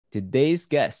Today's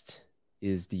guest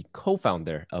is the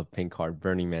co-founder of Pink Heart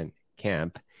Burning Man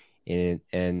Camp and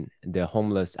the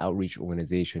homeless outreach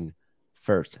organization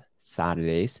First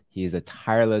Saturdays. He is a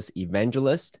tireless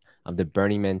evangelist of the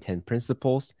Burning Man 10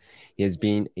 principles. He has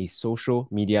been a social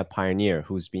media pioneer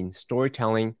who's been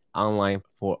storytelling online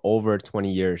for over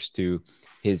 20 years to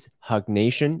his Hug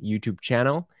Nation YouTube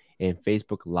channel and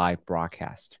Facebook Live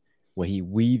broadcast, where he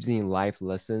weaves in life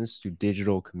lessons to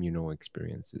digital communal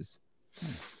experiences.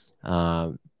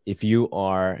 If you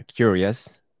are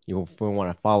curious, you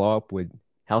want to follow up with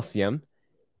Halcyon,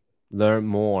 learn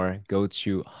more, go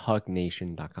to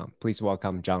hugnation.com. Please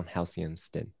welcome John Halcyon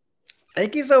Stin.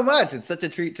 Thank you so much. It's such a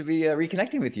treat to be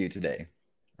reconnecting with you today.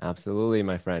 Absolutely,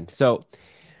 my friend. So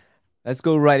let's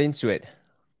go right into it.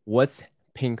 What's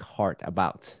Pink Heart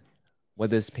about?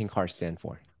 What does Pink Heart stand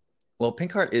for? Well,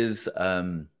 Pink Heart is,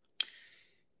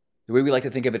 the way we like to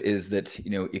think of it is that,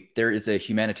 if there is a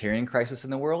humanitarian crisis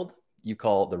in the world, you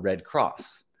call the Red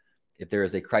Cross. If there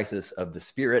is a crisis of the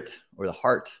spirit or the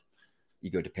heart, you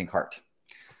go to Pink Heart.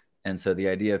 And so the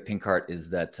idea of Pink Heart is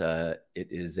that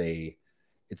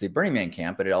it's a Burning Man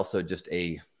camp, but it also just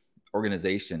a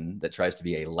organization that tries to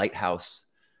be a lighthouse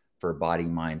for body,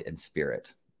 mind, and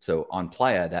spirit. So on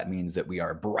Playa, that means that we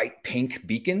are a bright pink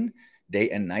beacon day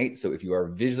and night. So if you are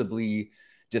visibly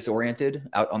disoriented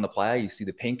out on the playa, you see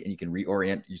the pink and you can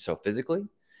reorient yourself physically.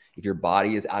 If your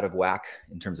body is out of whack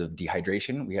in terms of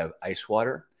dehydration, we have ice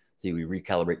water. So we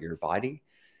recalibrate your body.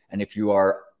 And if you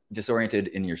are disoriented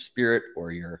in your spirit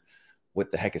or your,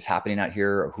 what the heck is happening out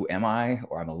here, or who am I,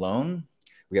 or I'm alone,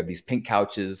 we have these pink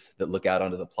couches that look out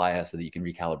onto the playa so that you can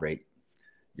recalibrate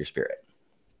your spirit.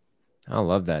 I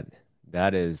love that.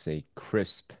 That is a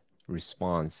crisp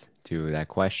response to that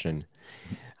question.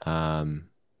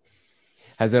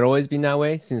 Has it always been that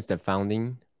way since the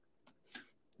founding?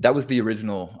 That was the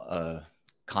original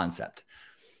concept.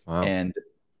 Wow. And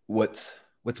what's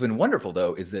been wonderful,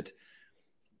 though, is that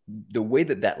the way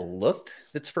that looked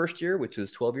its first year, which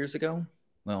was 12 years ago,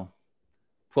 well,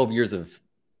 12 years of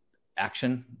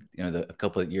action, a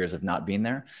couple of years of not being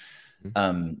there.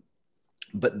 Mm-hmm.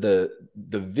 But the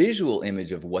visual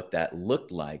image of what that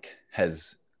looked like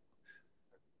has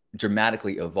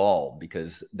dramatically evolved,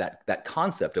 because that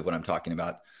concept of what I'm talking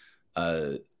about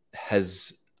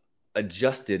has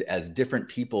adjusted as different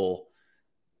people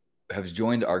have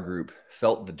joined our group,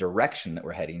 felt the direction that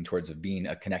we're heading towards of being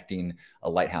a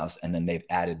lighthouse, and then they've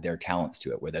added their talents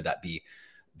to it, whether that be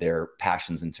their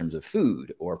passions in terms of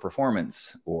food or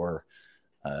performance or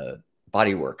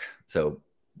body work. So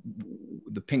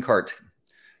the Pink Heart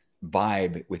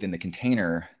vibe within the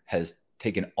container has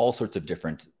taken all sorts of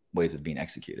different ways of being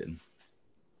executed.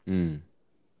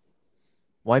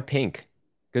 Why pink?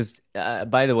 Because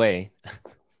by the way,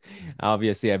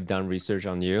 obviously I've done research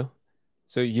on you.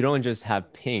 So you don't just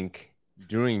have pink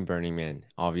during Burning Man.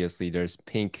 Obviously there's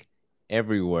pink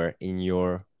everywhere in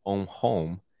your own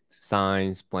home.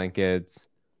 Signs, blankets,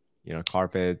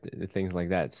 carpet, things like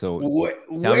that. So way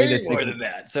more than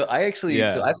that. So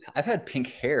I've had pink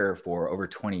hair for over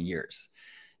 20 years.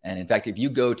 And in fact, if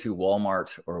you go to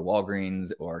Walmart or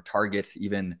Walgreens or Target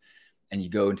even, and you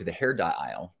go into the hair dye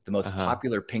aisle, the most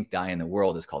popular pink dye in the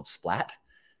world is called Splat.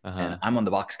 And I'm on the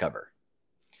box cover.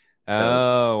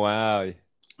 So, wow.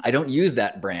 I don't use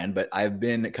that brand, but I've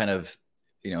been kind of,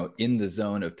 in the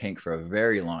zone of pink for a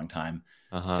very long time.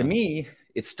 To me,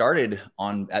 it started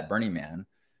at Burning Man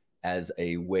as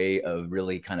a way of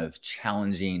really kind of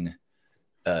challenging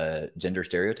gender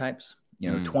stereotypes.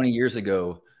 20 years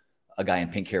ago, a guy in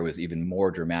pink hair was even more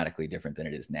dramatically different than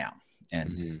it is now.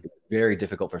 And it's very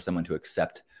difficult for someone to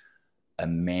accept a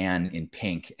man in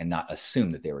pink and not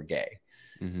assume that they were gay.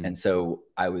 And so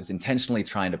I was intentionally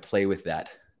trying to play with that.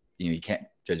 You can't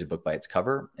judge a book by its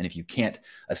cover. And if you can't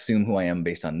assume who I am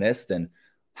based on this, then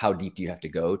how deep do you have to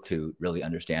go to really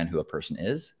understand who a person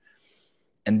is?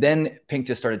 And then pink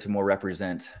just started to more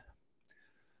represent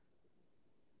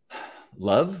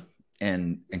love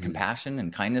and compassion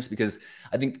and kindness, because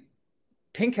I think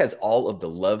pink has all of the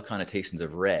love connotations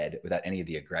of red without any of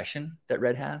the aggression that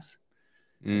red has.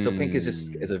 And so pink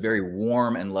is a very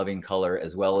warm and loving color,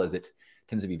 as well as it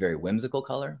tends to be very whimsical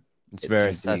color. It's very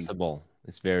accessible.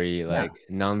 It's very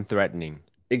non-threatening.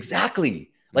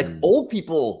 Exactly. Like old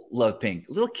people love pink.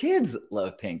 Little kids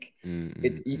love pink.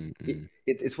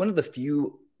 It's one of the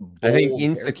few. I think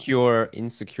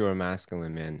insecure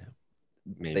masculine men,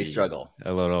 maybe they struggle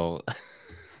a little.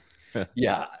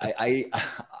 Yeah,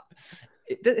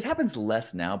 it happens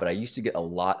less now, but I used to get a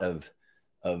lot of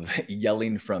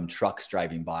yelling from trucks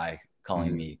driving by,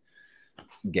 calling me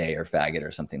gay or faggot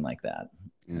or something like that.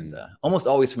 And almost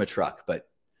always from a truck, but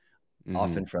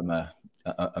often from a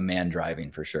a man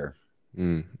driving for sure.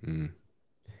 Mm-hmm.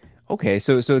 Okay,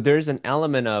 so there's an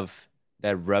element of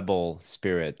that rebel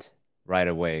spirit right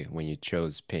away when you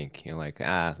chose pink. You're like,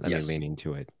 let me Yes. lean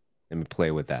into it. Let me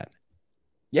play with that.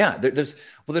 Yeah. There's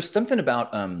something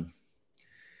about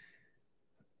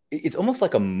it's almost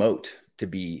like a moat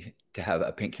to have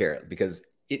a pink hair because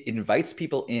it invites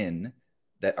people in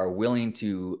that are willing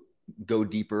to go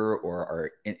deeper or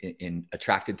are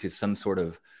attracted to some sort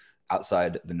of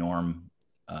outside the norm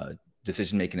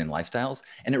decision making and lifestyles,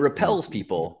 and it repels Mm-hmm.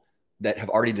 people that have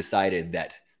already decided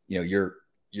that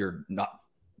you're not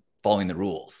following the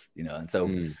rules, and so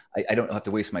Mm. I don't have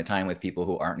to waste my time with people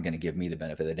who aren't going to give me the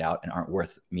benefit of the doubt and aren't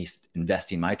worth me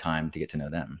investing my time to get to know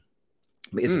them.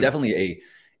 But it's Mm. definitely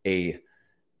a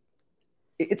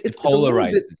It it's a little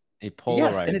bit. polarizes. It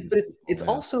Yes, and polarizes it's people. Yeah.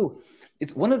 also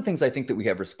it's one of the things I think that we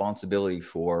have responsibility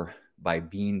for by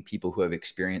being people who have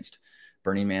experienced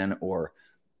Burning Man or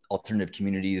alternative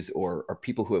communities or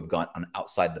people who have gone on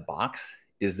outside the box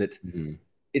is that Mm-hmm.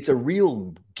 it's a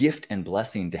real gift and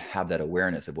blessing to have that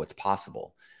awareness of what's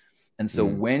possible. And so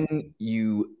Mm. when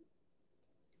you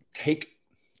take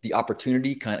the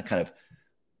opportunity kind of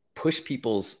push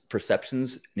people's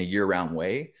perceptions in a year-round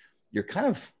way, you're kind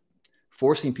of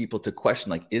forcing people to question,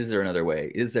 like, is there another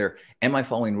way? Am I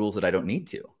following rules that I don't need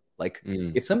to? Like,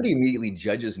 Mm. if somebody immediately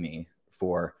judges me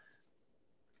for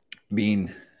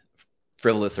being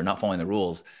frivolous or not following the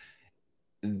rules,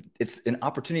 it's an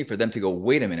opportunity for them to go,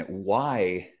 wait a minute,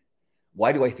 why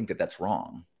do I think that that's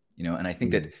wrong? And I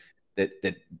think Mm.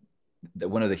 that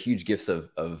one of the huge gifts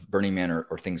of Burning Man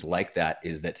or things like that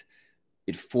is that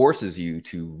it forces you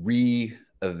to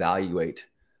reevaluate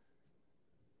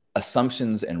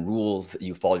assumptions and rules that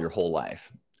you follow your whole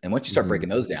life. And once you start Mm-hmm. breaking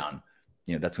those down,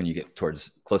 that's when you get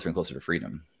towards closer and closer to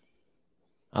freedom.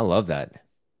 I love that.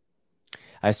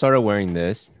 I started wearing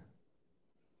this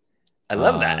I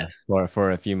love that.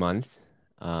 for a few months.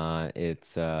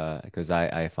 It's because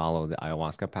I follow the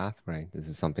ayahuasca path, right? This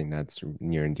is something that's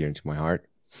near and dear to my heart.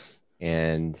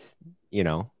 And you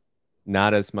know,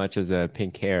 not as much as a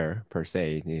pink hair per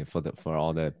se, for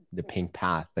all the pink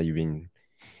path that you've been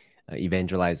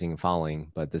evangelizing and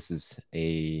following, but this is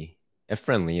a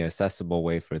friendly, accessible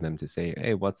way for them to say,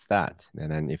 "Hey, what's that?"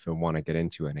 And then if you want to get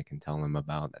into it, I can tell them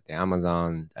about the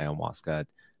Amazon, the ayahuasca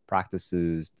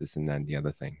practices, this and then the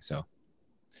other thing. So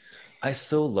I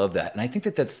so love that. And I think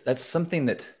that that's something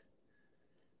that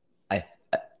I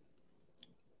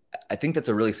I think that's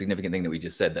a really significant thing that we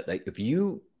just said, that like if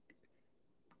you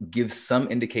give some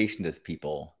indication to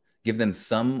people, give them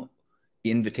some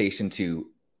invitation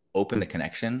to open the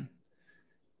connection,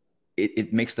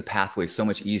 it makes the pathway so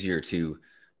much easier to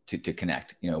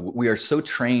connect. We are so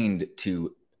trained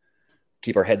to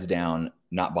keep our heads down,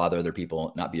 not bother other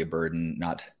people, not be a burden,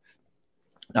 not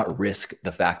risk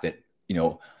the fact that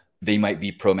they might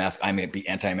be pro-mask, I might be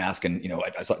anti-mask, and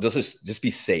just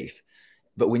be safe.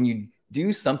 But when you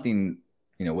do something,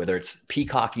 whether it's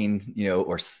peacocking,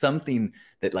 or something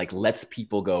that like lets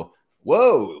people go,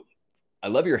 whoa, I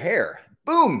love your hair.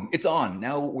 Boom, it's on.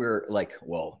 Now we're like,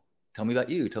 well, tell me about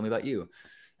you. Tell me about you.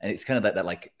 And it's kind of that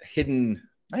like hidden,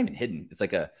 not even hidden. It's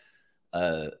like a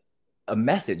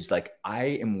message like, I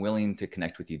am willing to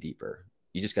connect with you deeper.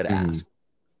 You just got to mhm. ask.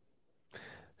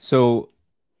 So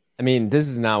I mean, this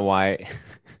is not why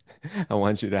I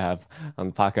want you to have on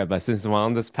the podcast, but since we're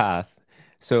on this path,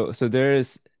 so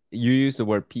there's you use the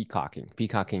word peacocking.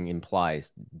 Peacocking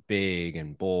implies big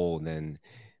and bold, and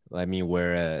let me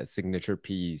wear a signature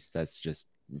piece that's just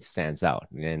stands out.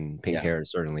 And pink Yeah. hair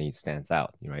certainly stands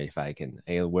out, right? If I can,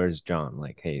 hey, where's John?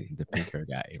 Like, hey, the pink hair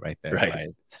guy right there,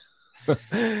 Right.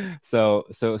 right? So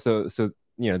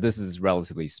this is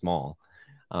relatively small.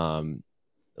 Um,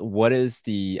 what is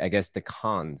I guess the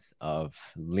cons of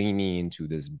leaning into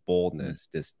this boldness,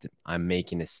 this I'm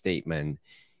making a statement,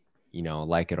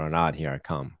 like it or not, here I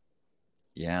come.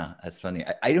 Yeah, that's funny.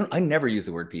 I never use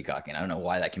the word peacocking. I don't know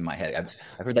why that came in my head.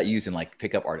 I've heard that used in like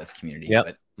pickup artist community, Yep.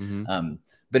 but Mm-hmm.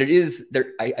 but it is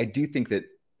there. I do think that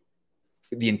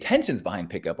the intentions behind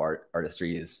pickup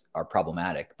artistry are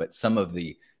problematic, but some of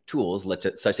the tools,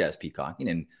 such as peacocking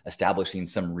and establishing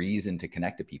some reason to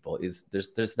connect to people,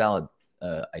 there's valid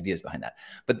ideas behind that.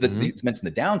 But Mm-hmm. you mentioned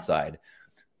the downside.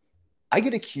 I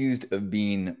get accused of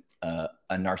being a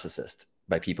narcissist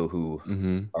by people who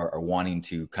Mm-hmm. are wanting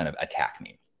to kind of attack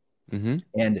me. Mm-hmm.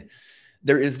 And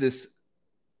there is this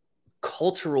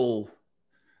cultural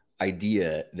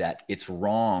idea that it's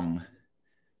wrong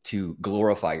to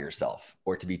glorify yourself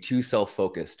or to be too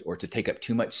self-focused or to take up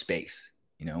too much space,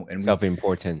 and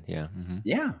Self-important. Yeah. Mm-hmm.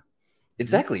 yeah,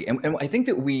 exactly. And I think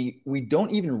that we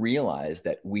don't even realize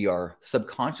that we are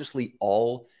subconsciously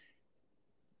all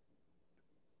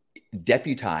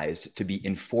deputized to be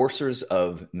enforcers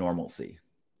of normalcy.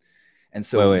 And Wait,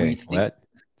 so we wait, think what?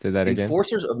 Say that again.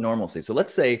 enforcers of normalcy. So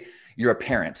let's say you're a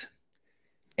parent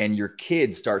and your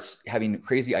kid starts having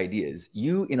crazy ideas.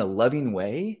 You, in a loving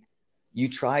way, you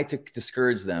try to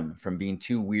discourage them from being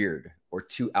too weird or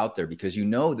too out there, because you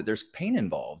know that there's pain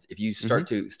involved if you start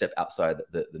to step outside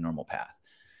the normal path.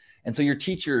 And so your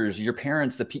teachers, your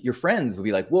parents, your friends will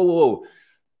be like, whoa, whoa,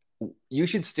 whoa, you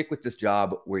should stick with this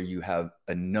job where you have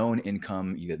a known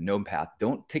income, you have a known path.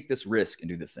 Don't take this risk and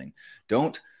do this thing.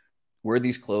 Don't wear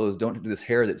these clothes. Don't do this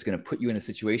hair that's going to put you in a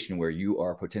situation where you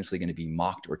are potentially going to be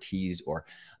mocked or teased or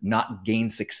not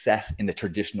gain success in the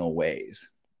traditional ways.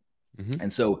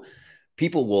 And so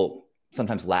people will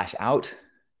sometimes lash out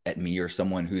at me or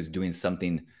someone who's doing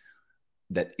something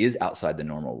that is outside the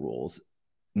normal rules,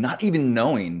 not even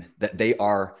knowing that they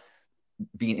are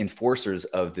being enforcers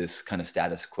of this kind of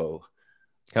status quo.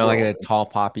 Kind of like a tall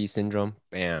poppy syndrome.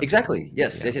 Bam. Exactly.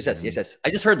 Yes. Yeah. Yes.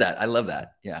 I just heard that. I love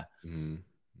that. Yeah.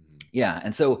 Yeah.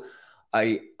 And so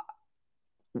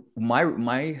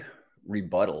my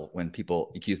rebuttal when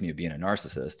people accuse me of being a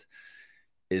narcissist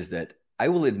is that I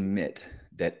will admit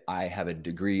that I have a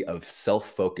degree of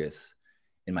self-focus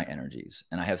in my energies.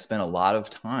 And I have spent a lot of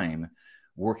time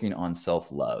working on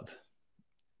self-love.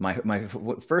 My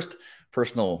first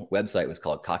personal website was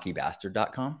called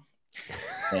cockybastard.com.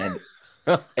 And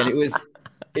it was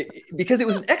because it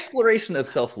was an exploration of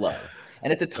self-love.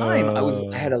 And at the time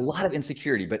I had a lot of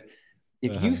insecurity, but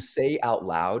if you say out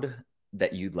loud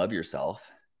that you love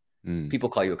yourself, people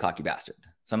call you a cocky bastard.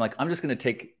 So I'm like, I'm just going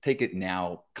to take it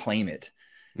now, claim it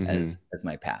as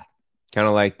my path. Kind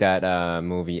of like that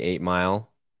movie 8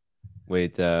 Mile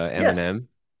with Eminem.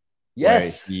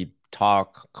 Yes. Where he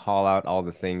call out all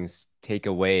the things, take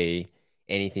away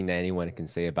anything that anyone can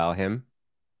say about him.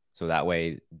 So that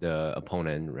way the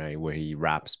opponent, right, where he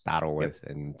raps battle with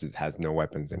and just has no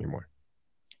weapons anymore.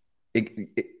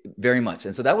 Very much.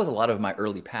 And so that was a lot of my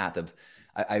early path of,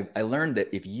 I learned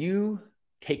that if you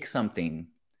take something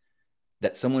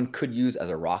that someone could use as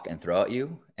a rock and throw at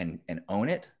you and own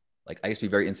it, like I used to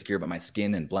be very insecure about my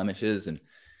skin and blemishes.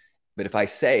 But if I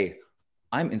say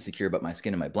I'm insecure about my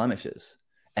skin and my blemishes,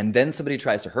 and then somebody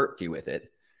tries to hurt you with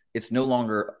it, it's no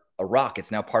longer a rock.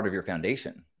 It's now part of your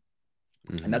foundation.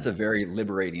 And that's a very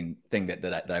liberating thing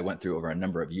that I went through over a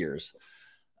number of years.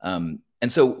 And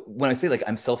so when I say like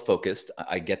I'm self-focused,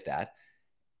 I get that.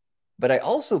 But I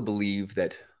also believe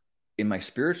that in my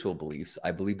spiritual beliefs,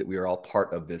 I believe that we are all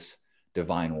part of this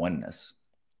divine oneness.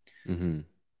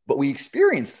 But we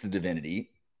experience the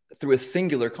divinity through a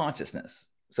singular consciousness.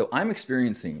 So I'm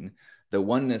experiencing the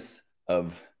oneness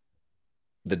of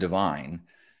the divine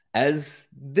as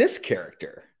this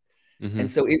character. And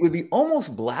so it would be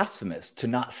almost blasphemous to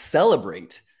not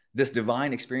celebrate this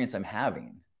divine experience I'm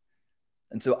having.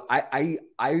 And so I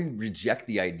reject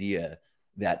the idea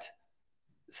that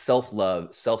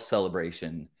self-love,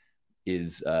 self-celebration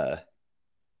is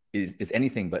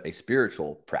anything but a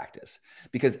spiritual practice.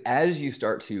 Because as you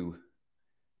start to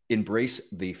embrace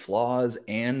the flaws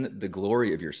and the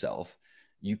glory of yourself,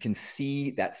 you can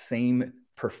see that same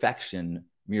perfection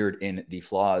mirrored in the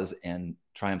flaws and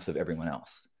triumphs of everyone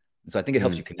else. And so I think it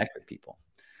helps you connect with people.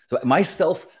 So my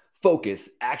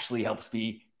self-focus actually helps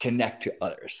me connect to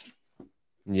others.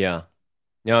 Yeah.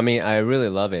 No, I mean, I really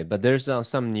love it, but there's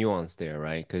some nuance there,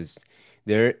 right? Because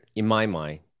there, in my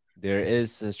mind, there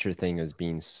is such a thing as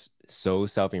being so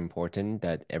self-important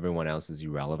that everyone else is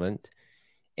irrelevant.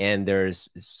 And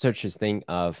there's such a thing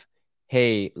of,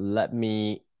 hey, let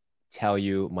me tell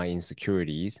you my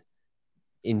insecurities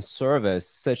in service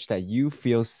such that you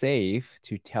feel safe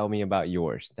to tell me about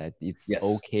yours, that it's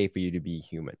okay for you to be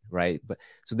human, right? But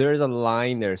so there is a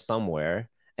line there somewhere,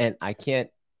 and I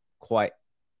can't quite.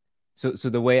 So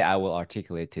the way I will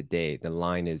articulate today, the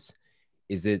line is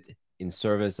it in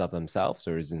service of themselves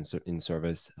or is it in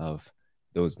service of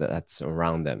those that's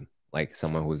around them, like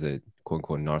someone who's a quote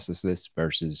unquote narcissist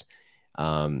versus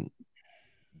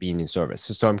being in service.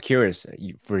 So I'm curious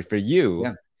for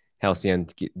you, Halcyon,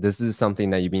 this is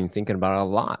something that you've been thinking about a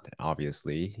lot,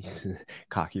 obviously.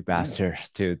 Cocky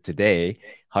bastards to today,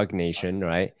 Hug Nation,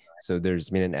 right? So there's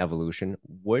been an evolution.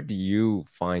 Where do you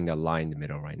find the line in the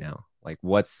middle right now? Like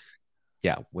what's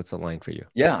the line for you?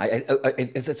 Yeah,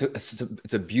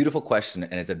 it's a beautiful question,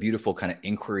 and it's a beautiful kind of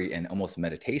inquiry and almost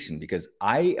meditation, because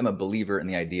I am a believer in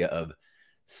the idea of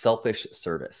selfish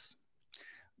service,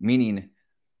 meaning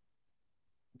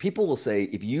people will say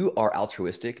if you are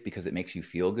altruistic because it makes you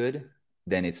feel good,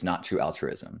 then it's not true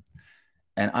altruism.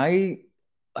 And I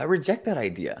reject that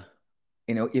idea.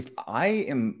 You know, if I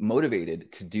am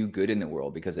motivated to do good in the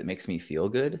world because it makes me feel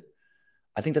good,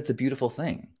 I think that's a beautiful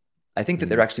thing. I think that Mm,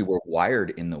 they're actually, we're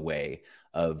wired in the way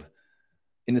of,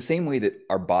 in the same way that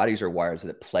our bodies are wired so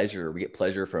that pleasure, we get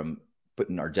pleasure from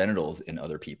putting our genitals in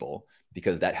other people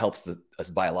because that helps us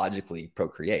biologically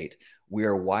procreate. We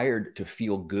are wired to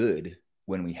feel good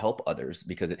when we help others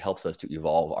because it helps us to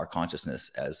evolve our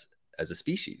consciousness as a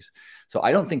species. So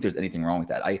I don't think there's anything wrong with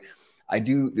that. I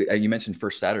do. You mentioned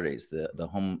First Saturdays, the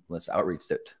homeless outreach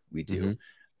that we do, mm-hmm,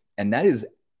 and that is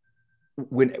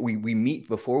when we meet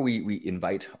before we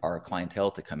invite our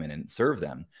clientele to come in and serve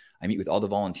them. I meet with all the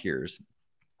volunteers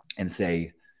and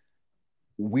say,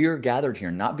 we're gathered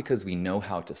here not because we know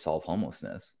how to solve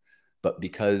homelessness, but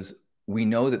because we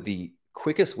know that the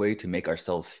quickest way to make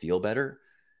ourselves feel better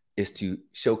is to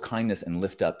show kindness and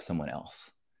lift up someone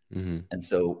else. mm-hmm, And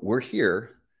so we're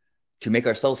here to make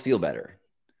ourselves feel better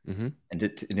mm-hmm. and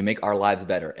to make our lives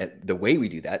better. And the way we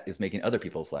do that is making other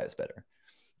people's lives better.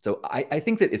 So I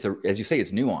think that it's as you say,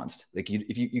 it's nuanced. Like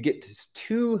if you get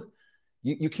too,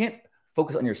 you can't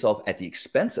focus on yourself at the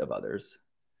expense of others.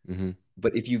 Mm-hmm.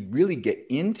 But if you really get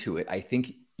into it, I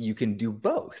think you can do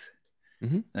both.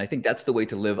 Mm-hmm. And I think that's the way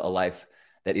to live a life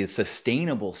that is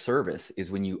sustainable service,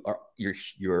 is when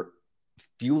you're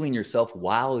fueling yourself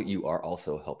while you are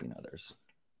also helping others.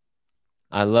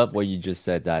 I love what you just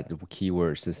said, that the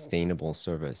keyword sustainable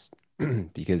service.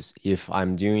 Because if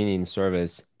I'm doing in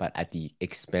service, but at the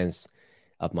expense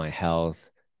of my health,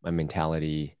 my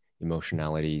mentality,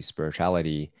 emotionality,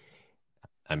 spirituality,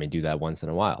 I may do that once in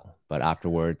a while. But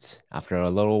afterwards, after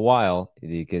a little while,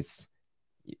 it's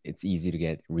easy to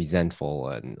get resentful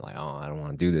and like, oh, I don't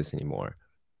want to do this anymore.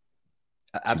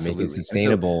 To make it Absolutely. And so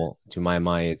sustainable, to my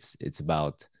mind, it's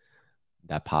about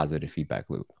that positive feedback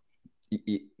loop.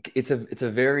 it's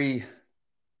a very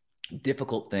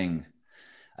difficult thing,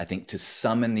 I think, to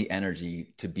summon the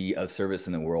energy to be of service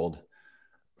in the world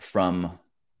from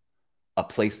a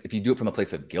place. If you do it from a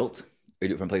place of guilt, or you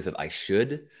do it from a place of I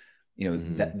should,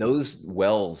 Mm-hmm. that those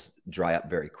wells dry up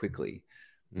very quickly.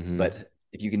 Mm-hmm. But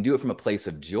if you can do it from a place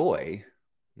of joy,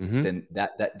 Mm-hmm. then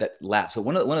that lasts. So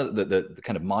one of the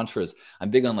kind of mantras,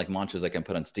 I'm big on like mantras I can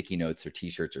put on sticky notes or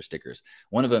t-shirts or stickers.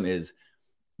 One of them is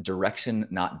direction,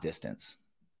 not distance.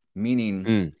 Meaning,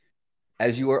 Mm.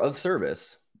 as you are of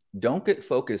service, don't get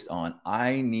focused on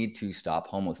I need to stop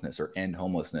homelessness or end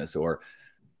homelessness or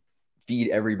feed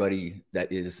everybody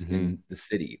that is Mm-hmm. in the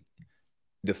city.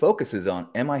 The focus is on,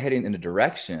 am I heading in a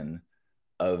direction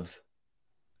of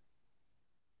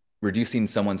reducing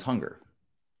someone's hunger?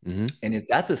 Mm-hmm. And if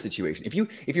that's a situation, if you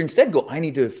instead go, I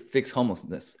need to fix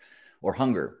homelessness or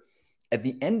hunger, at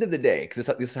the end of the day, because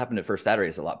this happened at First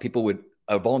Saturdays a lot,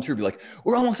 a volunteer would be like,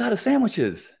 we're almost out of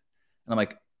sandwiches. And I'm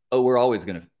like, oh, we're always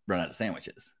going to run out of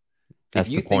sandwiches. If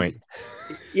That's you the think, point.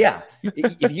 yeah,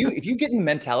 if you get in the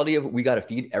mentality of we got to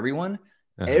feed everyone,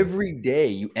 Uh-huh. every day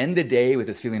you end the day with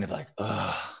this feeling of like,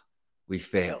 oh, we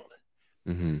failed.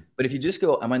 Mm-hmm. But if you just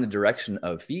go, I'm in the direction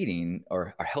of feeding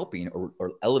or helping or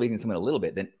elevating someone a little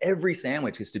bit, then every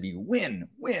sandwich has to be win,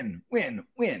 win, win,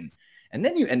 win. And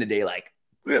then you end the day like,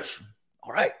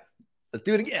 all right, let's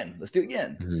do it again. Let's do it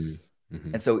again. Mm-hmm.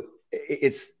 Mm-hmm. And so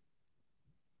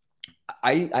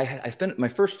I spent my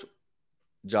first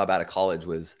job out of college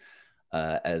was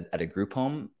at a group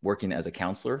home working as a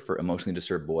counselor for emotionally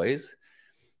disturbed boys.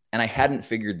 And I hadn't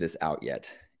figured this out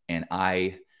yet. And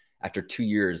after 2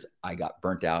 years, I got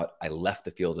burnt out. I left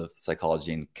the field of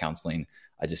psychology and counseling.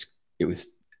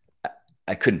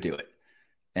 I couldn't do it.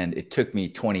 And it took me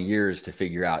 20 years to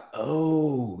figure out,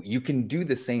 oh, you can do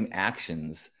the same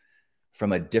actions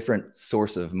from a different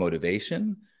source of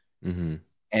motivation, Mm-hmm.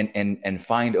 and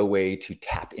find a way to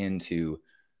tap into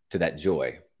that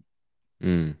joy.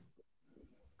 Mm.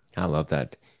 I love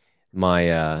that.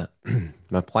 My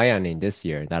my plan in this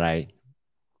year that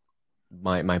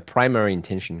my primary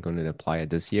intention going to apply it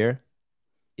this year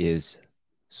is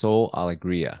Sol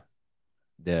Alegria.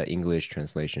 The English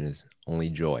translation is only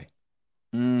joy.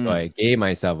 So Mm, I gave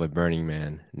myself a Burning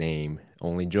Man name,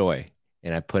 Only Joy,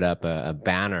 and I put up a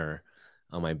banner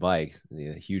on my bike.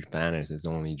 The huge banner says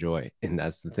Only Joy, and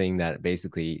that's the thing that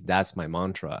basically that's my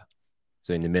mantra.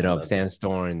 So in the I middle of love that.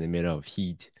 sandstorm, in the middle of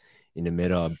heat, in the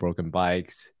middle of broken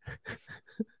bikes,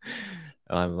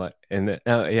 I'm like, and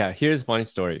yeah, here's a funny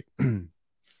story.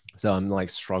 So I'm like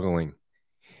struggling,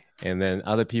 and then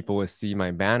other people will see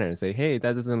my banner and say, "Hey,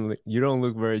 that doesn't you don't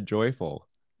look very joyful."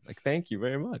 Like, thank you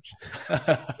very much.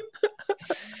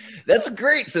 That's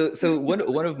great. So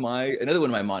another one of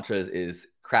my mantras is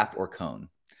crap or cone.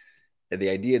 The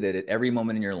idea that at every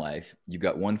moment in your life, you've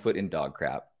got one foot in dog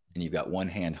crap and you've got one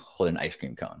hand holding an ice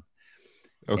cream cone.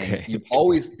 And Okay. you've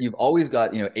always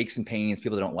got, aches and pains,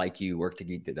 people that don't like you, work to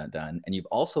get it done. And you've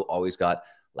also always got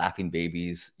laughing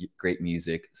babies, great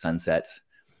music, sunsets.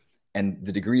 And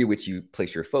the degree to which you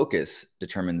place your focus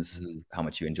determines Mm-hmm. how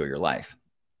much you enjoy your life.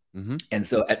 Mm-hmm. And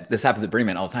so this happens at Burning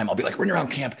Man all the time. I'll be like running around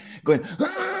camp going,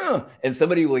 ah! And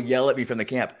somebody will yell at me from the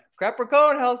camp,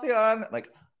 Capricorn, Halcyon. I'm like,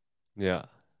 Yeah.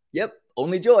 yep,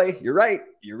 only joy. You're right.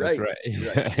 You're That's right. right.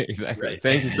 You're right. You're Exactly. right.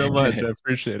 Thank you so much. I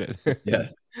appreciate it.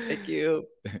 Yes. Thank you.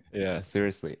 Yeah,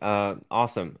 seriously.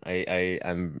 Awesome.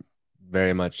 I'm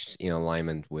very much in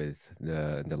alignment with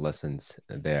the lessons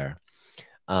there.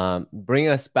 Bring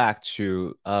us back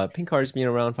to Pink Card's been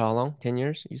around for how long? 10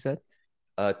 years, you said?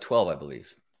 12, I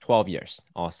believe. 12 years.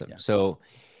 Awesome. Yeah. So,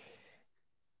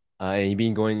 and you've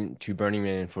been going to Burning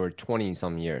Man for 20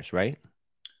 some years, right?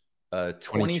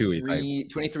 22 if I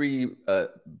 23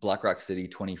 Black Rock City,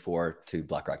 24 to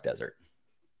Black Rock Desert.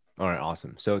 All right,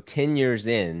 awesome. So 10 years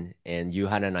in, and you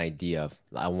had an idea of,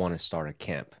 I want to start a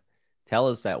camp. Tell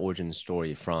us that origin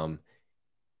story from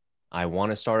I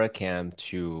want to start a camp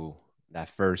to that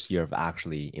first year of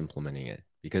actually implementing it.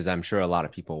 Because I'm sure a lot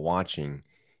of people watching,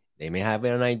 they may have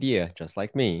an idea, just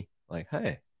like me, like,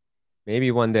 hey,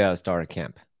 maybe one day I'll start a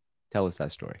camp. Tell us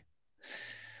that story.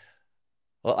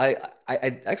 Well,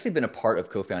 I'd actually been a part of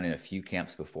co-founding a few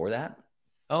camps before that.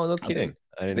 Oh, no kidding.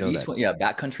 I didn't know each that. one, yeah,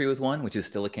 Backcountry was one, which is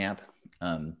still a camp.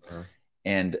 And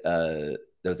there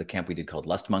was a camp we did called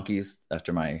Lust Monkeys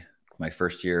after my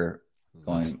first year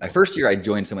going. My first year, I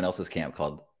joined someone else's camp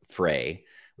called Fray,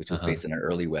 which was based on an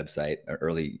early website, an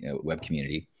early web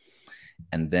community,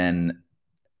 and then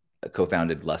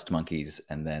co-founded Lust Monkeys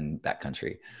and then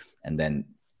Backcountry, and then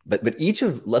but each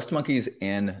of Lust Monkeys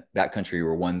and Backcountry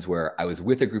were ones where I was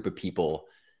with a group of people,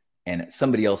 and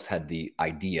somebody else had the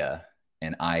idea,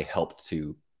 and I helped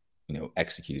to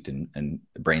execute and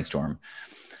brainstorm.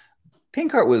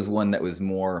 Pink Heart was one that was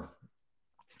more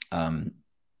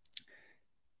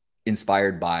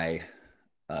inspired by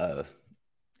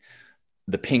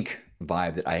the pink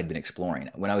vibe that I had been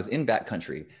exploring. When I was in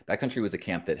Backcountry was a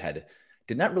camp that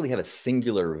did not really have a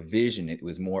singular vision. It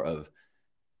was more of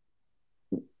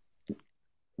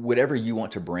whatever you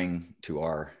want to bring to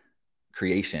our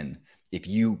creation. If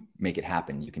you make it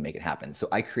happen, you can make it happen. So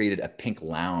I created a pink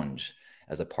lounge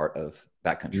as a part of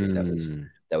Backcountry.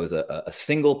 That was a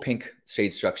single pink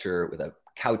shade structure with a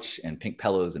couch and pink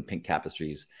pillows and pink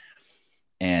tapestries.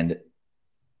 And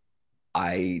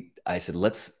I said,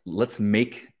 let's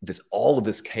make all of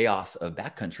this chaos of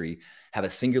Backcountry have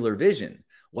a singular vision.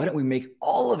 Why don't we make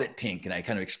all of it pink? And I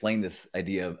kind of explained this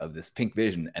idea of this pink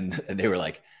vision, and they were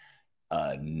like,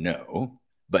 no,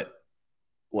 but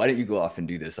why don't you go off and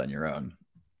do this on your own?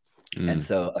 And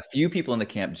so a few people in the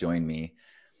camp joined me,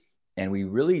 and we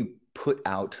really put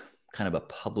out kind of a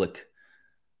public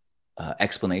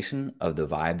explanation of the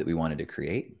vibe that we wanted to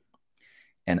create.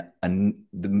 And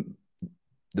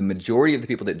the majority of the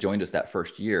people that joined us that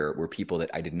first year were people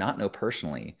that I did not know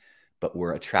personally, but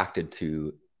were attracted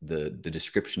to the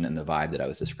description and the vibe that I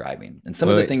was describing. And some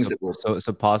of the things that were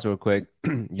so pause real quick.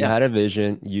 You had a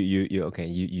vision.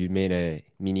 You made a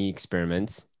mini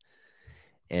experiment,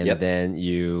 and then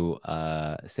you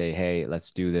say, hey,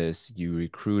 let's do this. You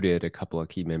recruited a couple of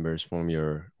key members from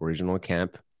your original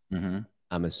camp.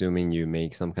 I'm assuming you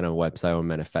make some kind of website or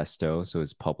manifesto so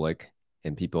it's public,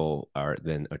 and people are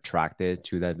then attracted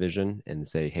to that vision and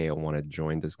say, hey, I want to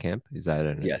join this camp. Is that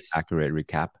an accurate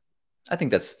recap? I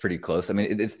think that's pretty close. I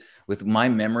mean, it's with my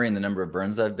memory and the number of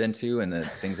burns I've been to and the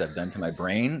things I've done to my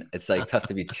brain, it's like tough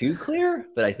to be too clear,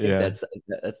 but I think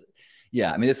that's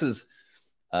yeah. I mean, this was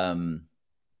so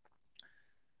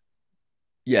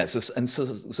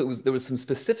there was some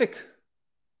specific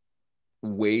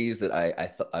ways that I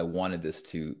thought I wanted this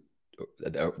to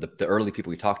the early people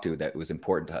we talked to that was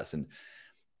important to us, and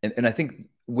I think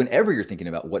whenever you're thinking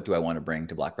about what do I want to bring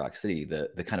to Black Rock City,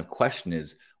 the kind of question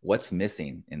is what's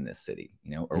missing in this city,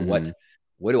 or what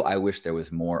do I wish there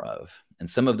was more of? And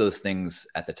some of those things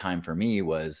at the time for me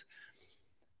was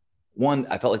one,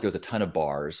 I felt like there was a ton of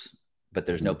bars, but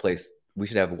there's no place. We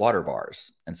should have water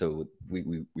bars, and so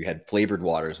we had flavored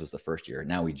waters was the first year.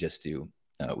 Now we just do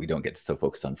we don't get so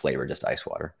focused on flavor, just ice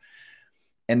water.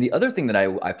 And the other thing that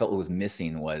I felt was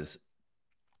missing was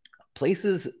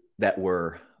places that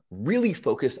were really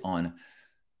focused on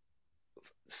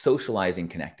socializing,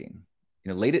 connecting.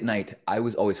 Late at night, I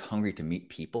was always hungry to meet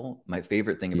people. My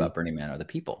favorite thing about Burning Man are the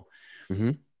people.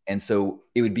 And so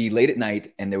it would be late at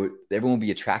night, and everyone would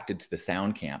be attracted to the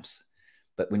sound camps.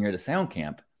 But when you're at a sound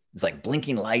camp, it's like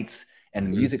blinking lights and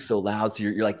the music's so loud. So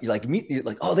you're like,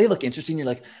 oh, they look interesting. You're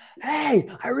like, hey,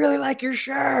 I really like your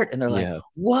shirt. And they're like,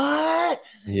 what?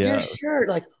 Your shirt?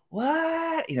 Like,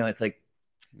 what? It's like,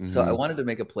 so I wanted to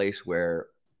make a place where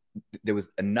there was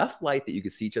enough light that you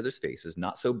could see each other's faces,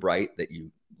 not so bright that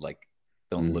you like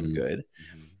don't look good,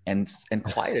 and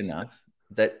quiet enough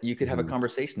that you could have a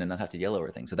conversation and not have to yell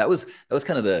over things. So that was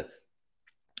kind of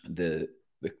the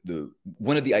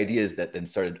one of the ideas that then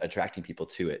started attracting people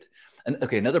to it. And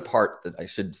okay, another part that I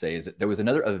should say is that there was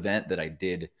another event that I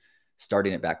did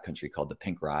starting at Backcountry called the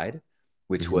Pink Ride,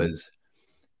 which was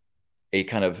a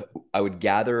kind of, I would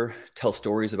gather, tell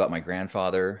stories about my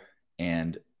grandfather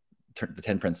and the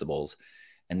 10 principles.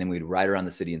 And then we'd ride around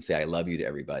the city and say, I love you to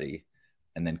everybody.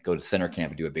 And then go to center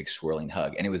camp and do a big swirling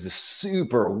hug. And it was a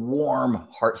super warm,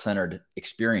 heart-centered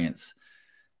experience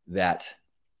that,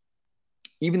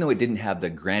 even though it didn't have the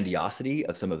grandiosity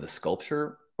of some of the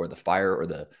sculpture or the fire or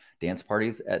the dance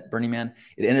parties at Burning Man,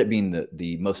 it ended up being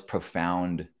the most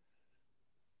profound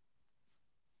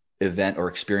event or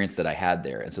experience that I had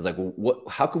there. And so it's like, well,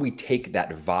 how could we take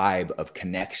that vibe of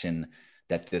connection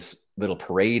that this little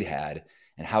parade had,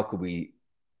 and how could we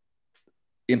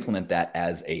implement that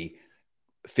as a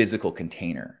physical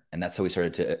container? And that's how we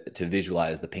started to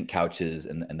visualize the pink couches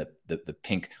and the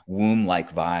pink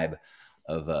womb-like vibe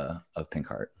of Pink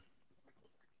Heart.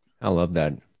 I love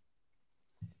that.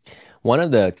 One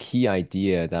of the key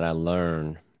idea that I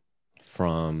learned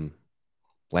from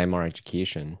Landmark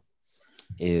Education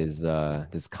is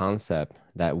this concept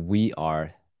that we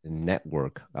are the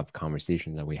network of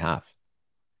conversations that we have.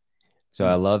 So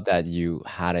I love that you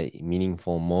had a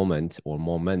meaningful moment or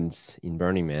moments in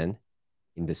Burning Man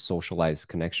in the socialized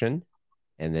connection,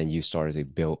 and then you started to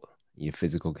build a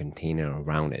physical container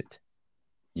around it.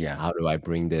 Yeah. How do I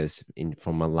bring this in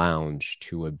from a lounge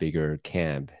to a bigger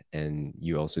camp? And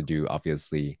you also do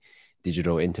obviously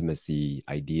digital intimacy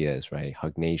ideas, right?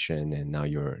 Hug Nation, and now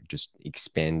you're just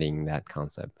expanding that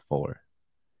concept forward.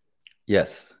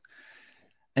 Yes.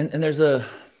 And there's a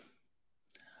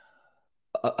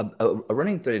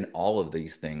running thread in all of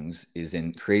these things is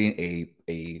in creating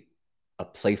a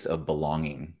place of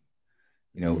belonging.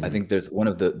 You know, I think there's one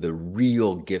of the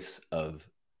real gifts of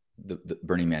the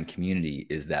Burning Man community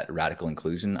is that radical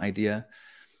inclusion idea.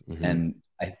 And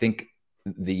I think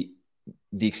the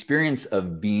experience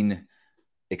of being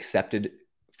accepted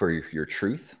for your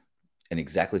truth and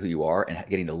exactly who you are, and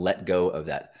getting to let go of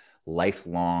that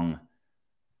lifelong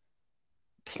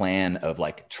plan of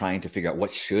like trying to figure out,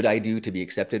 what should I do to be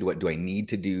accepted? What do I need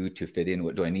to do to fit in?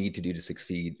 What do I need to do to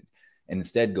succeed? And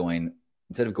instead of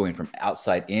going from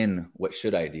outside in, what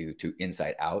should I do, to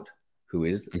inside out, who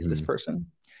is this person?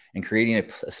 And creating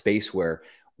a space where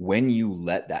when you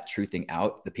let that true thing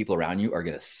out, the people around you are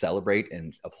going to celebrate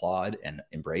and applaud and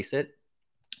embrace it,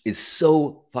 is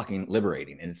so fucking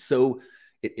liberating. And it's so,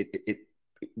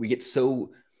 we get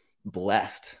so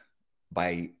blessed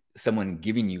by someone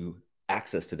giving you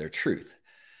access to their truth.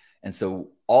 And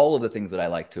so all of the things that I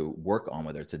like to work on,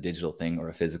 whether it's a digital thing or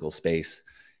a physical space,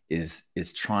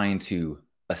 is trying to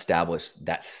establish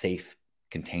that safe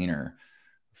container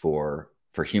for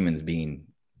humans being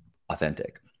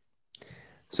authentic.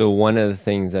 So one of the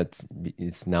things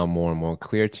it's now more and more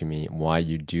clear to me why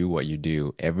you do what you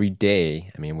do every day.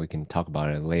 I mean, we can talk about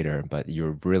it later, but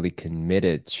you're really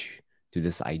committed to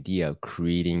this idea of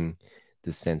creating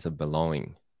this sense of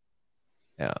belonging,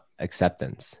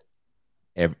 acceptance.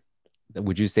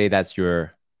 Would you say that's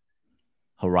your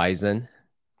horizon?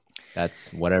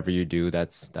 That's whatever you do,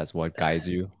 that's what guides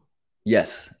you?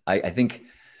 Yes, I think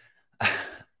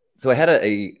so. I had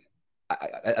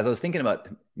as I was thinking about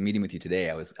meeting with you today,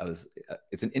 I was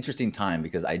it's an interesting time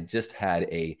because I just had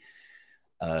a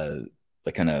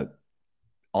kind of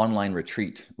online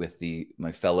retreat with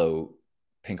my fellow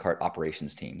Pink Heart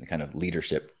operations team, the kind of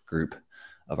leadership group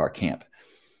of our camp.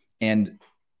 And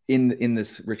in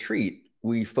this retreat,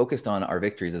 we focused on our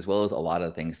victories as well as a lot of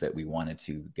the things that we wanted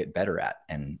to get better at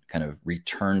and kind of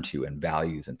return to, and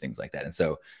values and things like that. And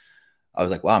so I was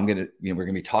like, wow, we're going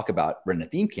to be talk about running a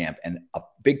theme camp. And a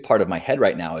big part of my head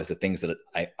right now is the things that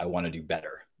I want to do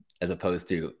better, as opposed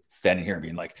to standing here and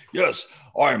being like, yes,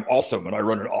 I am awesome and I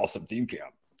run an awesome theme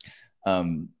camp.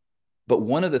 But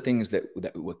one of the things that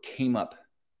came up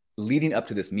leading up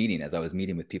to this meeting, as I was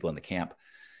meeting with people in the camp,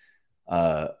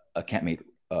 a campmate,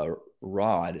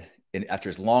 Rod, and after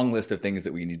his long list of things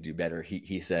that we need to do better,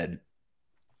 he said,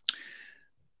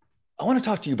 I want to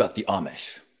talk to you about the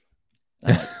Amish.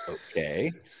 And I'm like,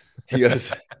 okay. He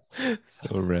goes,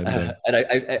 so random.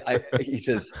 And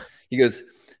he goes,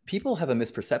 people have a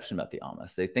misperception about the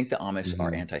Amish. They think the Amish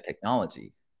are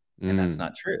anti-technology, and that's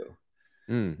not true.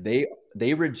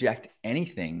 They reject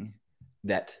anything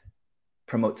that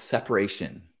promotes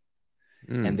separation,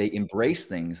 and they embrace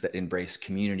things that embrace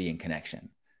community and connection.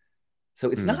 So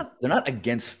they're not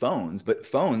against phones, but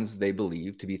phones they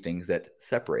believe to be things that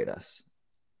separate us.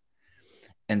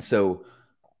 And so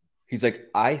he's like,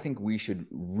 I think we should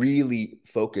really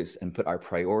focus and put our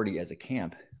priority as a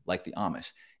camp, like the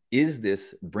Amish. Is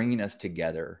this bringing us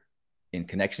together in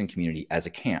connection community as a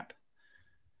camp,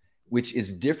 which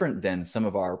is different than some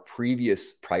of our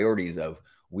previous priorities of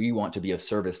we want to be of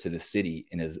service to the city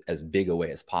in as big a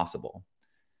way as possible.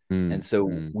 And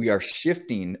so we are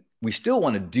shifting. We still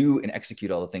want to do and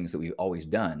execute all the things that we've always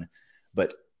done,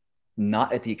 but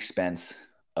not at the expense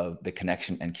of the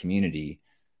connection and community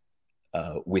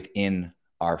within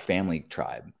our family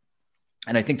tribe.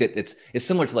 And I think that it's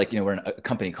similar to, like, we're in a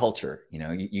company culture.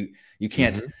 You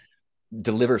can't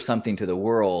deliver something to the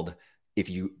world if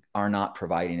you are not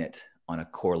providing it on a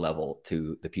core level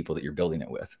to the people that you're building it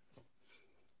with.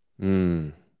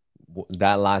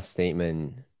 That last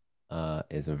statement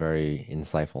is a very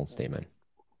insightful statement.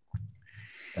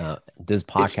 This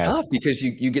podcast, it's tough because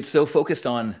you get so focused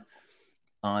on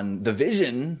the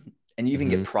vision, and you even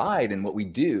get pride in what we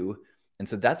do. And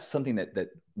so that's something that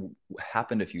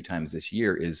happened a few times this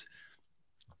year. Is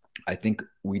I think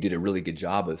we did a really good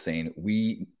job of saying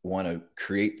we want to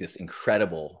create this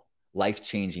incredible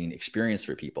life-changing experience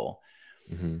for people.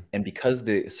 And because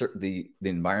the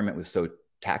environment was so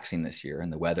taxing this year,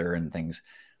 and the weather and things,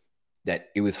 that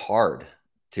it was hard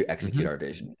to execute our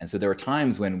vision. And so there were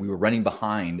times when we were running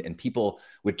behind, and people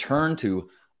would turn to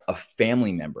a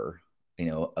family member,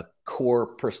 a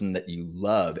core person that you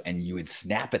love, and you would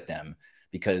snap at them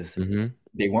because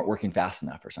they weren't working fast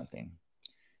enough or something.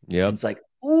 Yeah, it's like,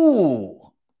 ooh,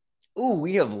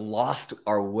 we have lost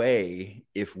our way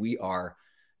if we are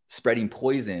spreading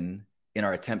poison in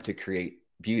our attempt to create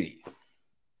beauty.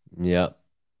 Yep.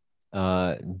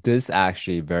 This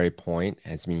actually very point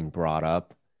has been brought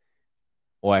up,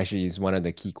 or actually is one of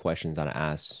the key questions that I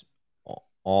ask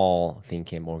all Think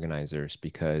Camp organizers,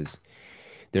 because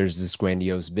there's this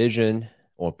grandiose vision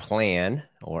or plan,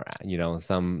 or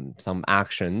some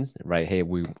actions, right? Hey,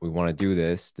 we want to do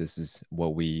this. This is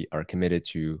what we are committed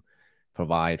to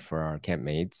provide for our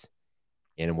campmates,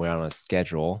 and we're on a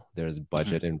schedule. There's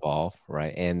budget involved,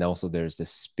 right? And also there's the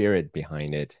spirit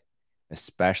behind it,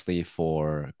 especially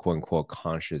for quote unquote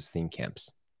conscious think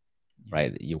camps,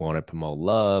 right? You want to promote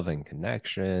love and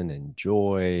connection and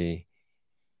joy.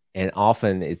 And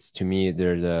often it's, to me,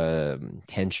 there's a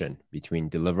tension between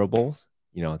deliverables,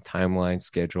 timeline,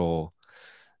 schedule,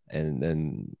 and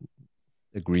then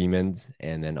agreements,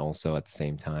 and then also at the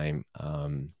same time,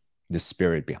 the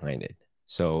spirit behind it.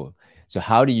 So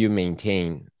how do you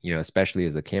maintain, especially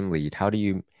as a camp lead, how do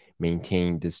you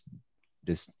maintain this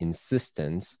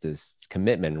insistence, this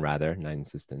commitment, rather, not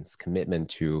insistence, commitment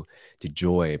to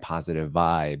joy, positive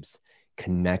vibes,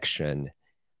 connection,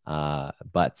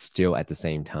 but still at the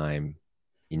same time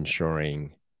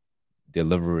ensuring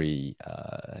delivery,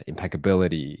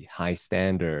 impeccability, high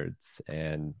standards,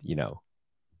 and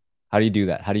how do you do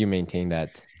that? How do you maintain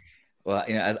that? Well,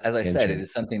 as I said, it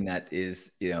is something that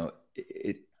is,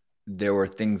 there were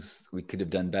things we could have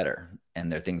done better, and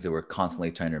there are things that we're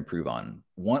constantly trying to improve on.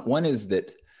 One is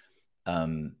that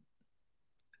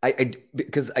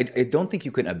because I don't think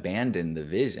you can abandon the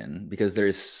vision, because there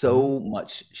is so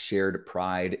much shared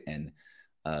pride and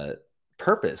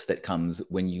purpose that comes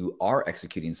when you are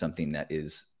executing something that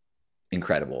is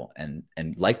incredible and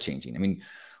life-changing. I mean,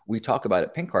 we talk about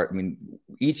it, Pink Heart. I mean,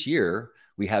 each year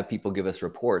we have people give us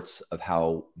reports of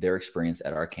how their experience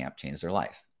at our camp changed their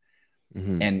life.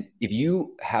 And if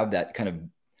you have that kind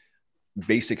of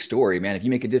basic story, man, if you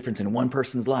make a difference in one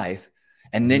person's life,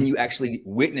 and then you actually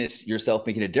witness yourself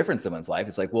making a difference in someone's life,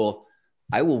 it's like, well,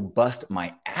 I will bust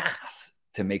my ass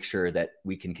to make sure that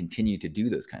we can continue to do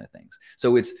those kind of things.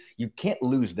 So you can't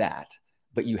lose that,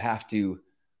 but you have to,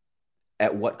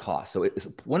 at what cost? So it's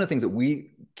one of the things that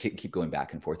we keep going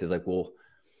back and forth is like, well,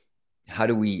 how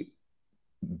do we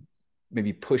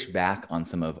maybe push back on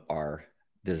some of our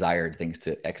desired things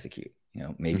to execute?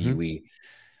 Maybe we,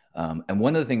 and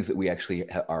one of the things that we actually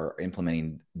are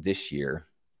implementing this year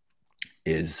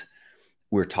is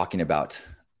we're talking about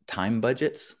time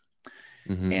budgets.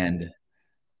 And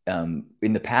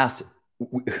in the past,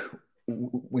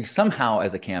 we somehow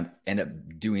as a camp end up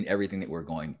doing everything that we're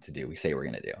going to do, we say we're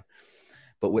going to do.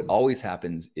 But what always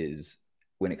happens is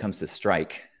when it comes to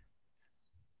strike,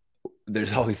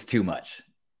 there's always too much.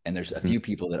 And there's a few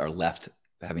people that are left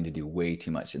having to do way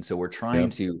too much. And so we're trying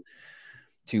to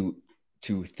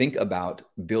think about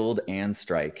build and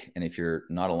strike. And if you're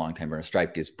not a long timer, a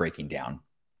strike is breaking down.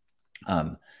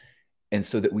 And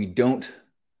so that we don't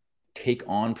take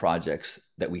on projects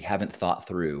that we haven't thought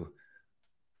through.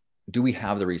 Do we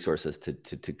have the resources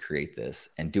to create this?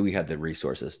 And do we have the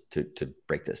resources to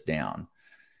break this down?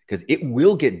 Because it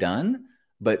will get done,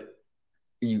 but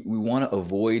we want to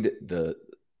avoid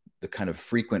the kind of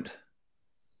frequent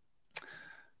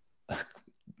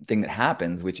thing that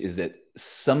happens, which is that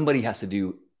somebody has to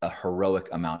do a heroic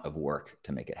amount of work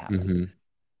to make it happen. Mm-hmm.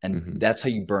 And Mm-hmm. that's how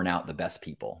you burn out the best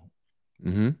people.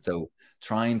 Mm-hmm. So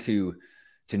trying to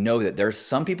know that there's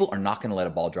some people are not going to let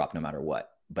a ball drop no matter what,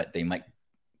 but they might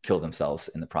kill themselves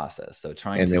in the process. So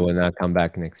trying And they to, will not come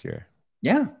back next year.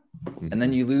 yeah. Mm-hmm. And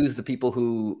then you lose the people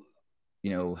who,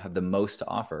 you know, have the most to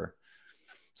offer.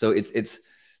 So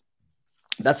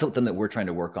that's something that we're trying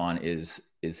to work on is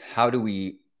how do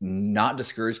we not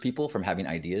discourage people from having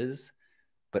ideas,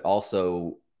 but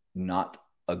also not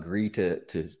agree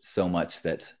to so much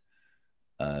that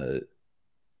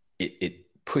it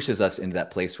pushes us into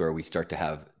that place where we start to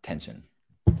have tension.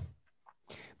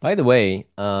 By the way,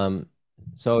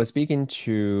 so I was speaking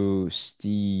to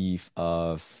Steve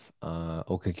of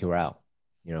OK Corral.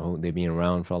 You know, they've been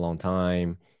around for a long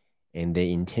time, and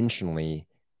they intentionally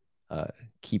uh,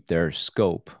 keep their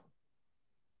scope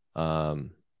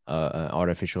an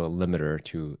artificial limiter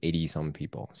to 80 some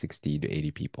people, 60 to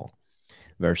 80 people,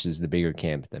 versus the bigger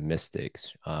camp, the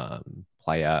Mystics,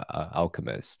 Playa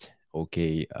Alchemist,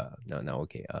 OK, no, not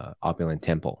OK, Opulent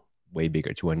Temple, way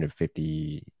bigger,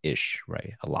 250-ish,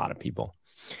 right? A lot of people.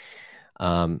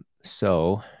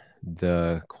 So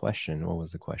the question, what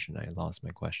was the question? I lost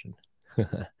my question.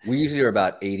 We usually are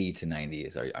about 80 to 90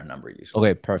 is our number usually.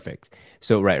 Okay, perfect.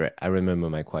 So right. I remember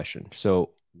my question.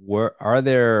 So are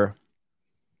there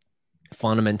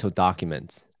fundamental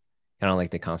documents, kind of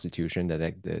like the Constitution,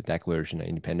 the Declaration of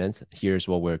Independence? Here's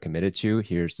what we're committed to.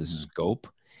 Here's the scope.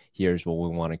 Here's what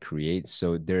we want to create.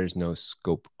 So there's no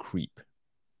scope creep.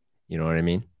 You know what I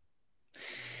mean?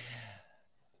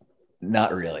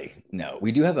 Not really. No,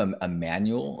 we do have a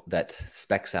manual that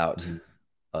specs out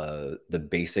the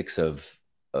basics of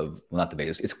well, not the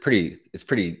basics. It's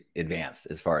pretty advanced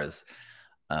as far as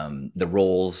the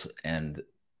roles and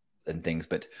things.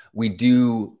 But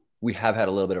we have had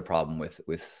a little bit of problem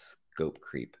with scope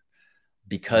creep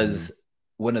because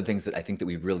one of the things that I think that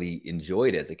we've really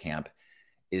enjoyed as a camp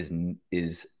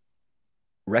is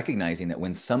recognizing that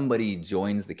when somebody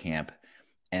joins the camp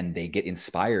and they get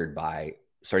inspired by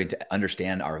starting to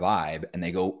understand our vibe and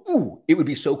they go, ooh, it would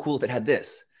be so cool if it had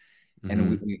this.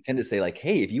 And we tend to say like,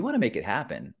 hey, if you want to make it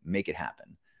happen, make it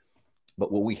happen.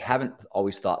 But what we haven't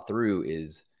always thought through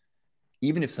is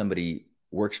even if somebody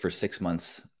works for 6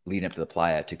 months leading up to the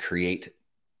playa to create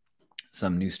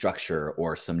some new structure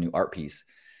or some new art piece,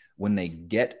 when they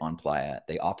get on playa,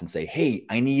 they often say, hey,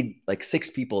 I need like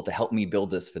 6 people to help me build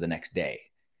this for the next day.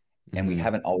 And we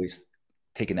haven't always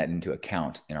taken that into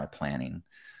account in our planning.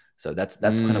 So that's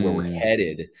kind of where we're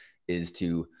headed, is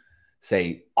to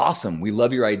say, awesome, we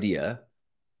love your idea.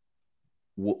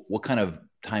 What kind of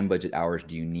time budget hours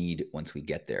do you need once we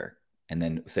get there? And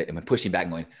then say, I'm pushing back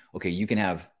and going, okay, you can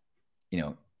have,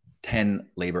 10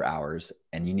 labor hours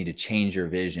and you need to change your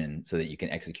vision so that you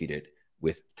can execute it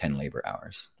with 10 labor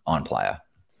hours on playa.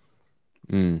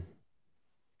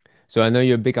 So I know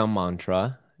you're big on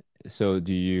mantra. So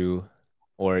do you,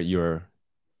 or your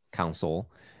council,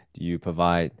 do you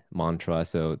provide mantra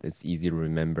so it's easy to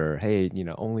remember, hey,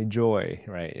 only joy,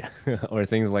 right? Or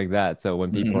things like that. So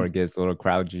when people gets a little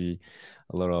crouchy,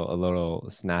 a little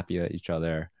snappy at each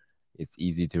other, it's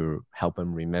easy to help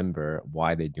them remember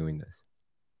why they're doing this.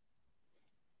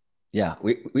 Yeah,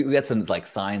 we got some like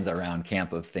signs around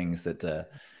camp of things that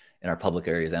in our public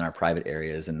areas and our private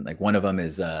areas, and like one of them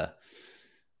is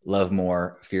love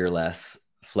more, fear less,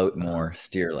 float more,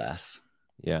 steer less.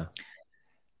 Yeah.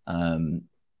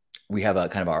 We have a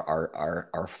kind of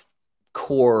our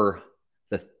core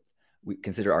that we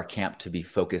consider our camp to be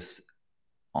focused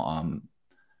on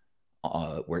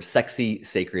we're sexy,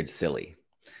 sacred, silly.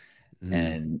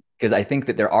 And because I think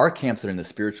that there are camps that are in the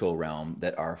spiritual realm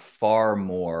that are far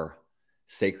more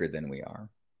sacred than we are,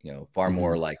 far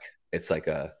more like it's like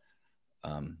a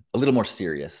little more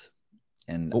serious.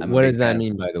 And what does that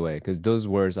mean, by the way? Because those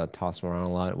words are tossed around a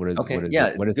lot. What does good.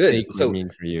 Sacred mean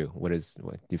for you? What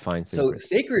defines sacred? So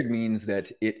sacred means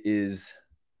that it is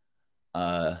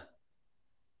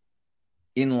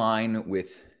in line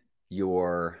with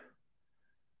your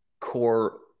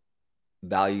core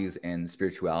values and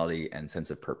spirituality and sense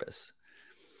of purpose.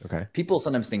 Okay. People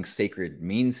sometimes think sacred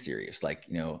means serious, like,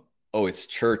 oh, it's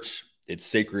church, it's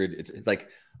sacred. It's like,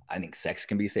 I think sex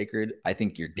can be sacred. I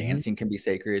think your dancing can be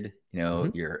sacred.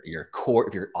 Your core,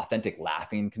 if you're authentic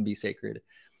laughing can be sacred.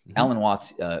 Alan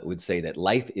Watts would say that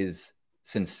life is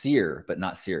sincere, but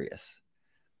not serious.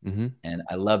 And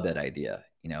I love that idea.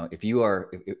 If you are,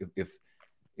 if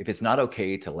it's not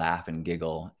okay to laugh and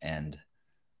giggle and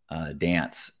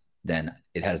dance, then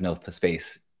it has no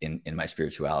space in my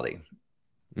spirituality.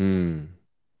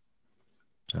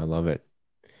 I love it.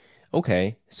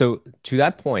 Okay, so to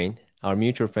that point, our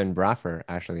mutual friend Braffer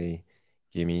actually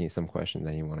gave me some questions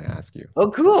that he want to ask you.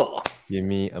 Oh, cool. Give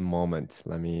me a moment.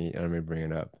 Let me bring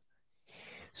it up.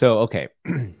 So, okay.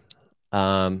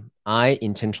 I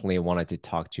intentionally wanted to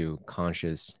talk to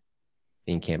conscious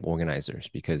think camp organizers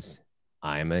because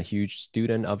I'm a huge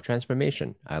student of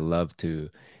transformation. I love to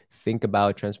think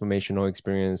about transformational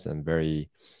experience. I'm very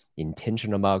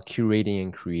intentional about curating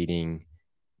and creating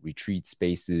retreat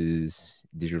spaces,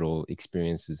 digital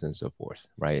experiences, and so forth,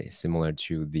 right? Similar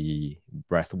to the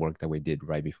breath work that we did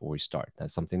right before we start.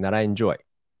 That's something that I enjoy.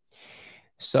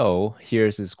 So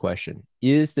here's this question.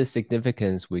 Is the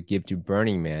significance we give to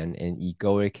Burning Man an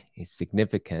egoic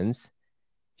significance,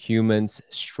 humans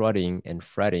strutting and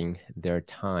fretting their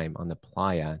time on the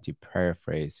playa, to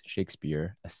paraphrase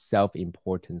Shakespeare, a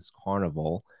self-importance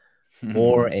carnival,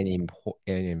 or an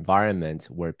environment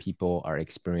where people are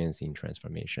experiencing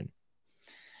transformation?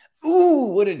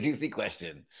 Ooh, what a juicy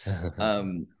question.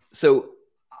 So,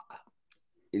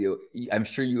 I'm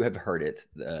sure you have heard it.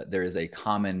 There is a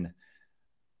common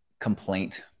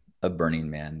complaint of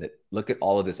Burning Man that look at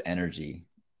all of this energy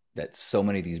that so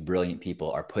many of these brilliant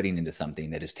people are putting into something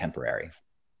that is temporary.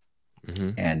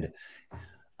 Mhm. And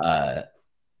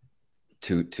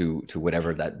to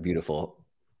whatever that beautiful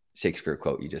Shakespeare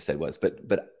quote you just said was,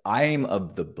 but I'm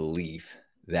of the belief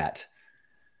that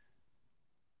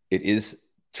it is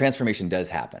transformation does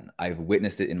happen. I've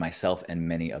witnessed it in myself and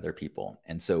many other people.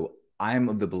 And so I'm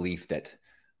of the belief that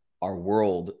our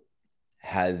world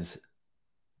has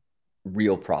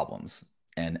real problems.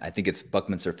 And I think it's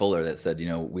Buckminster Fuller that said,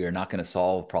 we are not going to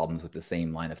solve problems with the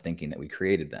same line of thinking that we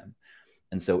created them.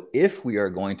 And so if we are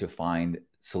going to find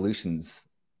solutions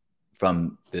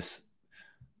from this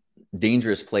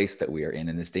dangerous place that we are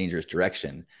in this dangerous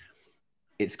direction,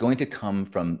 it's going to come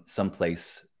from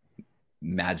someplace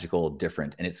magical,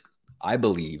 different. And I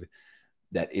believe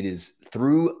that it is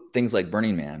through things like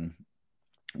Burning Man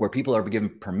where people are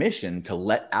given permission to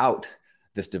let out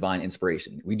this divine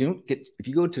inspiration. We don't get, if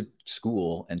you go to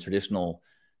school and traditional,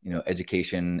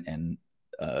 education and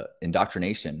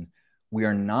indoctrination, we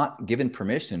are not given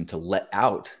permission to let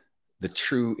out the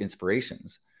true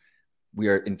inspirations. We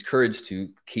are encouraged to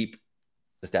keep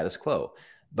the status quo.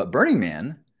 But Burning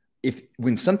Man,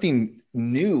 when something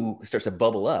new starts to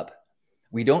bubble up,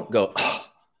 we don't go, oh,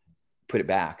 put it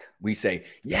back. We say,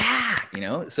 yeah,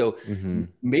 So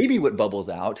maybe what bubbles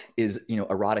out is,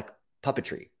 erotic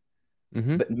puppetry.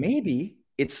 But maybe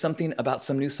it's something about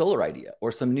some new solar idea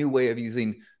or some new way of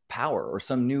using power or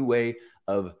some new way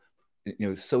of,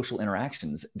 social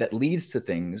interactions that leads to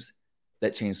things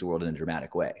that change the world in a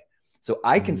dramatic way. So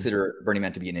I consider Burning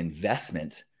Man to be an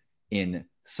investment in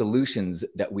solutions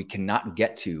that we cannot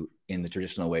get to in the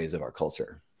traditional ways of our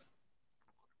culture.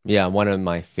 Yeah, one of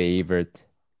my favorite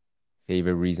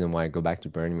reason why I go back to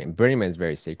Burning Man. Burning Man is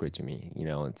very sacred to me.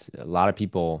 It's a lot of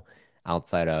people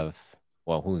outside of,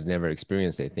 well, who's never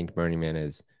experienced it, think Burning Man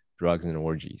is drugs and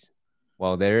orgies.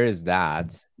 Well, there is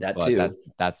that, That but too.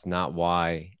 that's not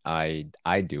why I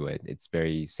do it. It's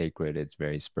very sacred. It's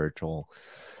very spiritual.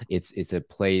 It's a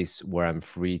place where I'm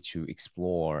free to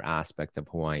explore aspect of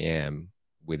who I am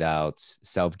without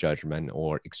self-judgment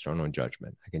or external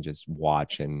judgment. I can just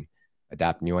watch and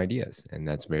adapt new ideas, and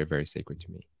that's very, very sacred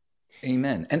to me.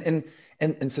 Amen.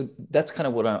 And so that's kind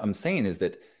of what I'm saying is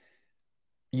that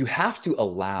you have to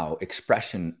allow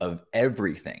expression of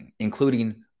everything,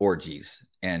 including orgies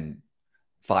and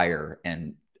fire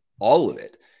and all of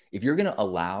it. If you're going to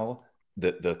allow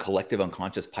the collective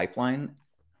unconscious pipeline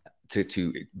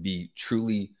to be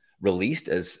truly released,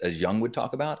 as Jung would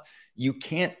talk about, you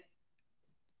can't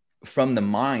from the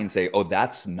mind say, oh,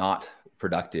 that's not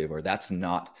productive, or that's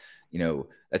not,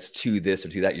 that's to this or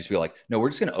to that. You just feel like, no, we're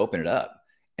just going to open it up.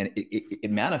 And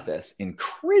it manifests in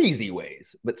crazy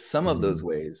ways, but some of those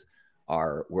ways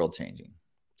are world changing.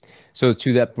 So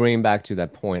to that, bring back to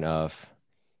that point of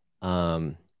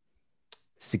um,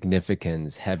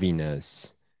 significance,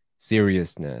 heaviness,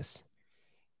 seriousness,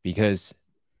 because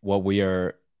what we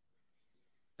are,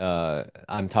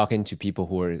 I'm talking to people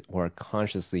who are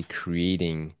consciously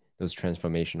creating those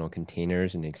transformational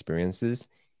containers and experiences.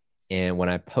 And when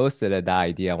I posted that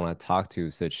idea, I want to talk to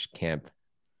such camp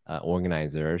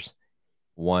organizers.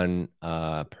 One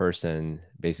person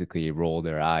basically rolled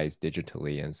their eyes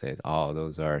digitally and said, "Oh,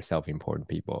 those are self-important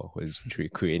people who's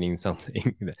creating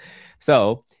something."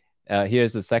 So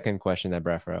here's the second question that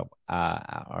Breffer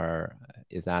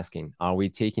is asking: are we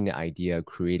taking the idea of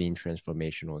creating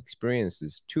transformational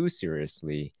experiences too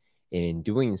seriously, and in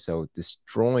doing so,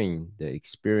 destroying the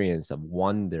experience of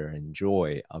wonder and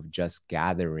joy of just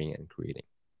gathering and creating?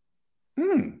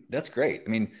 That's great. I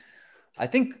mean, I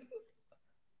think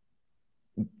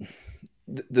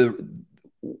the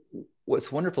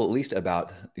what's wonderful, at least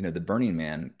about the Burning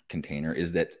Man container,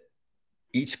 is that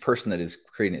each person that is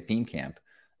creating a theme camp,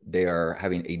 they are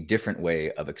having a different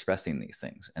way of expressing these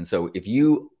things. And so if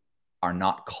you are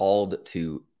not called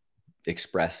to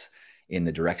express in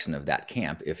the direction of that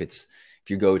camp, if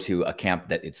you go to a camp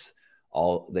that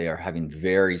they are having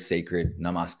very sacred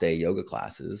namaste yoga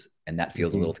classes, and that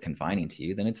feels a little confining to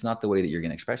you, then it's not the way that you're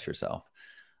going to express yourself.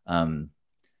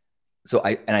 So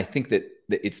I think that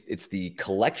it's the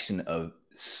collection of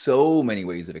so many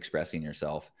ways of expressing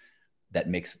yourself that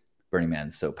makes Burning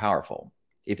Man so powerful.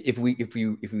 If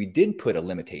we did put a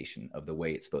limitation of the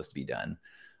way it's supposed to be done,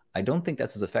 I don't think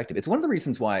that's as effective. It's one of the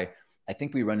reasons why I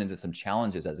think we run into some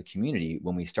challenges as a community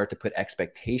when we start to put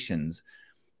expectations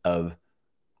of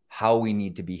how we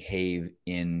need to behave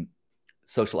in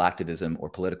social activism or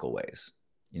political ways.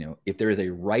 If there is a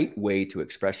right way to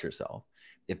express yourself,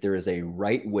 if there is a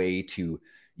right way to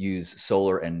use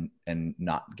solar and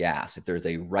not gas, if there's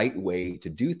a right way to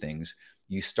do things,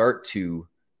 you start to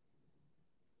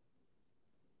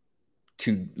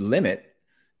limit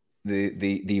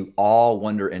the awe,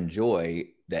 wonder, and joy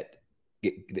that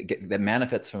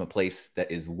manifests from a place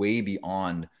that is way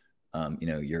beyond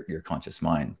your conscious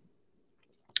mind.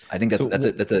 I think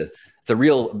that's a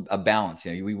real balance.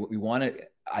 We want to.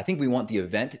 I think we want the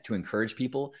event to encourage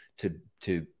people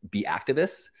to be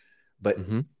activists, but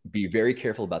be very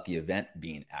careful about the event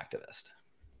being activist.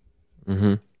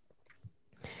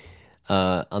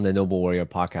 On the Noble Warrior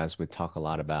podcast, we talk a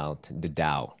lot about the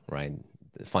Tao, right?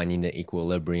 Finding the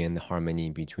equilibrium, the harmony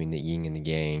between the yin and the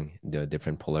yang, the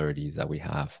different polarities that we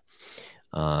have.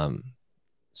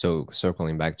 So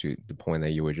circling back to the point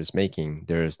that you were just making,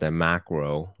 there's the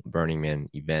macro Burning Man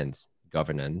events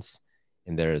governance,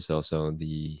 and there is also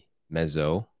the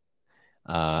meso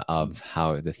of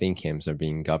how the theme camps are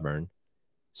being governed.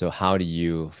 So how do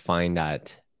you find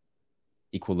that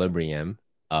equilibrium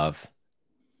of,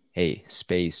 hey,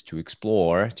 space to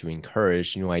explore, to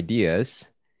encourage new ideas,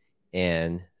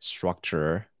 and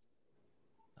structure,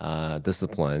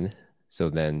 discipline? So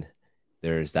then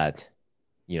there's that,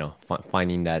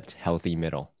 finding that healthy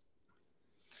middle,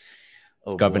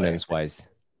 governance wise.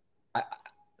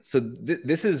 So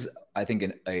this is, I think,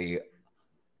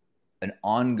 an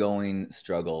ongoing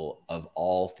struggle of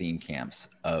all theme camps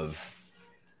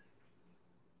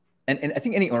and I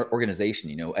think any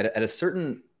organization, at a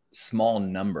certain small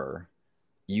number,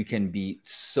 you can be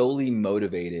solely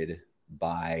motivated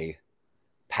by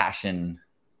passion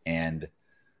and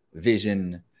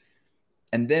vision.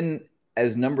 And then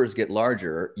as numbers get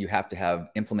larger, you have to have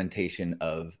implementation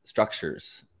of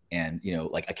structures and,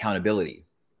 like accountability,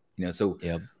 so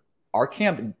yep. Our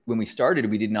camp, when we started,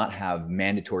 we did not have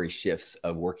mandatory shifts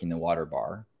of working the water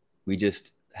bar. We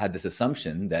just had this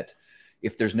assumption that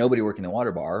if there's nobody working the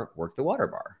water bar, work the water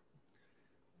bar.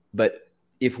 But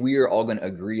if we are all going to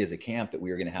agree as a camp that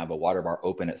we are going to have a water bar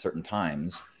open at certain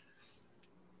times,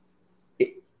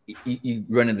 you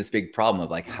run into this big problem of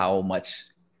like, how much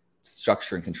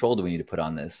structure and control do we need to put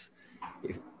on this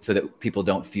so that people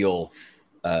don't feel,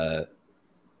 I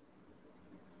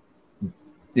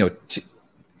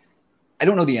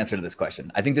don't know the answer to this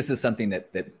question. I think this is something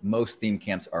that most theme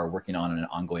camps are working on an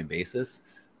ongoing basis.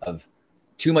 Of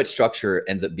too much structure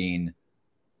ends up being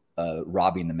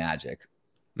robbing the magic.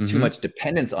 Too much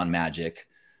dependence on magic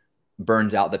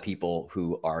burns out the people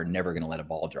who are never going to let a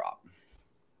ball drop.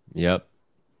 Yep.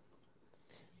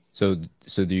 So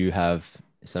do you have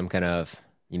some kind of,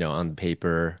 on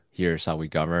paper, here's how we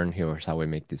govern, here's how we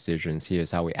make decisions,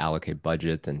 here's how we allocate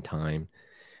budget and time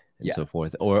and so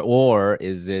forth? Or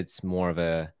is it more of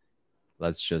a,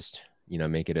 let's just,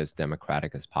 make it as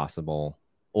democratic as possible?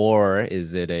 Or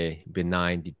is it a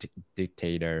benign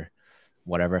dictator,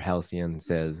 whatever Halcyon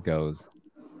says goes?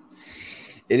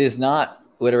 It is not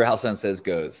whatever Halcyon says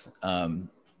goes.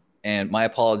 And my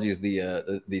apologies,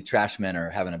 the trash men are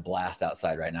having a blast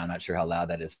outside right now. I'm not sure how loud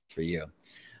that is for you.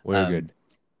 We're good.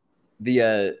 We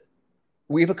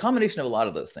have a combination of a lot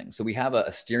of those things. So we have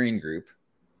a steering group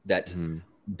that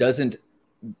doesn't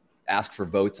ask for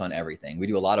votes on everything. We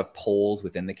do a lot of polls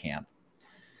within the camp.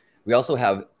 We also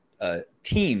have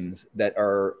teams that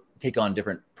take on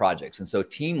different projects. And so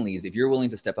team leads, if you're willing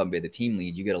to step up and be the team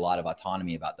lead, you get a lot of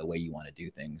autonomy about the way you want to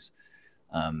do things.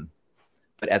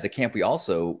 But as a camp, we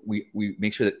also, we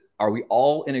make sure that, are we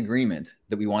all in agreement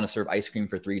that we want to serve ice cream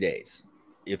for 3 days?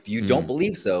 If you don't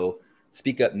believe so,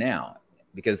 speak up now.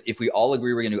 Because if we all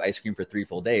agree we're going to do ice cream for 3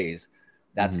 full days,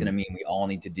 that's going to mean we all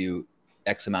need to do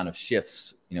X amount of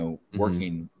shifts,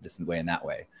 working this way and that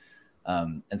way.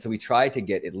 And so we try to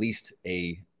get at least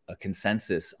a a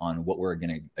consensus on what we're going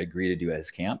to agree to do as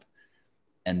camp,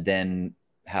 and then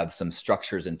have some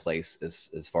structures in place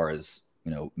as far as,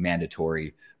 you know,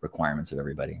 mandatory requirements of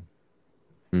everybody.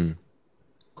 Mm.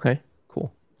 Okay,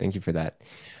 cool. Thank you for that.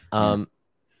 Yeah.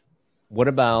 What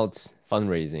about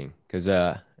fundraising? Because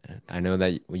I know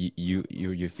that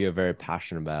you feel very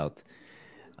passionate about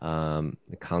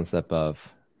the concept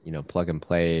of, you know, plug and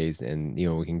plays, and you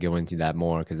know we can go into that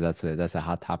more because that's a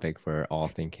hot topic for all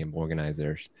Think Camp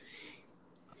organizers.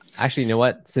 Actually, you know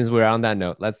what? Since we're on that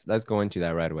note, let's go into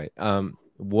that right away.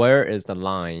 Where is the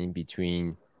line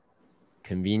between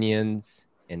convenience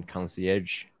and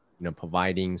concierge? You know,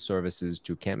 providing services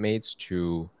to campmates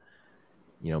to,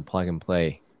 you know, plug and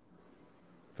play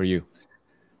for you.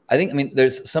 I think, I mean,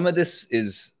 there's some of this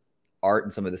is art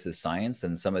and some of this is science,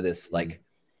 and some of this, like,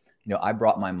 you know, I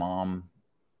brought my mom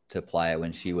to Playa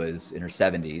when she was in her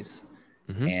 70s,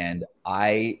 Mm-hmm. and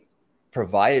I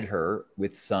provided her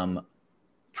with some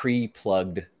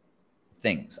pre-plugged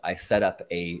things. I set up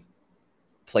a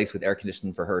place with air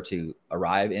conditioning for her to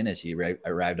arrive in as she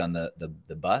arrived on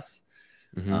the bus.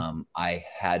 Mm-hmm. I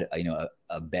had, you know,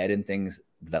 a bed and things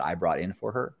that I brought in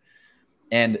for her.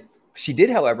 And she did,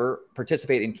 however,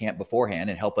 participate in camp beforehand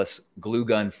and help us glue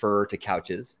gun fur to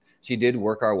couches. She did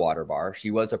work our water bar.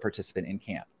 She was a participant in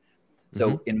camp. Mm-hmm.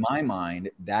 So in my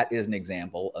mind, that is an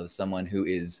example of someone who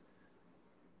is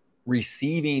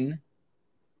receiving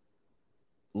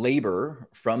labor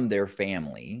from their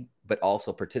family, but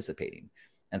also participating.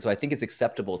 And so I think it's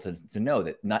acceptable to know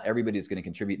that not everybody is going to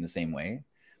contribute in the same way.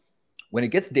 When it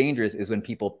gets dangerous is when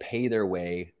people pay their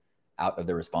way out of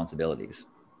their responsibilities.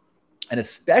 And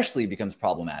especially becomes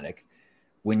problematic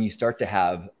when you start to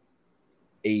have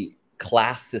a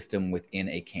class system within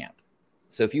a camp.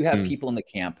 So if you have people in the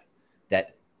camp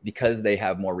that, because they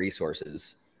have more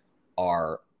resources,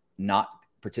 are not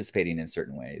participating in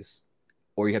certain ways,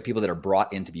 or you have people that are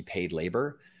brought in to be paid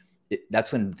labor,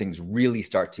 that's when things really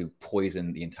start to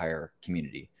poison the entire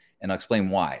community. And I'll explain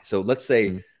why. So let's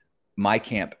say my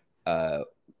camp, I'm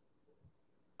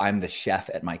the chef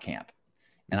at my camp,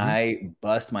 and I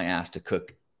bust my ass to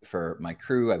cook for my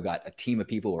crew. I've got a team of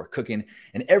people who are cooking.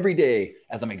 And every day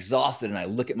as I'm exhausted and I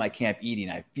look at my camp eating,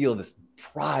 I feel this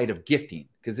pride of gifting.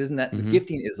 Because isn't that the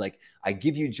gifting is like, I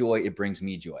give you joy, it brings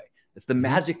me joy. It's the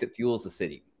magic that fuels the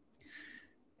city.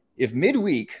 If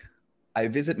midweek I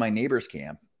visit my neighbor's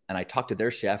camp and I talk to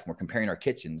their chef and we're comparing our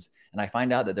kitchens, and I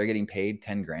find out that they're getting paid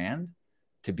 10 grand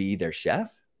to be their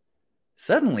chef,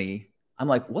 suddenly I'm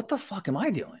like, what the fuck am I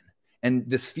doing? And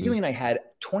this feeling I had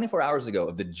 24 hours ago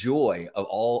of the joy of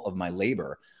all of my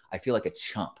labor, I feel like a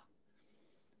chump.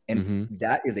 And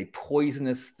that is a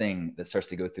poisonous thing that starts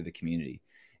to go through the community.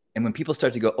 And when people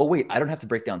start to go, oh, wait, I don't have to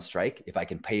break down strike if I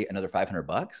can pay another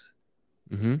 $500,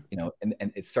 you know, and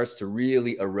it starts to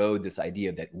really erode this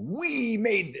idea that we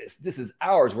made this. This is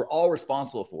ours. We're all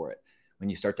responsible for it. When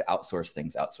you start to outsource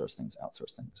things,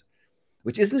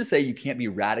 which isn't to say you can't be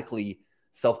radically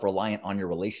self-reliant on your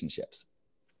relationships.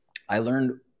 I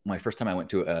learned my first time I went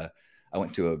to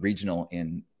a regional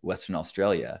in Western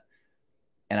Australia,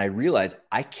 and I realized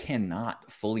I cannot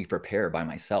fully prepare by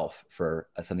myself for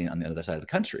something on the other side of the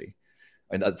country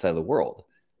or the other side of the world.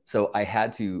 So I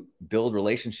had to build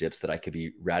relationships that I could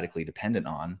be radically dependent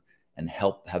on and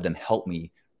have them help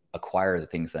me acquire the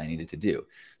things that I needed to do.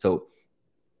 So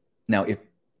now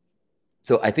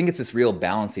I think it's this real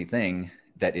balancing thing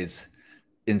that is,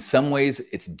 in some ways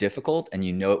it's difficult and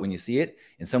you know it when you see it.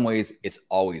 In some ways it's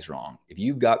always wrong. If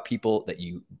you've got people that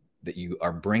you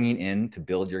are bringing in to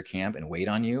build your camp and wait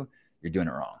on you, you're doing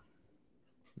it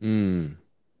wrong.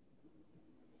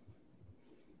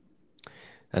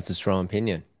 That's a strong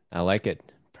opinion. I like it.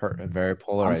 Very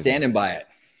polarizing. I'm standing by it.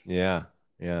 Yeah.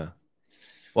 Yeah.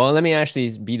 Well, let me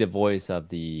actually be the voice of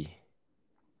the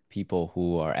people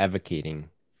who are advocating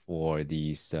for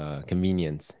these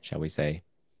convenience, shall we say.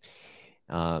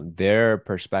 Their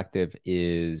perspective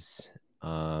is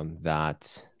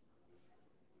that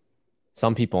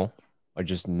some people are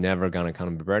just never going to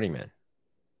come to Burning Man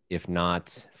if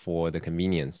not for the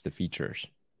convenience, the features,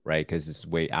 right? Because it's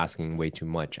asking way too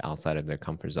much outside of their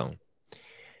comfort zone.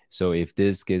 So if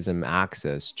this gives them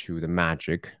access to the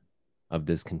magic of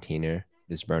this container,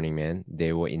 this Burning Man,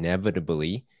 they will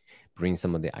inevitably bring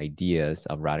some of the ideas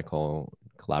of radical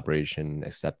collaboration,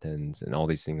 acceptance, and all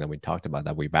these things that we talked about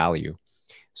that we value.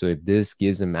 So if this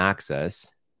gives them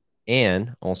access,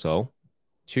 and also,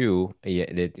 two,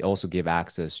 it also give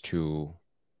access to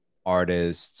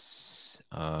artists,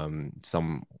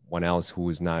 someone else who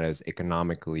is not as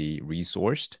economically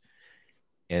resourced,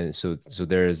 and so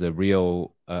there is a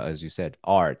real, as you said,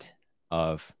 art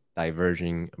of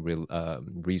diverging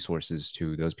resources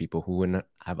to those people who wouldn't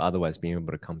have otherwise been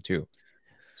able to come to.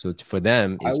 So for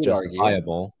them, I it's would argue,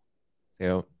 justifiable.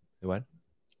 So what?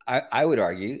 I would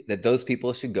argue that those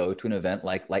people should go to an event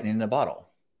like Lightning in a Bottle,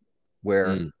 where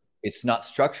Mm, it's not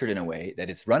structured in a way that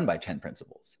it's run by 10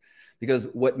 principles. Because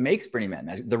what makes Burning Man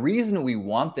magic, the reason we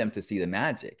want them to see the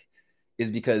magic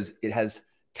is because it has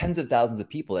tens of thousands of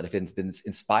people that have been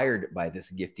inspired by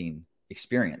this gifting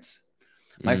experience.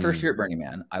 My first year mm, at Burning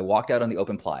Man, I walked out on the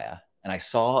open playa and I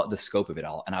saw the scope of it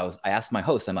all. And I asked my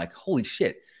host, I'm like, holy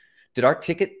shit, did our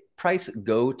ticket price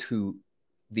go to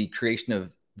the creation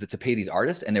of to pay these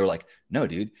artists? And they were like, no,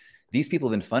 dude, these people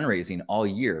have been fundraising all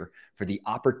year for the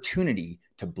opportunity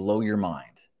to blow your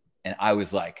mind. And I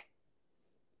was like,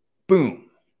 boom.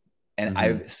 And mm-hmm.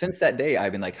 I've since that day,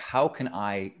 I've been like, how can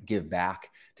I give back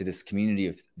to this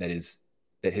community that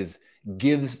has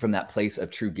gives from that place of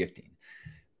true gifting?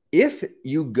 If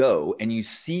you go and you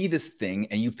see this thing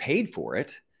and you paid for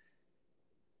it,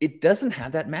 it doesn't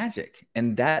have that magic.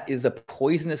 And that is a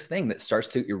poisonous thing that starts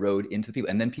to erode into the people.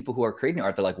 And then people who are creating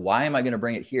art, they're like, why am I going to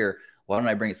bring it here? Why don't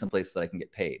I bring it someplace so that I can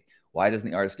get paid? Why doesn't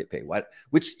the artist get paid? Why?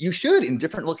 Which you should in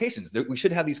different locations. We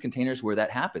should have these containers where that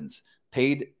happens,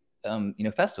 paid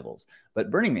festivals.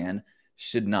 But Burning Man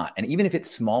should not. And even if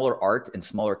it's smaller art and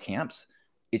smaller camps,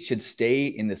 it should stay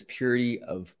in this purity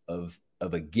of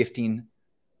a gifting,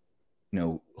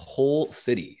 whole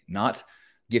city, not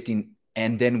gifting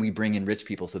and then we bring in rich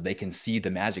people so they can see the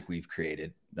magic we've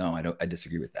created. No, I don't. I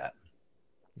disagree with that.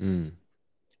 Mm.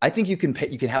 I think you can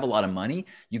have a lot of money,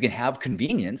 you can have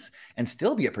convenience, and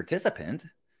still be a participant.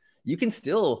 You can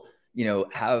still,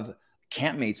 have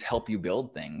campmates help you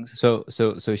build things. So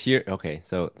here, okay.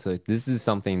 So this is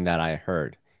something that I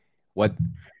heard. What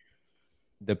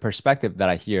the perspective that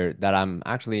I hear that I'm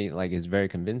actually like is very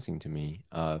convincing to me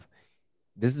of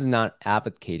this is not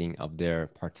advocating of their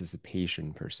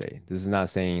participation per se. This is not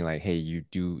saying like, hey, you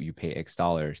pay X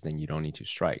dollars, then you don't need to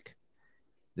strike.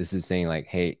 This is saying like,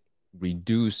 hey,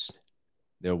 reduce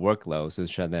their workload so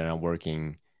that they're not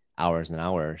working hours and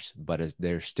hours, but as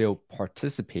they're still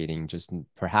participating, just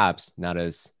perhaps not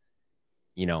as,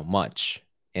 much.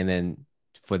 And then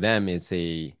for them, it's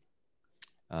I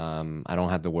don't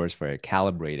have the words for it,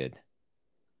 calibrated,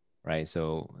 right?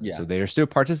 So Yeah. they're still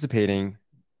participating.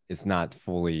 It's not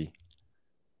fully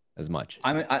as much.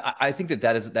 I think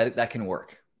that can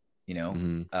work.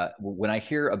 Mm-hmm. When I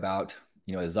hear about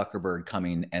a Zuckerberg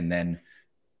coming and then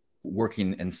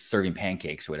working and serving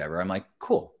pancakes or whatever, I'm like,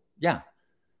 cool, yeah,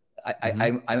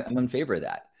 Mm-hmm. I'm in favor of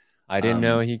that. I didn't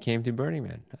know he came to Burning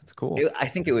Man. That's cool. I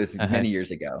think it was I many had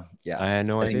years ago. Yeah, I had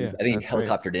no idea. I think That's great.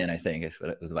 helicoptered in. I think is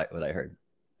what I heard.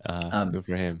 Good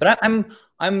for him. But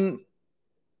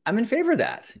I'm in favor of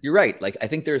that. You're right. Like I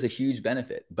think there's a huge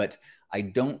benefit, but I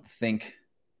don't think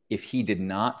if he did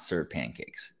not serve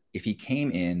pancakes, if he came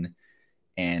in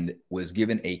and was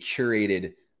given a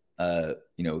curated,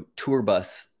 tour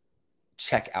bus,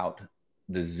 check out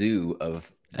the zoo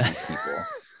of these people,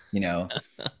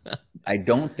 I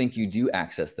don't think you do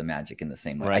access the magic in the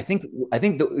same way. Right. I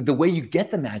think the way you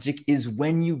get the magic is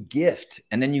when you gift,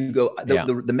 and then you go.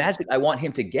 The magic I want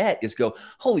him to get is go.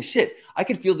 Holy shit! I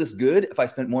could feel this good if I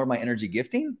spent more of my energy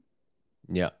gifting.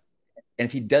 Yeah. And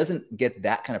if he doesn't get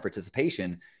that kind of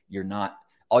participation, you're not.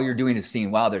 All you're doing is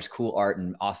seeing, wow, there's cool art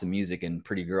and awesome music and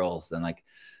pretty girls, and like,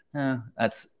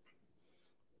 that's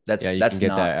Yeah, you can get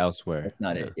that elsewhere. That's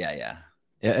not it. Yeah, yeah.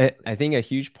 Yeah, Exactly. I think a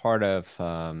huge part of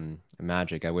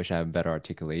magic, I wish I had better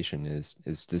articulation, is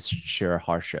this sheer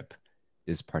hardship,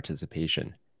 this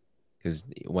participation. Because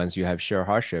once you have sheer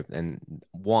hardship, and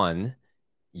one,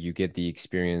 you get the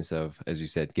experience of, as you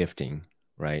said, gifting,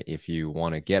 right? If you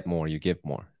want to get more, you give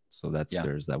more. So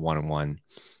there's that one-on-one.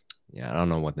 Yeah, I don't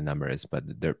know what the number is, but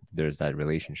there's that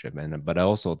relationship. And but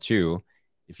also too,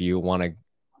 if you want to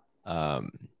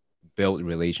build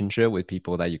relationship with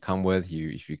people that you come with,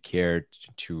 if you care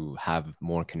to have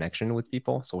more connection with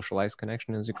people, socialized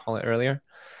connection as you call it earlier,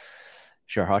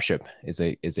 sheer hardship is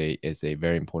a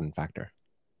very important factor.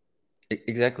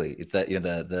 Exactly. It's that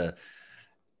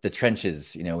the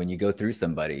trenches. When you go through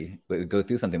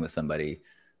something with somebody,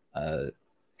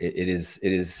 it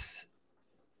is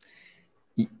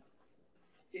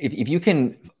if you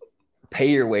can pay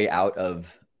your way out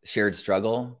of shared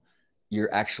struggle,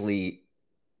 you're actually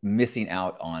missing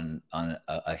out on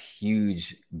a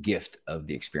huge gift of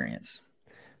the experience.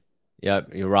 Yeah,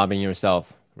 you're robbing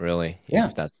yourself, really, Yeah,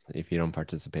 if you don't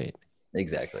participate.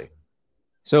 exactly.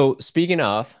 So speaking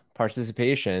of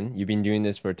participation, you've been doing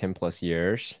this for 10 plus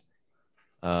years,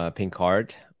 Pink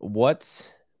Heart.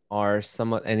 What are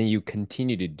some of, and then you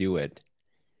continue to do it.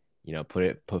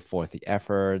 put forth the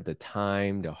effort, the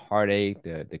time, the heartache,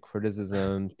 the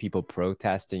criticism, people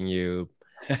protesting you,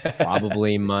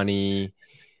 probably money.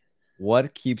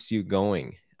 What keeps you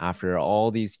going after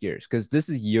all these years? Because this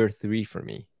is year 3 for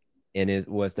me, and it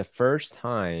was the first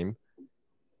time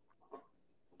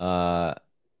uh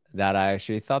that I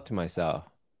actually thought to myself,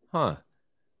 huh,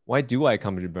 why do I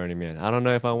come to Burning Man? I don't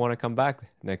know if I want to come back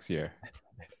next year.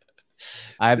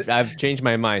 I've changed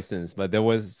my mind since, but there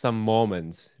was some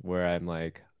moments where I'm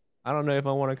like, I don't know if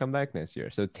I want to come back next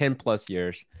year. So 10 plus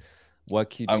years,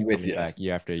 what keeps I'm you with coming you. back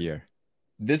year after year?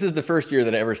 This is the first year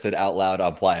that I ever said out loud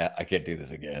on Playa, I can't do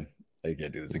this again. I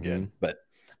can't do this Mm-hmm. again.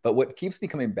 But what keeps me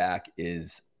coming back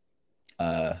is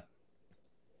uh,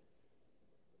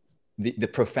 the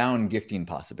profound gifting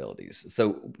possibilities.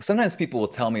 So sometimes people will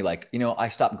tell me like, I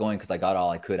stopped going because I got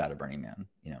all I could out of Burning Man,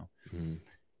 Mm-hmm.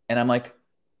 and I'm like,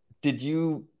 did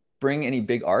you bring any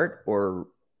big art or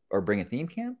bring a theme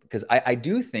camp? Because I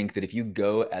do think that if you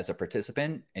go as a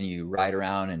participant and you ride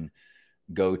around and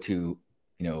go to,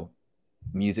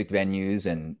 music venues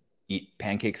and eat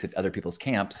pancakes at other people's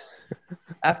camps,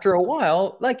 after a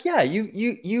while, like, yeah, you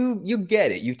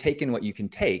get it. You've taken what you can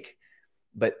take,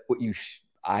 but what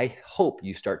I hope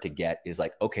you start to get is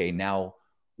like, okay, now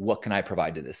what can I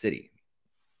provide to the city?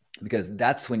 Because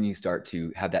that's when you start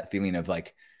to have that feeling of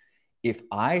like, if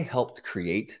I helped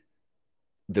create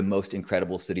the most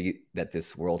incredible city that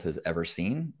this world has ever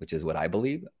seen, which is what I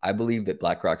believe. I believe that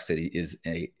Black Rock City is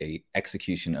a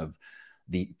execution of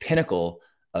the pinnacle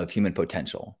of human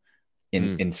potential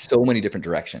in so many different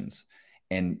directions.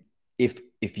 And if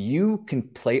you can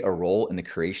play a role in the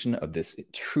creation of this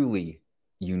truly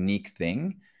unique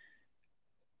thing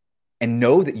and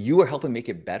know that you are helping make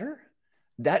it better,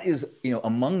 that is,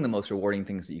 among the most rewarding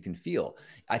things that you can feel.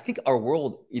 I think our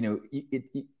world,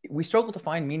 we struggle to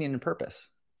find meaning and purpose.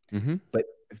 Mm-hmm. But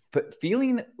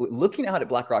looking out at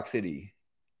Black Rock City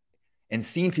and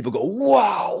seeing people go,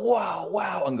 wow, wow,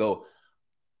 wow, and go,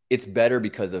 it's better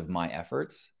because of my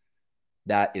efforts,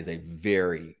 that is a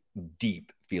very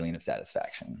deep feeling of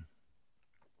satisfaction.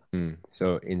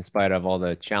 So in spite of all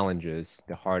the challenges,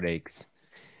 the heartaches,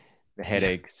 the Yeah.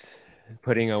 headaches,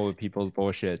 putting up with people's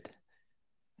bullshit,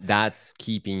 that's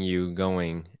keeping you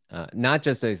going. Not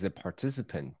just as a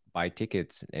participant, buy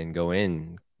tickets and go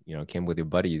in, camp with your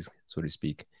buddies, so to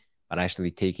speak, but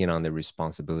actually taking on the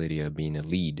responsibility of being a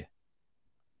lead.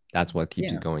 That's what keeps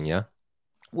you Yeah. going, yeah?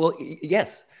 Well,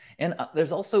 yes. And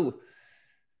there's also,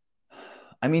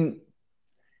 I mean,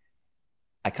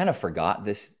 I kind of forgot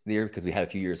this year because we had a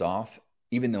few years off.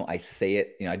 Even though I say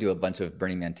it, I do a bunch of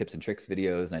Burning Man tips and tricks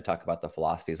videos and I talk about the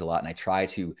philosophies a lot. And I try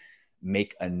to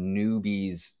make a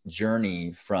newbie's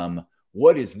journey from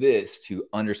what is this to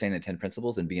understanding the 10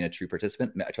 principles and being a true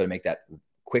participant. I try to make that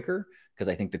quicker because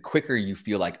I think the quicker you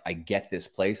feel like I get this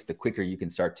place, the quicker you can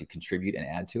start to contribute and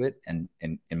add to it. And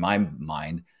in my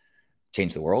mind,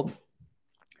 change the world.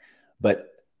 But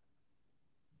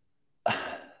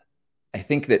I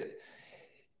think that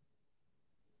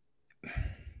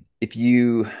if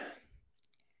you,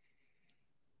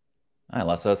 I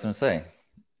lost what I was going to say.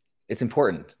 It's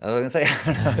important. I was going to say,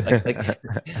 I don't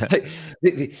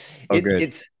know, Oh,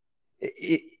 good.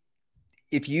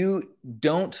 if you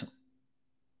don't,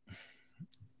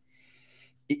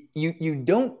 you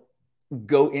don't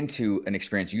go into an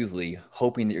experience usually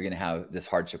hoping that you're going to have this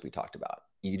hardship we talked about.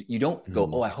 You don't go,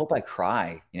 oh, I hope I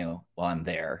cry, while I'm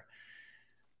there.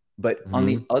 But on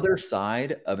the other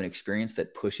side of an experience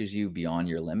that pushes you beyond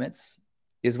your limits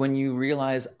is when you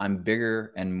realize I'm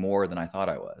bigger and more than I thought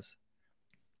I was.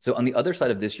 So on the other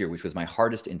side of this year, which was my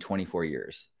hardest in 24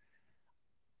 years,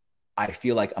 I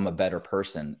feel like I'm a better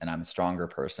person and I'm a stronger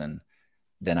person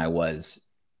than I was,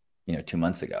 2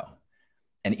 months ago.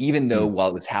 And even though while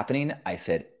it was happening, I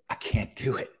said, I can't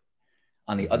do it.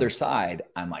 On the other side,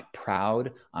 I'm like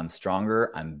proud, I'm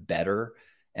stronger, I'm better.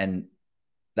 And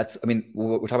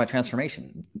we're talking about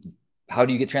transformation. How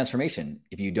do you get transformation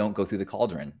if you don't go through the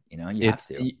cauldron? You have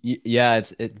to. Yeah,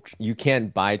 you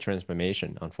can't buy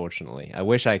transformation, unfortunately. I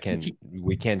wish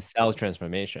we can sell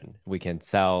transformation. We can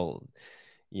sell,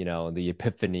 the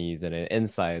epiphanies and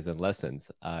insights and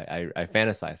lessons. I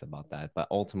fantasize about that, but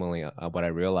ultimately, what I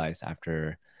realized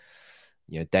after,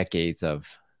 decades of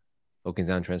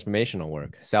focusing on transformational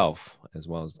work, self as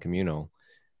well as communal,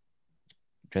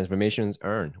 transformation is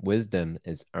earned. Wisdom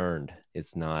is earned.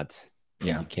 It's not.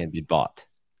 Yeah. You can't be bought.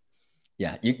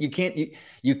 Yeah. You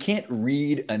can't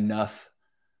read enough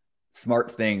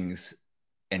smart things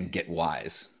and get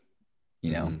wise.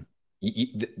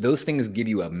 Those things give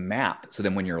you a map. So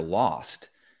then when you're lost,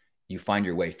 you find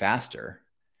your way faster,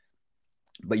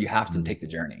 but you have to take the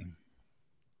journey.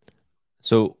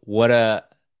 So what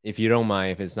if you don't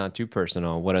mind, if it's not too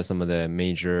personal, what are some of the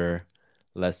major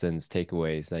lessons,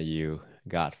 takeaways that you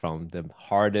got from the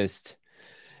hardest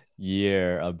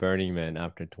year of Burning Man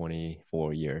after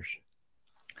 24 years?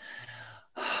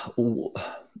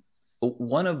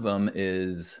 One of them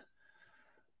is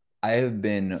I have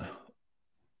been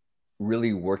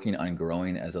really working on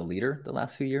growing as a leader the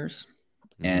last few years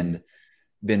Mm-hmm. and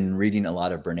been reading a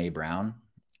lot of Brene Brown.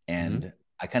 Mm-hmm. And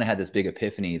I kind of had this big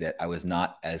epiphany that I was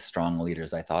not as strong a leader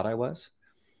as I thought I was.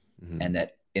 Mm-hmm. And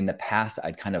that in the past,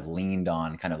 I'd kind of leaned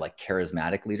on kind of like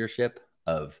charismatic leadership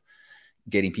of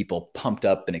getting people pumped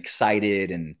up and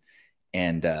excited.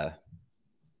 And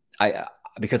I,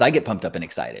 because I get pumped up and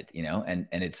excited, you know, and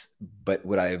it's, but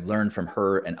what I've learned from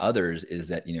her and others is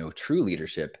that, you know, true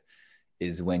leadership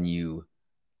is when you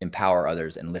empower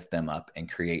others and lift them up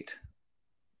and create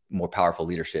more powerful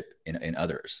leadership in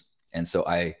others. And so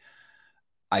I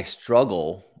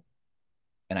struggle,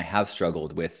 and I have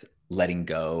struggled with letting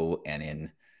go and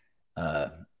in uh,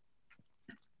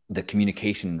 the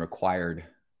communication required.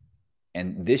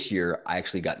 And this year, I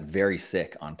actually got very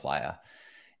sick on Playa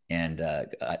and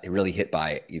got really hit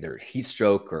by either heat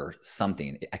stroke or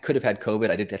something. I could have had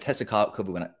COVID. I tested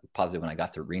COVID positive when I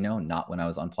got to Reno, not when I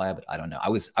was on Playa, but I don't know. I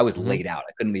was Mm-hmm. laid out.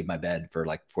 I couldn't leave my bed for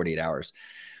like 48 hours.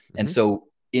 And Mm-hmm. so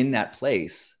in that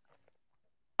place,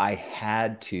 I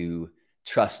had to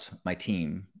trust my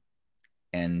team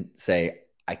and say,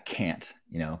 I can't,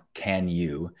 you know, can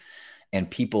you? And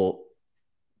people,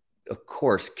 of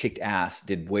course, kicked ass,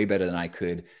 did way better than I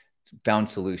could, found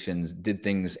solutions, did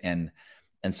things. And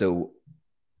so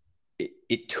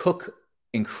it took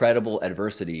incredible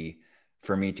adversity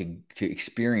for me to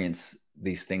experience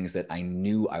these things that I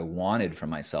knew I wanted for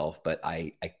myself, but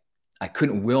I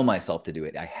couldn't will myself to do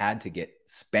it. I had to get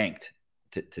spanked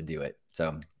to do it.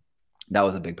 So that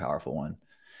was a big, powerful one.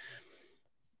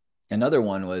 Another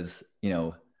one was, you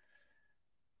know,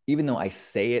 even though I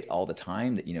say it all the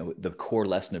time that, you know, the core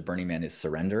lesson of Burning Man is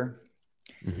surrender.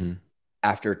 Mm-hmm.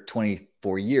 After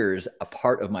 24 years, a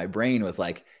part of my brain was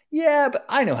like, yeah, but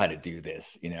I know how to do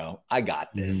this. You know, I got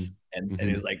Mm-hmm. this. And Mm-hmm.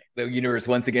 it was like the universe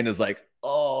once again is like,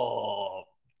 oh,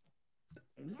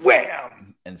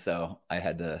 wham. And so I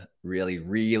had to really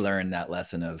relearn that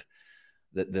lesson of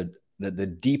the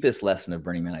deepest lesson of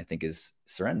Burning Man, I think, is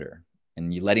surrender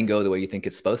and you letting go the way you think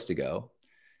it's supposed to go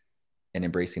and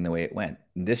embracing the way it went.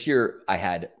 And this year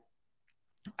I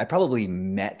probably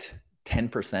met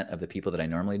 10% of the people that I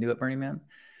normally do at Burning Man.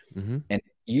 Mm-hmm. And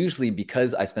usually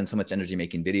because I spend so much energy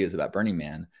making videos about Burning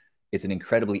Man, it's an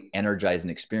incredibly energizing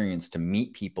experience to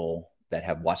meet people that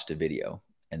have watched a video.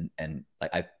 And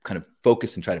like I kind of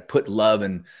focus and try to put love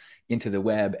and into the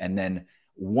web. And then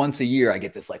once a year, I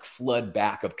get this like flood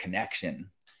back of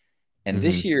connection. And Mm-hmm.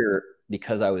 this year,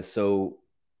 because I was so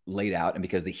laid out and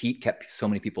because the heat kept so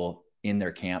many people in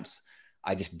their camps,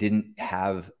 I just didn't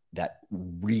have that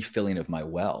refilling of my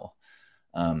well.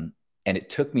 And it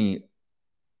took me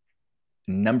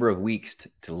a number of weeks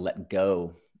to let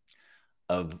go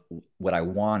of what I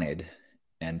wanted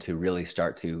and to really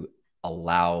start to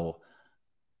allow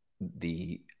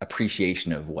the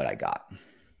appreciation of what I got.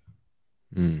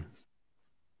 Mm.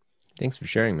 Thanks for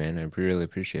sharing, man. I really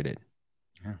appreciate it.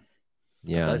 Yeah, my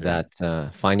Yeah, pleasure.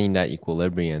 that finding that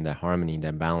equilibrium, that harmony,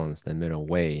 that balance, that middle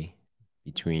way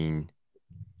between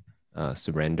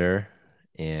surrender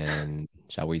and,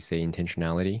 shall we say,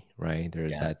 intentionality, right?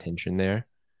 There's Yeah, that tension there.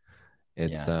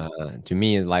 It's yeah. to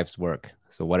me, life's work.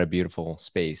 So what a beautiful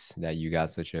space that you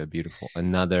got, such a beautiful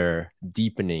another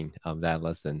deepening of that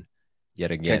lesson yet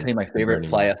Can I tell again you my in favorite Burning Man.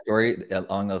 playa story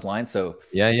along those lines? So,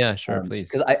 Yeah, yeah, sure, please.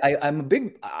 because I'm a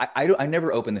big I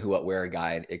never open the Who What Where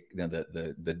guide, you know,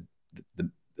 the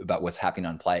about what's happening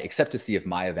on playa, except to see if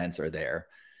my events are there.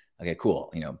 Okay,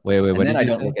 cool. You know, Wait, and what then did I you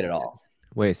don't say? look at it all.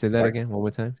 Wait, say that Sorry. again one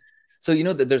more time. So you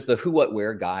know that there's the Who What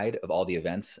Where guide of all the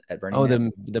events at Burning Oh,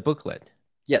 Man. the booklet.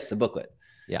 Yes, the booklet.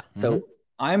 Yeah. Mm-hmm. So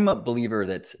I'm a believer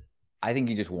that I think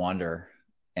you just wander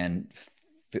and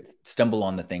stumble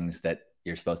on the things that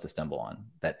you're supposed to stumble on.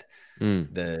 That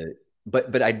Mm. the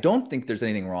but I don't think there's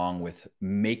anything wrong with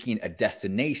making a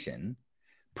destination,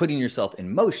 putting yourself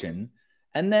in motion,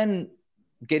 and then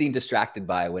getting distracted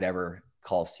by whatever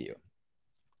calls to you.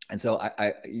 And so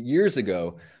I years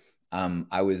ago,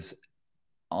 I was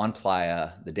on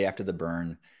Playa the day after the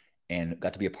burn and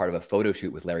got to be a part of a photo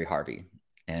shoot with Larry Harvey.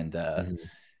 And Mm-hmm.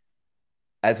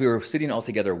 as we were sitting all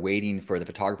together waiting for the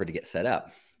photographer to get set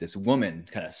up, this woman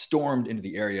kind of stormed into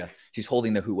the area. She's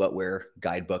holding the Who What Where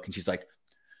guidebook and she's like,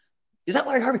 "Is that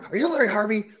Larry Harvey? Are you Larry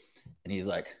Harvey?" And he's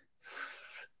like,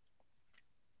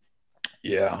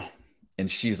 "Yeah." And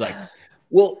she's like,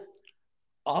 "Well,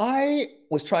 I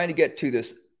was trying to get to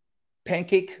this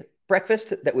pancake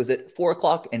breakfast that was at 4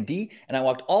 o'clock and D, and I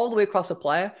walked all the way across the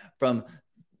playa from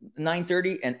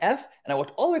 9:30 and F, and I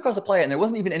walked all the way across the playa, and there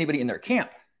wasn't even anybody in their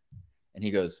camp. And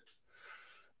he goes,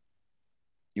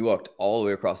 you walked all the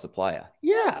way across the playa?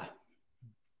 Yeah.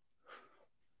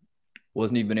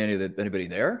 Wasn't even anybody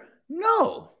there?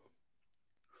 No.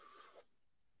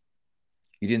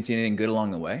 You didn't see anything good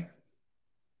along the way?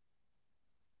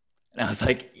 And I was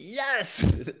like, yes,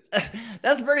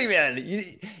 that's Burning Man. You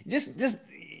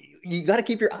you got to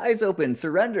keep your eyes open,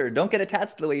 surrender. Don't get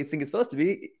attached to the way you think it's supposed to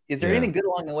be. Is there anything good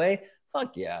along the way?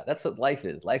 Fuck yeah. That's what life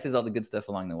is. Life is all the good stuff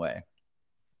along the way.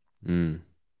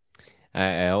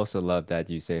 I also love that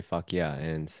you say fuck yeah,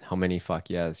 and how many fuck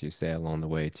yes you say along the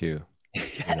way too.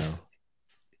 Yes.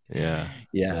 You know?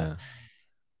 Yeah.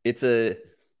 It's a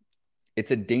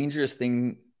dangerous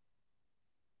thing.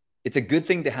 It's a good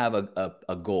thing to have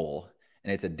a goal,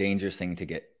 and it's a dangerous thing to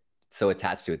get so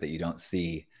attached to it that you don't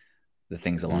see the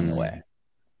things along the way.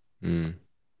 I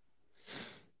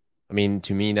mean,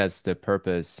 to me, that's the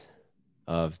purpose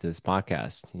of this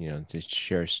podcast, to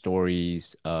share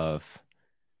stories of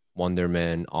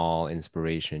wonderment, awe,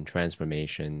 inspiration,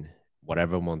 transformation,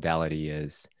 whatever modality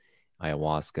is,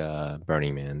 ayahuasca,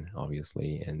 Burning Man,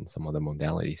 obviously, and some other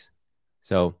modalities.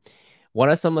 So what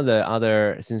are some of the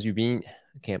other, since you've been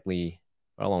Camp Lee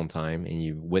for a long time and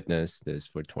you've witnessed this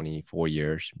for 24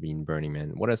 years being Burning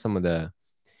Man, what are some of the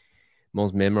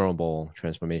most memorable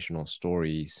transformational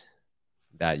stories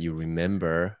that you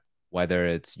remember, whether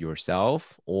it's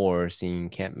yourself or seeing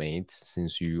campmates,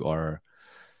 since you are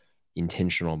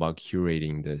intentional about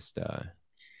curating this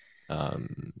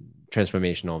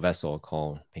transformational vessel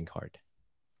called Pink Heart?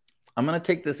 I'm going to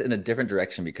take this in a different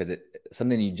direction because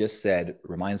something you just said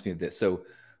reminds me of this. So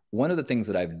one of the things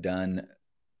that I've done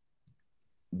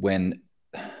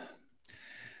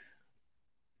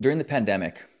during the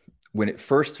pandemic, when it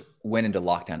first went into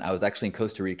lockdown, I was actually in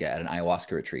Costa Rica at an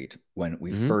ayahuasca retreat when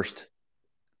we first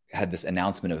had this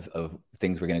announcement of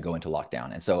things were going to go into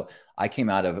lockdown. And so I came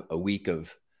out of a week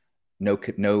of no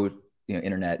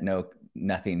internet,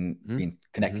 nothing,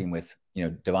 connecting with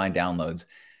divine downloads.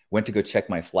 Went to go check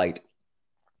my flight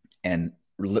and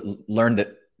learned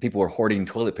that people were hoarding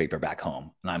toilet paper back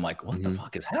home. And I'm like, what the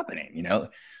fuck is happening?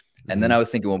 And then I was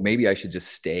thinking, well, maybe I should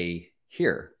just stay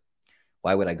here.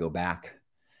 Why would I go back?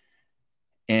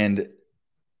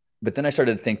 But then I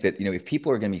started to think that, if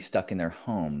people are going to be stuck in their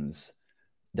homes,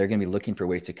 they're going to be looking for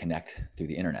ways to connect through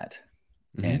the internet.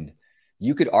 And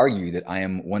you could argue that I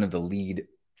am one of the lead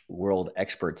world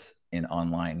experts in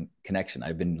online connection.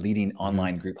 I've been leading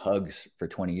online group hugs for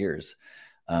 20 years.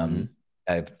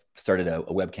 I've started a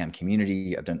webcam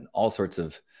community. I've done all sorts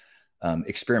of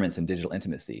experiments in digital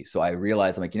intimacy. So I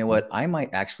realized, I'm like, you know what? I'm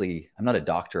not a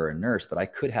doctor or a nurse, but I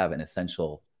could have an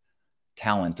essential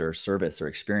talent or service or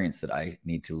experience that I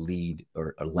need to lead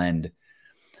or lend.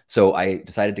 So I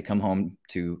decided to come home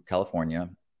to California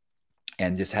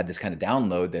and just had this kind of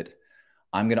download that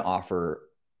I'm going to offer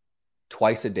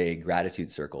twice a day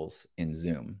gratitude circles in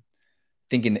Zoom,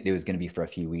 thinking that it was going to be for a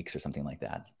few weeks or something like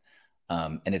that.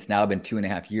 And it's now been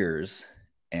 2.5 years,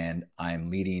 and I'm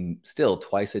leading still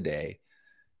twice a day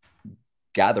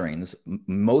gatherings,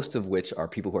 most of which are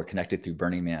people who are connected through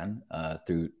Burning Man,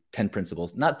 through 10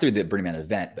 Principles, not through the Burning Man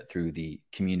event, but through the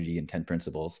community and 10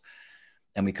 Principles.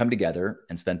 And we come together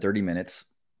and spend 30 minutes.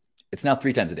 It's now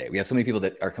 3 times a day. We have so many people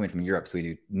that are coming from Europe. So we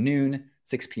do noon,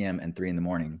 6 p.m. and 3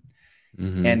 a.m.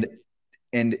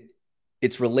 And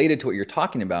it's related to what you're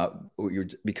talking about,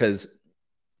 because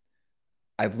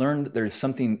I've learned that there's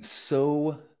something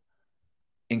so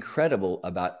incredible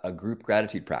about a group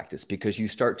gratitude practice, because you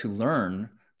start to learn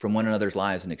from one another's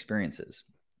lives and experiences.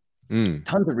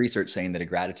 Tons of research saying that a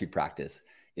gratitude practice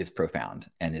is profound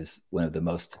and is one of the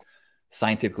most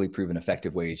scientifically proven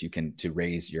effective ways you can to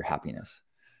raise your happiness,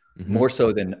 more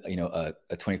so than a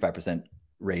 25%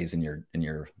 raise in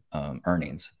your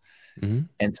earnings.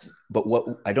 But what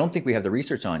I don't think we have the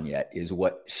research on yet is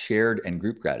what shared and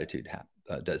group gratitude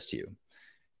does to you.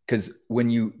 Because when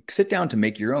you sit down to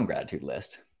make your own gratitude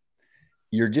list,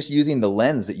 you're just using the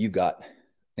lens that you got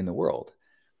in the world.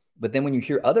 But then when you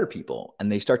hear other people and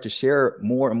they start to share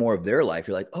more and more of their life,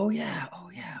 you're like, oh yeah, oh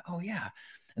yeah, oh yeah.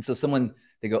 And so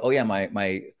they go, oh yeah,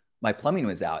 my plumbing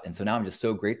was out. And so now I'm just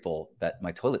so grateful that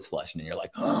my toilet's flushing. And you're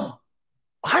like, oh,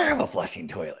 I have a flushing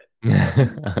toilet.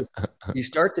 You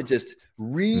start to just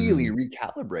really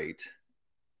recalibrate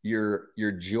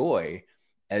your joy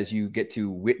as you get to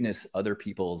witness other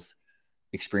people's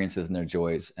experiences and their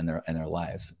joys and their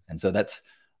lives. And so that's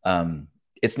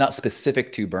it's not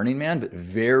specific to Burning Man, but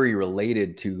very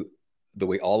related to the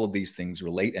way all of these things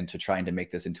relate, and to trying to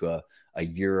make this into a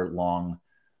year-long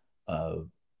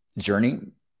journey.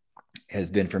 has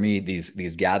been for me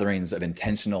these gatherings of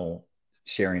intentional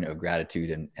sharing of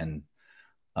gratitude and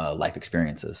life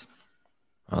experiences.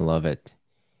 I love it.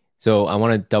 So I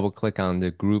want to double click on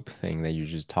the group thing that you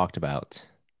just talked about.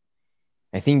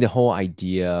 I think the whole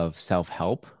idea of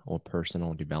self-help or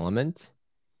personal development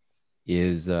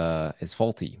is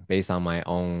faulty based on my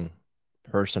own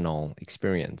personal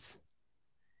experience.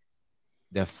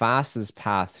 The fastest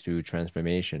path to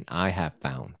transformation I have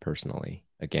found personally,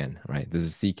 again, right? This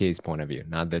is CK's point of view,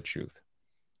 not the truth,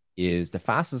 is the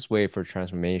fastest way for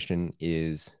transformation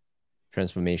is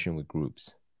transformation with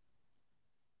groups.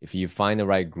 If you find the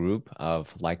right group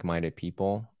of like-minded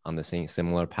people on the same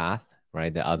similar path,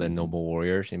 right? The other noble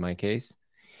warriors in my case,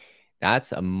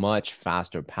 that's a much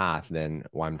faster path than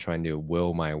what I'm trying to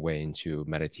will my way into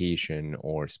meditation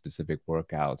or specific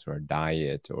workouts or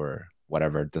diet or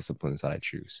whatever disciplines that I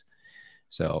choose.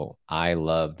 So I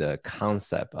love the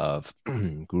concept of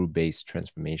group-based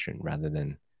transformation rather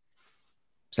than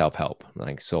self-help,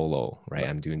 like solo, right?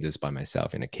 I'm doing this by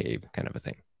myself in a cave kind of a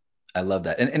thing. I love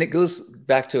that. And it goes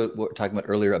back to what we were talking about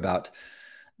earlier about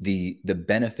the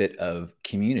benefit of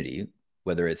community,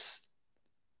 whether it's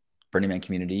Burning Man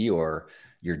community or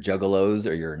your juggalos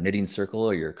or your knitting circle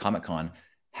or your Comic Con,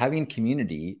 having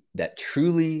community that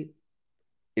truly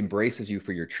embraces you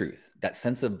for your truth, that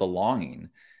sense of belonging,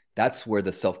 that's where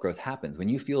the self-growth happens. When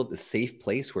you feel the safe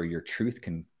place where your truth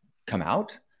can come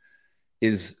out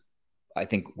is, I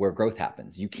think, where growth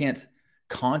happens. You can't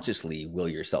consciously will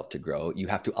yourself to grow. You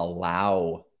have to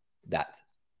allow that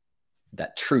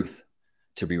truth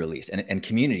to be released. And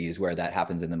community is where that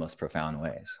happens in the most profound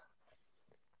ways.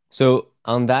 So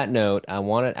on that note, I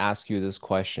want to ask you this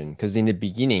question because in the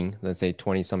beginning, let's say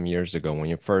 20 some years ago, when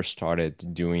you first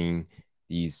started doing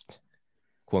these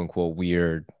quote unquote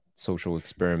weird social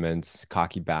experiments,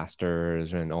 cocky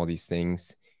bastards, and all these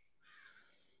things,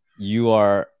 you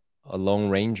are a lone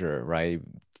ranger, right?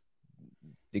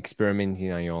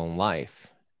 Experimenting on your own life.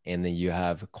 And then you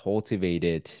have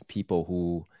cultivated people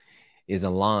who is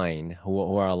aligned,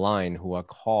 who are aligned, who are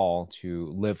called to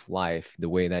live life the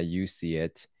way that you see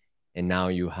it. And now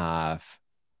you have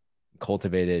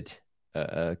cultivated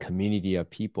a community of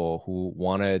people who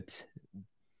wanted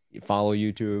to follow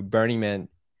you to Burning Man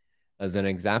as an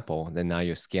example. Then now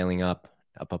you're scaling up,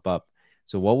 up, up, up.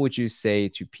 So what would you say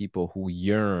to people who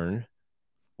yearn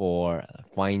for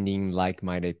finding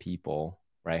like-minded people,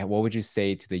 right? What would you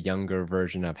say to the younger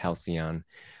version of Halcyon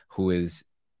who is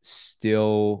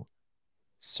still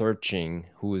searching,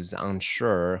 who is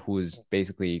unsure, who is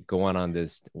basically going on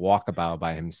this walkabout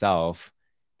by himself,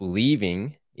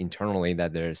 believing internally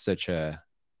that there's such a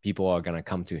people are going to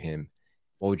come to him?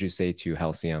 What would you say to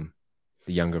Halcyon,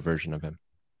 the younger version of him?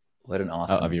 What an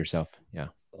awesome of yourself. Yeah.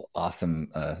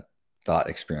 Awesome thought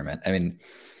experiment. I mean,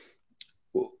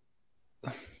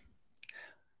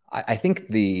 I think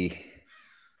the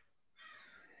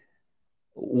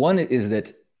one is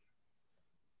that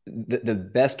the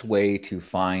best way to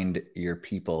find your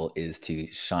people is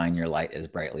to shine your light as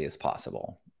brightly as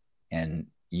possible. And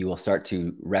you will start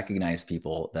to recognize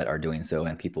people that are doing so,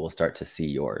 and people will start to see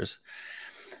yours.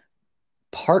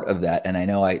 Part of that, and I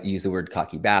know I use the word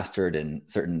cocky bastard and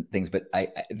certain things, but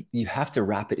you have to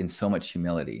wrap it in so much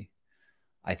humility.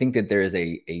 I think that there is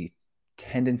a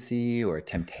tendency or a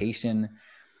temptation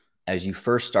as you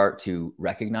first start to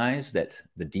recognize that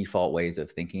the default ways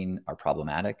of thinking are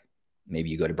problematic. Maybe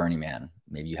you go to Burning Man,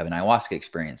 maybe you have an ayahuasca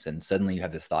experience, and suddenly you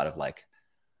have this thought of like,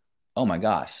 oh my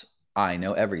gosh, I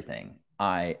know everything.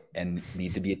 I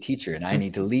need to be a teacher and I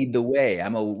need to lead the way.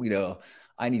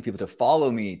 I need people to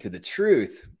follow me to the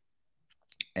truth.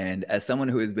 And as someone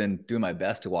who has been doing my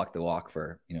best to walk the walk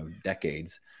for,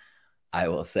 decades, I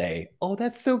will say, oh,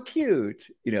 that's so cute.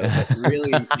 But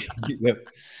really,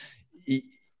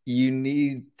 you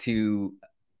need to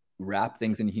wrap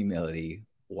things in humility,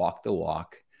 walk the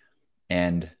walk,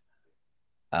 and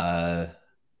know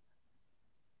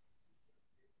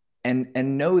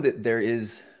that there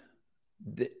is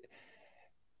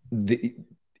the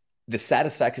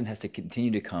satisfaction has to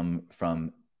continue to come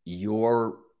from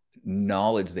your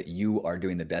knowledge that you are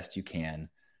doing the best you can,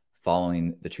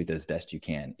 following the truth as best you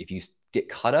can. If you get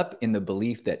caught up in the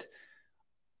belief that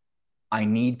I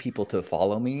need people to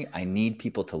follow me, I need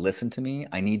people to listen to me,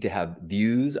 I need to have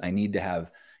views, I need to have,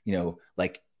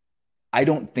 I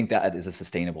don't think that is a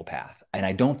sustainable path. And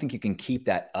I don't think you can keep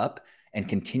that up and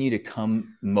continue to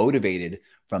come motivated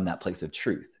from that place of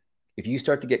truth. If you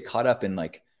start to get caught up in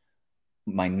like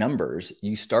my numbers,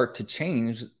 you start to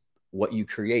change what you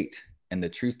create and the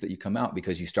truth that you come out,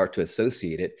 because you start to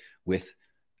associate it with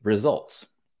results.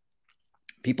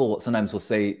 People sometimes will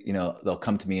say, they'll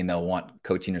come to me and they'll want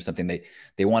coaching or something.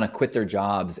 They want to quit their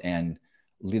jobs and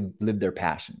live their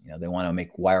passion. You know, they want to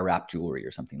make wire wrap jewelry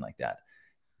or something like that.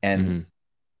 And Mm-hmm.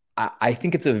 I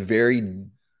think it's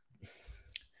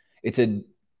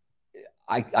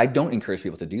I don't encourage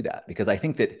people to do that, because I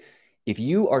think that if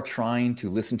you are trying to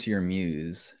listen to your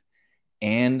muse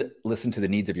and listen to the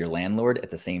needs of your landlord at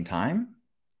the same time,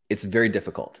 it's very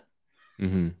difficult.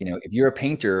 Mm-hmm. You know, if you're a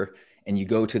painter and you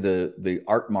go to the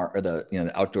art mart or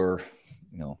the outdoor,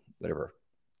 whatever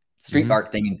street Mm-hmm.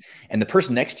 art thing, and the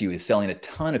person next to you is selling a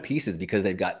ton of pieces because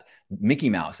they've got Mickey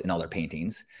Mouse in all their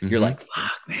paintings, you're Mm-hmm. like,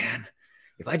 fuck, man,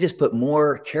 if I just put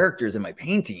more characters in my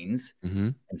paintings, Mm-hmm.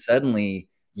 and suddenly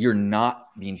you're not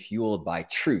being fueled by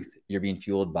truth. You're being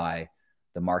fueled by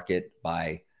the market,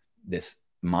 by this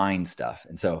mind stuff.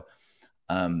 And so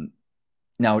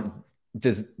now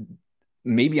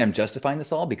maybe I'm justifying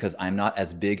this all because I'm not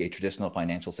as big a traditional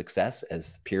financial success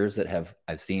as peers that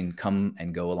I've seen come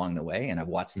and go along the way. And I've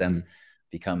watched them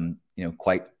become,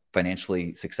 quite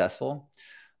financially successful.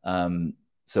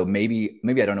 So maybe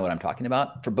I don't know what I'm talking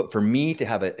about, but for me to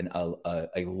have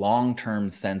a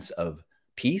long-term sense of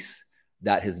peace,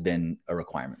 that has been a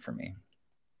requirement for me.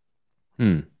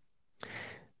 Hmm.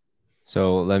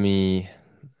 So let's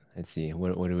see,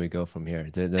 where do we go from here?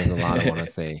 There's a lot I want to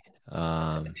say.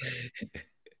 Um,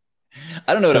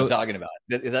 I don't know what I'm so talking about.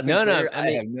 Is that been no, clear? I I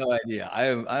mean, have no idea.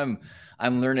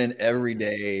 I'm learning every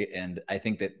day, and I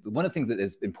think that one of the things that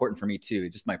is important for me too,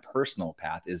 just my personal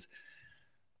path, is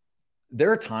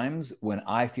there are times when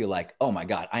I feel like, oh my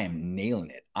God, I am nailing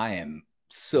it. I am mhm.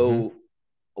 so,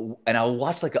 and I'll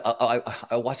watch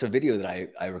I watched a video that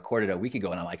I recorded a week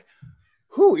ago, and I'm like,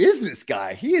 who is this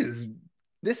guy?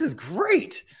 This is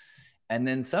great. And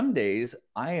then some days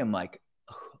I am like,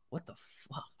 what the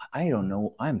fuck? I don't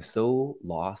know. I'm so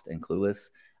lost and clueless.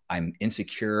 I'm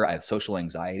insecure. I have social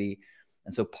anxiety.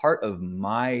 And so part of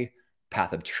my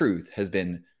path of truth has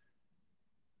been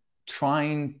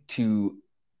trying to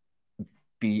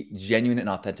be genuine and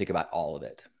authentic about all of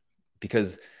it.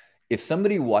 Because if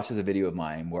somebody watches a video of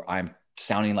mine where I'm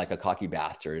sounding like a cocky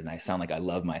bastard and I sound like I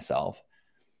love myself,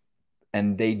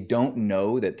 and they don't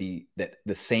know that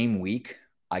the same week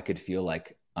I could feel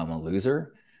like I'm a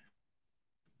loser,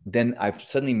 then I've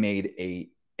suddenly made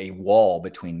a wall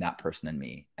between that person and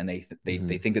me, and they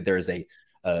think that there's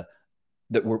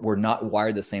that we're not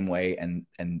wired the same way, and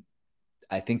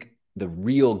I think the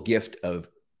real gift of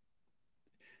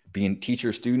being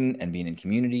teacher student and being in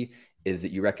community is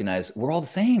that you recognize we're all the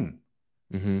same.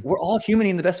 Mm-hmm. We're all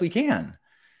humaning the best we can,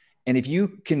 and if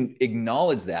you can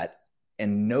acknowledge that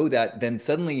and know that, then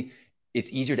suddenly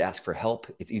it's easier to ask for help.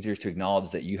 It's easier to acknowledge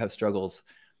that you have struggles.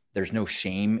 There's no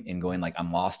shame in going like,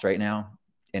 I'm lost right now.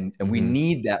 And we Mm-hmm.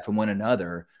 need that from one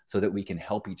another so that we can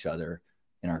help each other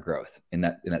in our growth, in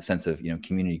that sense of,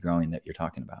 community growing that you're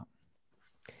talking about.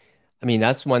 I mean,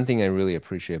 that's one thing I really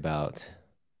appreciate about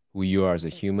who you are as a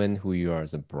human, who you are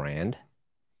as a brand,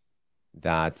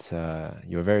 that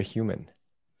you're very human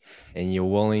and you're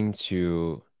willing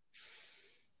to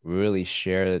really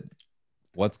share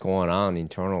what's going on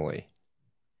internally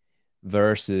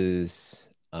versus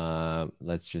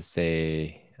let's just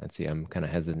say, let's see, I'm kind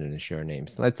of hesitant to share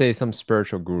names. Let's say some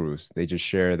spiritual gurus, they just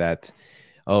share that,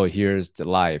 oh, here's the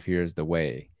life, here's the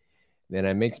way. Then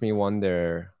it makes me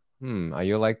wonder, are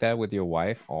you like that with your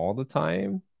wife all the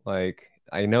time? Like,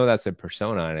 I know that's a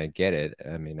persona and I get it.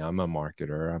 I mean, I'm a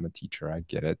marketer, I'm a teacher, I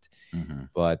get it. Mm-hmm.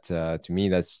 But to me,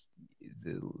 that's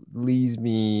leaves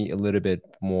me a little bit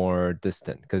more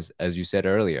distant because, as you said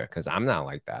earlier, because I'm not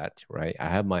like that, right? I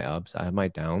have my ups, I have my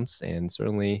downs, and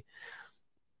certainly,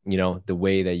 the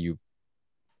way that you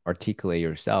articulate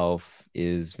yourself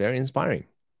is very inspiring.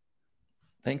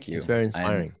 Thank It's you. very And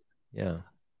inspiring. Yeah.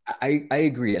 I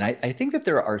agree. And I think that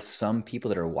there are some people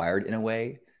that are wired in a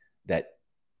way that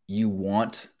you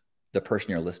want the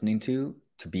person you're listening to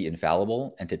be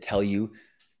infallible and to tell you,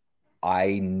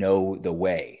 I know the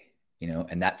way,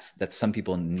 and that's some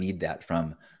people need that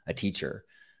from a teacher.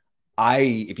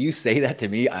 If you say that to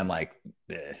me, I'm like,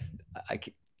 I,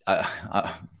 I,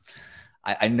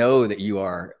 I know that you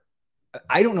are.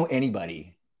 I don't know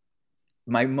anybody.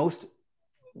 My most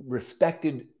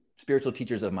respected spiritual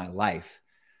teachers of my life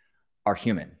are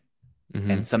human, Mm-hmm.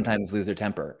 and sometimes lose their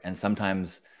temper, and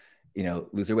sometimes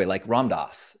lose their way. Like Ram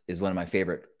Dass is one of my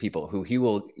favorite people, who he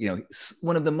will,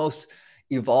 one of the most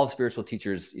evolved spiritual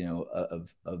teachers,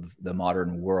 of the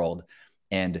modern world,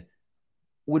 and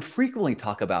would frequently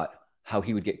talk about how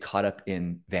he would get caught up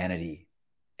in vanity,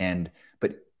 and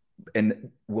but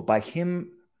and by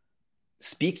him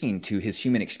speaking to his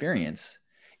human experience,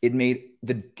 it made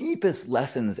the deepest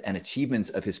lessons and achievements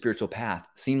of his spiritual path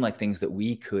seem like things that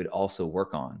we could also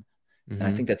work on. And I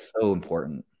Mm-hmm. think that's so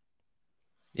important.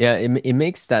 Yeah, it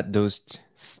makes that those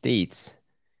states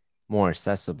more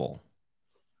accessible.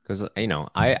 Because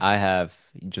I have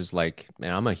just like,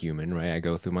 man, I'm a human, right? I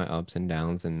go through my ups and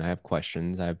downs, and I have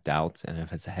questions, I have doubts, and I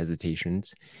have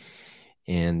hesitations.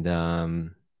 And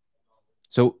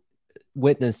so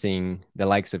witnessing the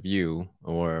likes of you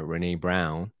or Renee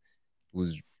Brown,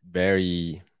 who's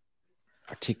very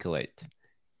articulate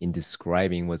in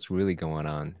describing what's really going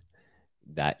on,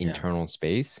 that Yeah. internal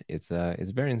space, it's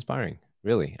very inspiring,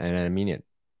 really. And I mean it.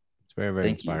 It's very, very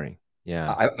Thank you. inspiring.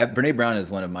 Yeah. Brene Brown is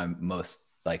one of my most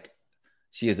like,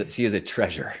 she is a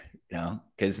treasure,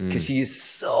 because Mm,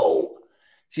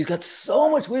 she's got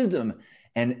so much wisdom,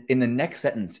 and in the next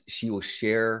sentence she will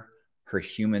share her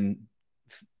human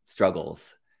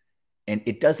struggles, and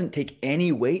it doesn't take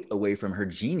any weight away from her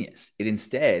genius. It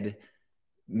instead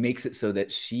makes it so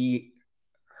that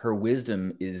her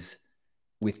wisdom is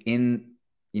within,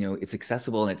 it's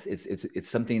accessible, and it's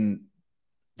something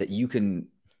that you can,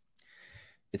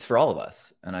 it's for all of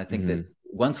us. And I think that mhm.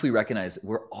 once we recognize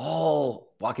we're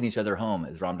all walking each other home,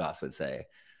 as Ram Dass would say,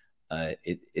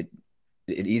 it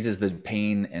eases the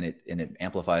pain, and it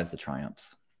amplifies the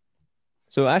triumphs.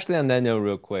 So actually, on that note,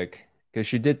 real quick, because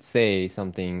she did say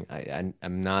something,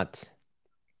 I'm not,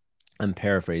 I'm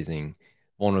paraphrasing.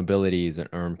 Vulnerability is an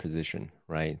earned position,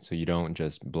 right? So you don't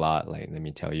just blot, like, let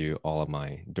me tell you all of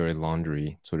my dirty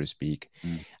laundry, so to speak.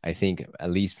 Mm, I think,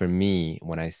 at least for me,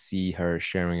 when I see her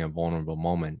sharing a vulnerable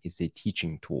moment, it's a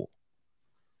teaching tool.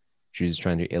 She's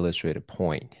trying to illustrate a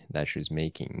point that she's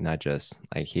making, not just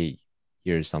like, hey,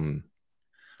 here's some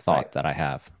right. thought that I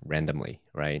have randomly,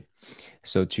 right?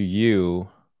 So to you,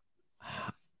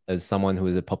 as someone who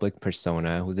is a public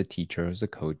persona, who's a teacher, who's a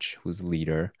coach, who's a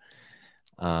leader,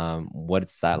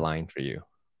 what's that line for you?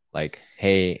 Like,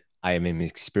 hey, I am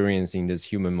experiencing this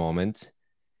human moment.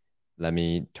 Let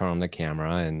me turn on the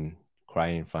camera and cry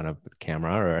in front of the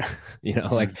camera, or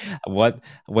like Mm.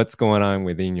 what's going on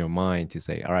within your mind to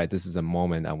say, all right, this is a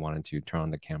moment I wanted to turn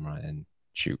on the camera and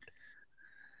shoot.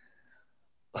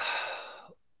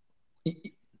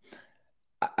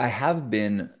 I have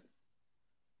been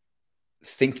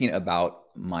thinking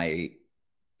about my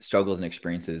struggles and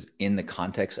experiences in the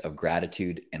context of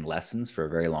gratitude and lessons for a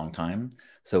very long time.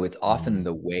 So it's often Mm,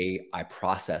 the way I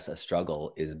process a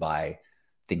struggle is by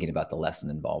thinking about the lesson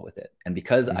involved with it. And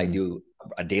because I mm, do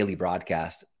a daily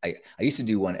broadcast, I used to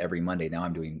do one every Monday. Now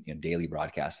I'm doing daily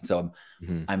broadcasts. And so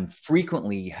mm, I'm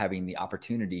frequently having the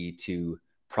opportunity to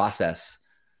process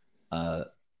uh,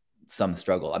 some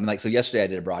struggle. I mean, like, so yesterday I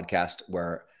did a broadcast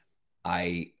where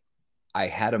I I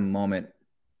had a moment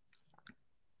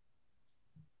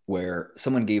where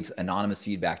someone gave anonymous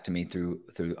feedback to me through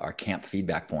our camp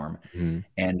feedback form, mm,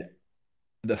 and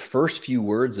the first few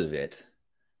words of it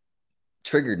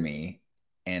triggered me,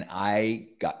 and I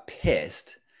got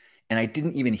pissed, and I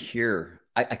didn't even hear.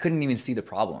 I couldn't even see the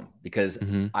problem because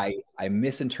mm, I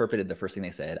misinterpreted the first thing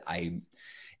they said.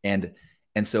 And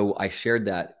and so I shared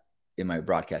that in my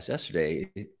broadcast yesterday,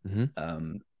 mm,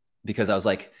 um, because I was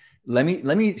like, let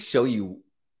me show you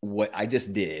what I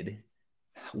just did,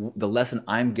 the lesson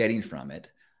I'm getting from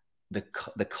it, the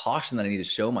caution that I need to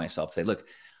show myself. Say, look,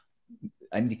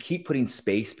 I need to keep putting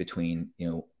space between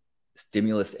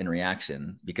stimulus and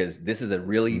reaction, because this is a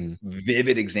really mm,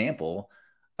 vivid example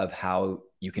of how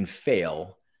you can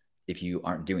fail if you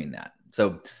aren't doing that.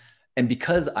 So, and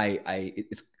because I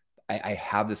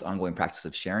have this ongoing practice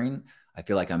of sharing, I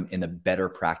feel like I'm in a better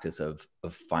practice of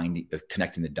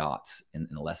connecting the dots in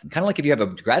a lesson. Kind of like if you have a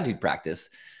gratitude practice,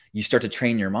 you start to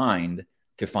train your mind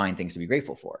to find things to be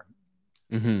grateful for.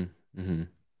 mm, mm.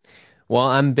 Well,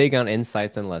 I'm big on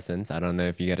insights and lessons. I don't know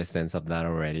if you get a sense of that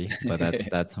already, but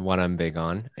that's what I'm big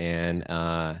on. And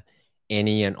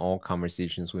any and all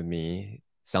conversations with me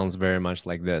sounds very much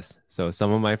like this. So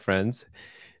some of my friends,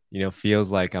 feels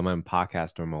like I'm in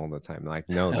podcast room all the time. Like,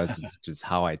 no, that's just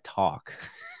how I talk.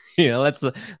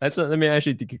 Let me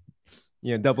actually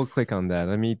double click on that.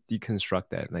 Let me deconstruct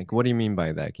that. Like, what do you mean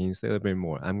by that? Can you say a little bit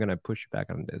more? I'm gonna push back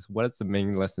on this. What is the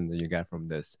main lesson that you got from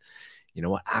this?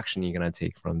 What action are you gonna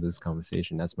take from this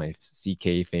conversation? That's my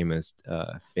CK famous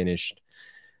finished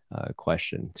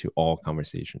question to all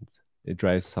conversations. It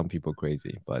drives some people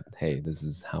crazy, but hey, this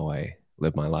is how I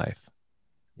live my life.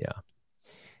 Yeah.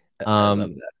 I love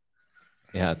Um, that.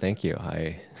 yeah, thank you.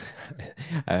 I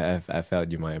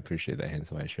felt you might appreciate that,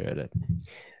 hence why I shared it.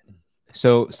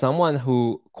 So someone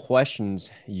who questions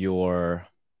your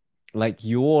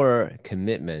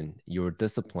commitment, your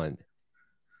discipline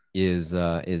is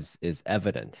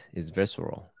evident, is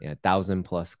visceral. Yeah,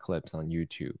 1,000+ clips on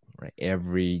YouTube, right?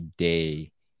 Every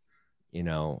day,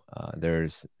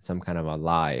 there's some kind of a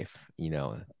live,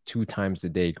 2 times a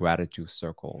day gratitude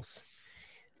circles.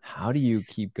 How do you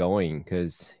keep going?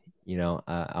 Because,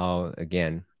 I'll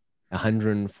again,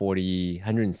 140,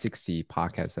 160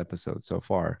 podcast episodes so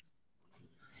far.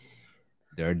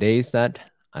 There are days that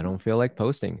I don't feel like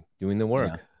posting, doing the Yeah.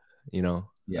 work, you know.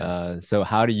 Yeah. So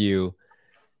how do you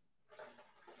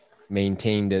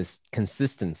maintain this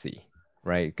consistency,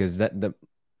 right? Because that the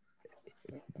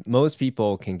most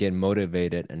people can get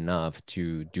motivated enough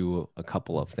to do a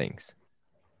couple of things,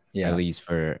 at Yeah. least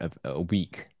for a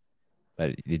week,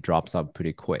 but it drops off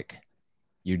pretty quick.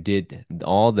 You did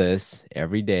all this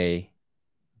every day,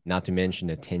 not to mention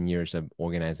the 10 years of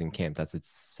organizing camp. That's its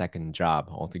second job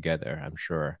altogether, I'm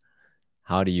sure.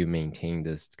 How do you maintain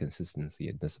this consistency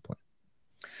and discipline?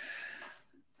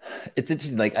 It's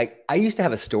interesting. Like I used to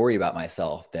have a story about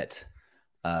myself that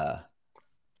uh,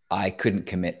 I couldn't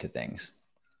commit to things.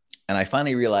 And I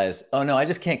finally realized, oh no, I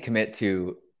just can't commit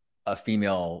to a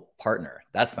female partner.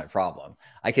 That's my problem.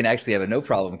 I can actually have no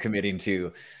problem committing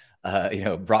to,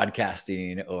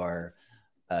 broadcasting or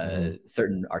Mm-hmm.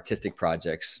 certain artistic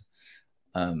projects.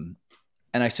 And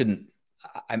I shouldn't.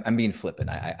 I'm being flippant.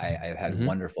 I've had Mm-hmm.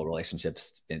 wonderful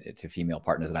relationships to female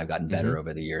partners, and I've gotten Mm-hmm. better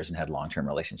over the years and had long-term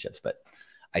relationships. But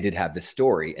I did have this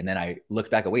story, and then I looked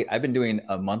back. Wait, I've been doing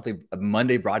a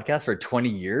Monday broadcast for 20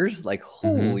 years. Like, Mm-hmm.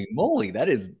 holy moly,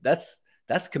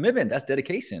 that's commitment. That's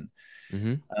dedication.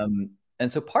 Mm-hmm.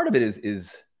 And so part of it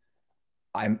is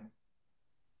I'm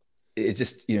it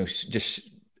just just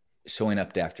showing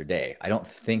up day after day. I don't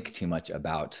think too much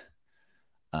about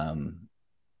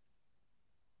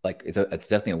like it's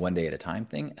definitely a one day at a time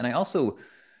thing. And I also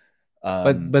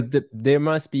There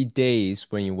must be days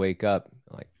when you wake up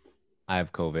like, I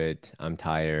have COVID, I'm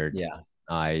tired, yeah.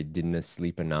 I didn't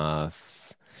sleep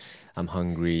enough, I'm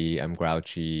hungry, I'm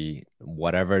grouchy,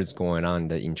 whatever is going on,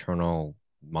 the internal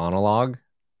monologue.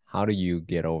 How do you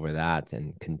get over that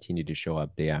and continue to show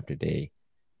up day after day?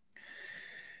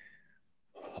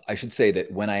 I should say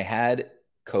that when I had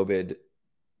COVID,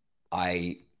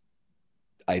 I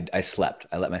I slept.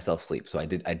 I let myself sleep. So I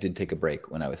did take a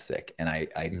break when I was sick, and I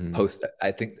Mm-hmm. post.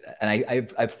 I think, and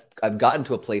I've gotten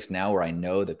to a place now where I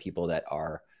know the people that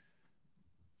are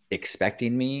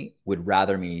expecting me would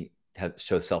rather me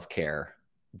show self care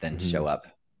than Mm-hmm. show up.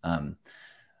 Um,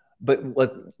 but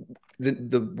like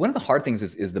the one of the hard things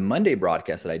is the Monday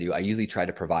broadcast that I do. I usually try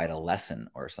to provide a lesson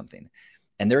or something,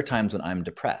 and there are times when I'm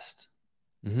depressed,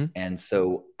 Mm-hmm. and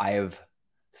so I have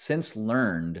since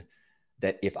learned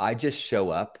that if I just show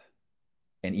up,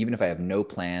 and even if I have no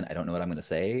plan, I don't know what I'm going to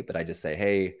say, but I just say,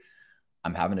 hey,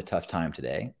 I'm having a tough time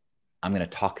today. I'm going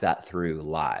to talk that through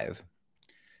live.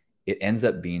 It ends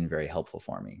up being very helpful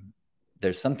for me.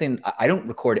 There's something, I don't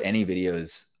record any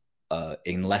videos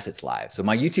unless it's live. So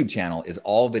my YouTube channel is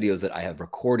all videos that I have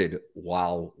recorded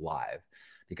while live,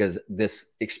 because this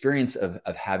experience of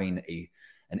having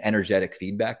an energetic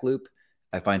feedback loop,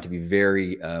 I find to be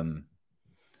very,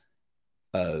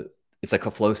 it's like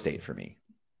a flow state for me.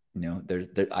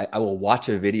 I will watch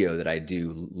a video that I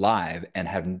do live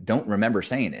and don't remember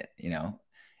saying it,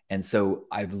 and so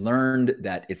I've learned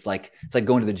that it's like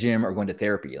going to the gym or going to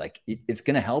therapy. Like it's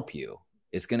going to help you.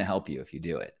 It's going to help you if you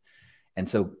do it. And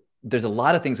so there's a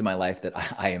lot of things in my life that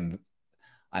I'm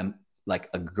like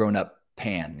a grown up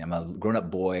pan. I'm a grown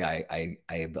up boy. I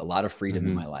have a lot of freedom in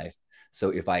Mm-hmm. my life.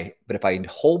 So if I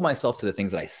hold myself to the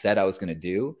things that I said I was going to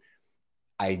do,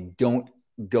 I don't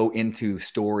go into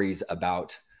stories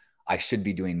about I should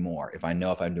be doing more if I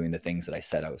know if I'm doing the things that I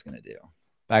said I was going to do.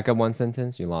 Back up one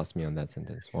sentence. You lost me on that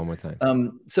sentence. One more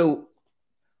time. So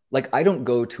like I don't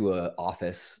go to a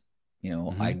office.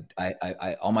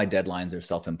 Mm-hmm. All my deadlines are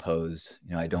self-imposed.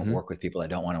 I don't Mm-hmm. work with people I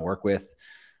don't want to work with.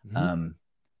 Mm-hmm. Um,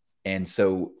 and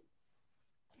so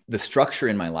the structure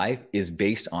in my life is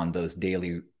based on those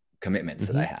daily commitments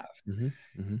that Mm-hmm. I have. Mm-hmm.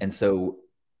 Mm-hmm. And so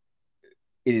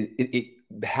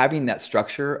having that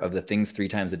structure of the things 3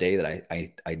 times a day that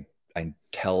I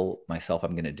tell myself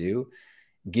I'm going to do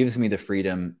gives me the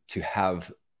freedom to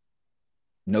have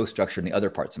no structure in the other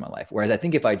parts of my life. Whereas I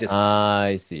think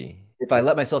I see. if I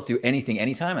let myself do anything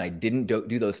anytime and I didn't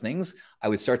do those things, I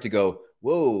would start to go,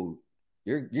 whoa,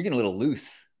 you're getting a little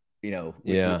loose,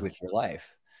 Yeah. with your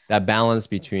life. That balance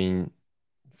between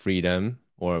freedom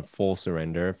or full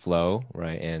surrender, flow,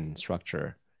 right, and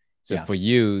structure. So Yeah, for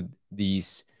you, the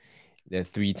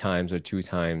 3 times or 2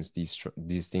 times,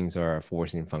 these things are a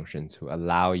forcing function to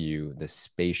allow you the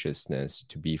spaciousness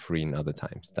to be free in other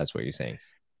times. That's what you're saying.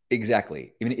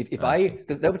 exactly. Even if I see.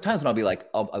 because there were times when I'll be like,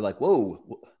 I'm like, whoa,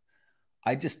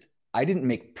 I didn't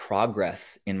make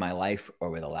progress in my life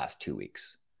over the last 2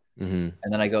 weeks. Mm-hmm.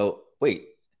 And then I go, wait,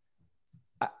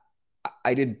 I,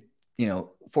 I did,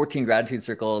 14 gratitude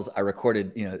circles. I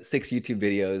recorded, 6 YouTube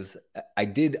videos. I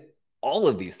did all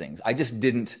of these things. I just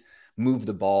didn't move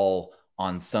the ball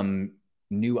on some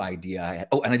new idea I had.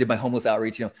 Oh, and I did my homeless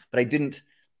outreach, but I didn't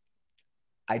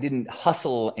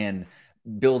hustle and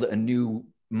build a new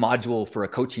module for a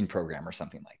coaching program or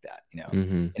something like that,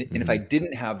 and if I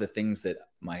didn't have the things that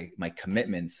my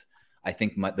commitments, I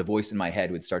think the voice in my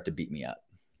head would start to beat me up.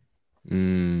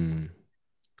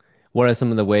 What are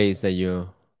some of the ways that you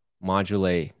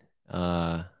modulate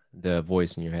the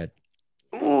voice in your head?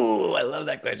 Ooh, I love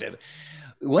that question.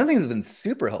 One of the things that's been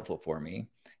super helpful for me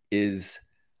is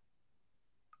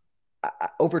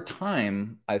over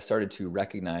time, I've started to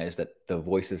recognize that the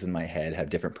voices in my head have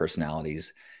different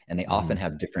personalities, and they often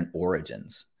have different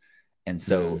origins. And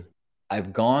so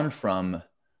I've gone from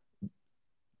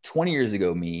 20 years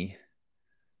ago, me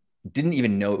didn't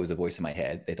even know it was a voice in my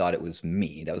head. They thought it was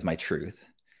me. That was my truth.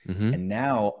 And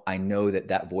now I know that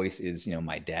that voice is,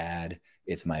 my dad.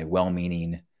 It's my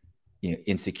well-meaning,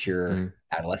 insecure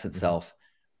adolescent self.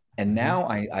 And now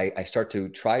I start to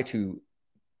try to,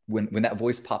 when that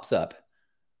voice pops up,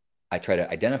 I try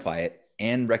to identify it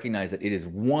and recognize that it is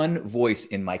one voice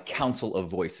in my council of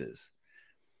voices.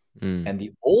 And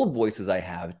the old voices I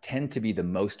have tend to be the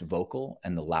most vocal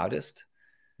and the loudest.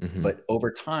 But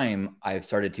over time, I've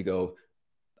started to go,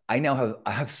 I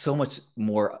have so much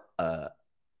more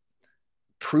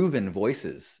proven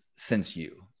voices since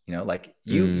you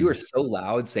are so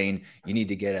loud saying you need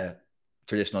to get a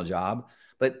traditional job,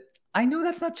 but I know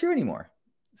that's not true anymore.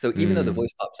 So even though the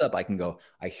voice pops up, I can go,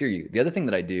 I hear you. The other thing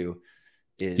that I do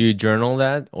is, do you journal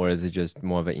that, or is it just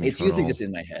more of an internal? It's usually just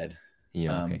in my head.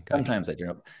 Yeah, okay, sometimes I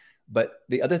journal, but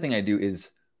the other thing I do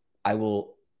is I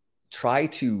will try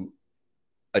to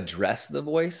address the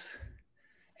voice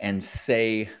and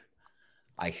say,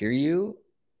 I hear you.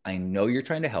 I know you're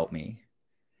trying to help me.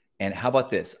 And how about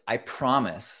this? I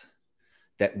promise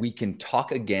that we can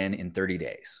talk again in 30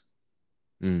 days.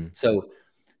 So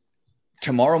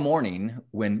tomorrow morning,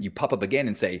 when you pop up again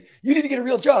and say, you need to get a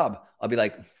real job, I'll be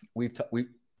like, we've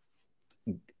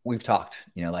talked,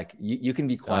 you can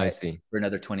be quiet for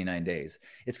another 29 days.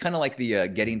 It's kind of like the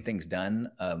getting things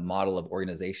done model of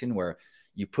organization, where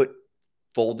you put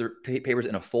papers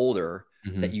in a folder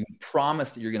that you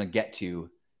promise that you're going to get to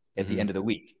at the end of the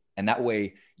week. And that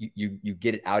way you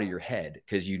get it out of your head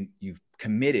because you've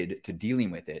committed to dealing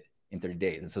with it in 30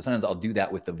 days. And so sometimes I'll do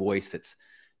that with the voice that's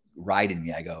riding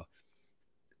me. I go,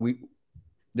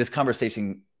 this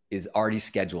conversation is already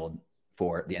scheduled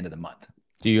for the end of the month.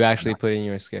 Do you actually put in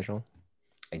your schedule?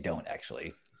 I don't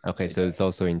actually. Okay, so it's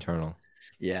also internal.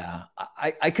 Yeah,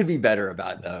 I could be better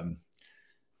about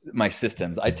my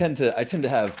systems. I tend to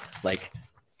have like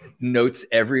notes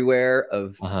everywhere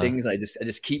of things. I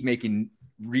just keep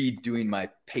redoing my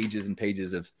pages and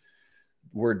pages of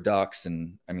Word docs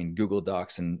and Google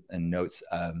Docs and notes.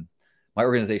 My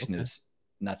organization is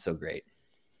not so great.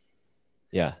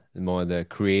 Yeah, more the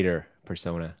creator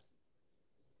persona.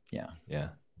 Yeah.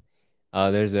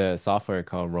 There's a software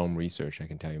called Rome Research. I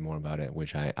can tell you more about it,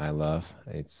 which I love.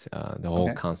 It's the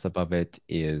whole concept of it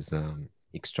is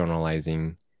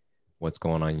externalizing what's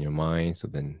going on in your mind, so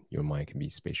then your mind can be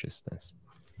spaciousness.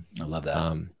 I love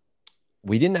that.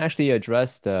 We didn't actually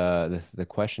address the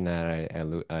question that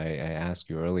I asked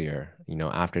you earlier.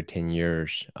 After 10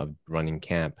 years of running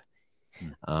camp,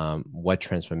 what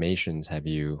transformations have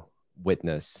you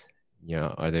witnessed?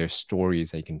 Are there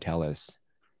stories that you can tell us,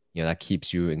 that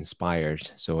keeps you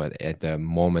inspired? So at the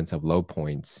moments of low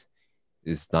points,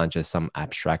 it's not just some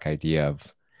abstract idea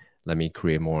of, let me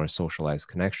create more socialized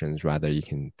connections. Rather, you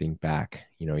can think back.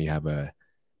 You have a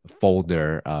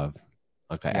folder of,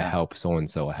 okay, I help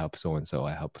so-and-so, I help so-and-so,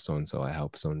 I help so-and-so, I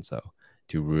help so-and-so,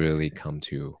 to really come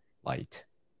to light.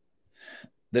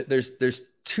 There's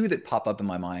two that pop up in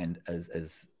my mind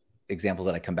as examples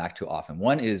that I come back to often.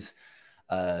 One is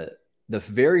the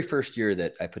very first year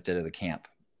that I put together the camp.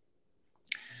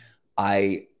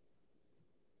 I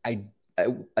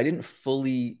didn't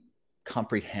fully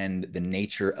comprehend the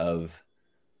nature of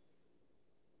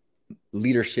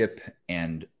leadership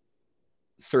and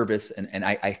service. And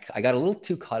I got a little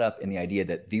too caught up in the idea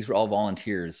that these were all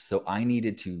volunteers. So I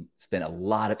needed to spend a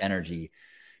lot of energy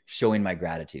showing my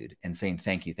gratitude and saying,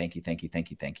 thank you, thank you, thank you,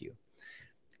 thank you, thank you.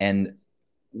 And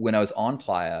when I was on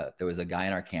Playa, there was a guy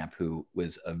in our camp who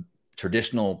was a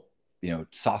traditional,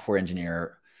 software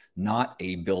engineer, not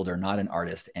a builder, not an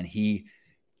artist. And he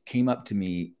came up to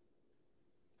me.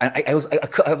 I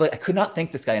could not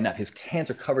thank this guy enough. His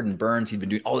hands are covered in burns. He'd been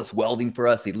doing all this welding for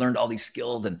us. He'd learned all these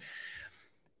skills.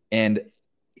 And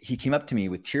he came up to me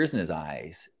with tears in his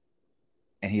eyes.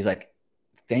 And he's like,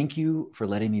 thank you for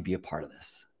letting me be a part of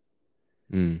this.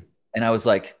 And I was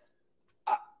like,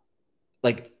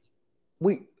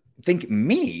 wait, think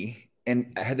me?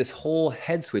 and I had this whole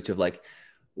head switch of like,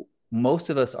 most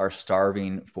of us are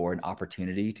starving for an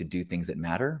opportunity to do things that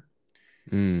matter.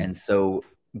 Mm. And so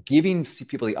giving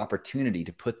people the opportunity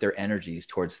to put their energies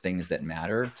towards things that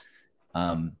matter,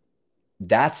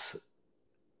 that's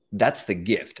the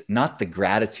gift, not the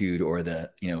gratitude or the,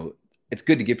 it's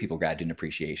good to give people gratitude and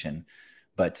appreciation,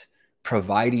 but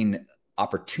providing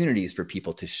opportunities for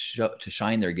people to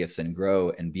shine their gifts and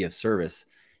grow and be of service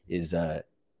is the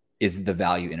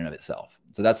value in and of itself.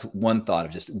 So that's one thought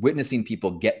of just witnessing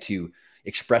people get to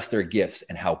express their gifts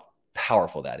and how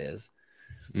powerful that is.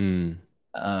 Mm.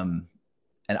 And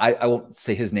I won't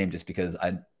say his name just because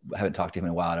I haven't talked to him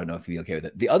in a while. I don't know if he'd be okay with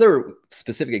it. The other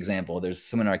specific example, there's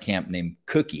someone in our camp named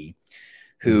Cookie,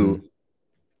 who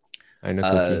I know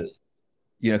Cookie.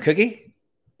 You know Cookie?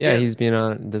 Yeah, Yes. he's been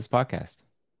on this podcast.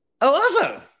 Oh,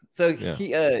 awesome. So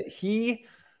Yeah. he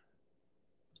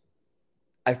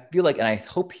I feel like, and I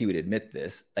hope he would admit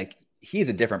this, like he's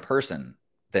a different person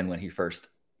than when he first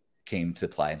came to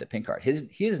apply into Pink Card.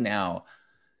 He is now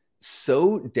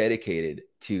so dedicated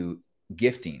to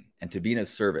gifting and to being of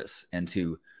service and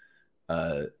to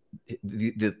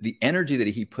the energy that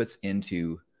he puts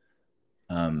into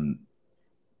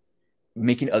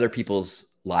making other people's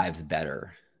lives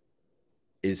better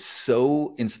is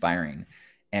so inspiring.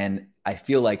 And I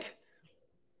feel like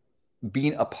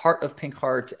being a part of Pink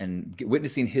Heart and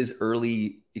witnessing his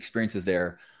early experiences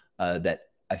there, that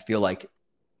I feel like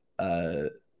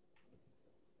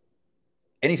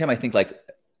anytime I think like,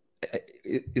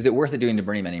 is it worth it doing to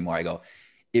Burning Man anymore? I go,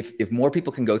 if more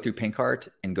people can go through Pink Heart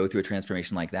and go through a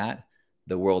transformation like that,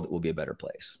 the world will be a better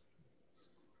place.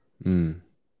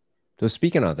 So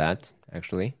speaking of that,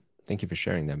 actually, thank you for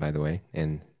sharing that, by the way,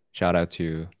 and shout out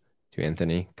to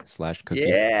Anthony / Cookie.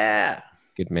 Yeah,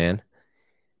 good man.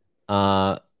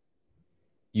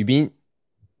 You've been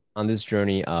on this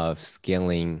journey of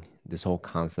scaling this whole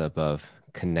concept of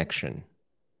connection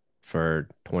for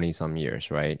 20 some years,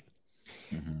 right?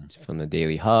 From the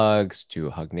daily hugs to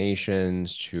Hug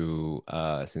Nations to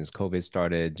since COVID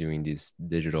started doing these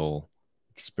digital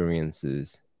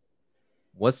experiences.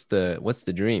 What's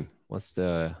the dream? What's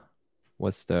the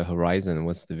horizon?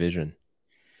 What's the vision?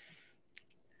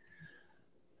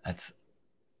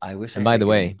 I wish. And by the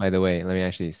way, let me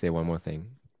actually say one more thing.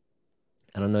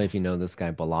 I don't know if you know this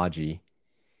guy Balaji.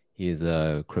 He is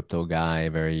a crypto guy,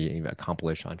 very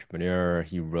accomplished entrepreneur.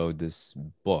 He wrote this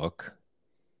book.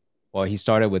 Well, he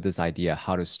started with this idea,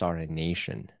 how to start a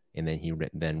nation. And then he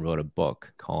then wrote a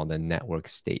book called The Network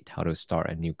State, How to Start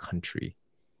a New Country.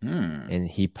 And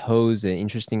he posed an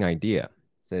interesting idea.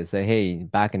 So say, hey,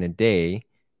 back in the day,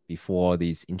 before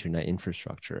these internet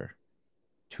infrastructure,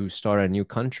 to start a new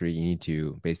country, you need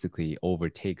to basically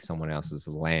overtake someone else's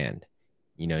land.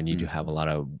 You need to have a lot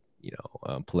of,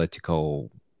 political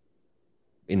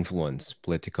influence,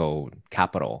 political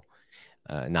capital,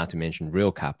 not to mention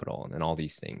real capital and all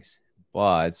these things.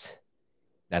 But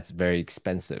that's very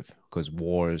expensive because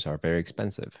wars are very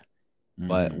expensive.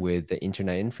 But with the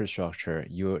internet infrastructure,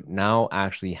 you now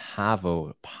actually have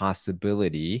a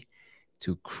possibility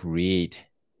to create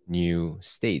new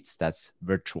states that's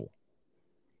virtual.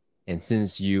 And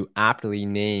since you aptly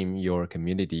name your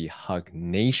community Hug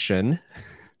Nation,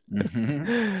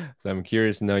 so I'm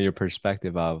curious to know your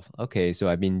perspective of, okay, so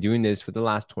I've been doing this for the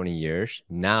last 20 years.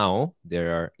 Now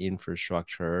there are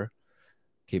infrastructure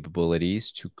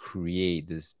capabilities to create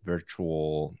this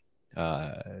virtual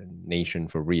nation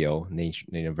for real,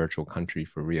 nation in a virtual country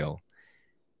for real.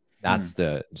 That's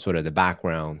the sort of the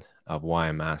background of why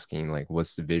I'm asking, like,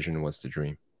 what's the vision? What's the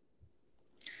dream?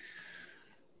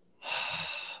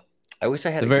 I wish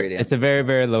I had a great answer. It's a very,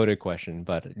 very loaded question,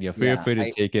 but feel free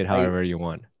to take it however you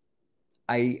want.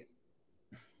 I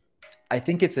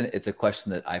think it's a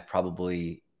question that I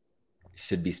probably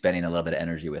should be spending a little bit of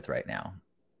energy with right now.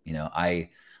 I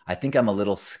think I'm a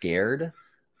little scared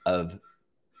of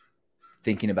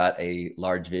thinking about a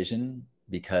large vision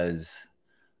because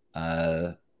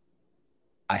I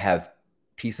have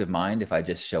peace of mind if I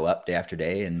just show up day after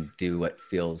day and do what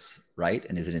feels right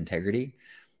and is in integrity.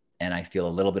 And I feel a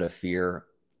little bit of fear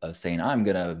of saying, I'm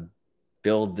going to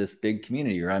build this big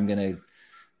community or I'm going to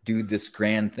do this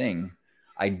grand thing.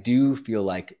 I do feel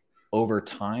like over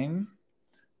time,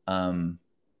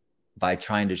 by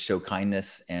trying to show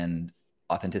kindness and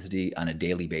authenticity on a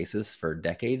daily basis for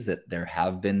decades, that there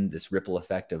have been this ripple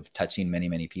effect of touching many,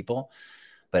 many people.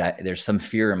 But there's some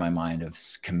fear in my mind of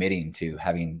committing to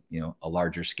having, a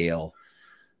larger scale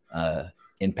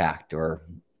impact or,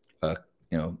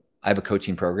 I have a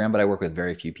coaching program, but I work with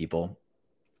very few people.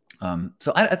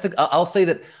 So I'll say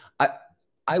that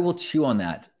I will chew on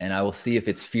that and I will see if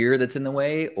it's fear that's in the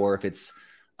way or if it's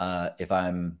if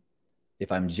I'm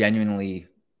if I'm genuinely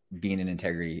being in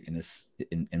integrity in this,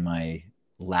 in my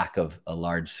lack of a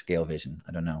large scale vision.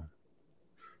 I don't know.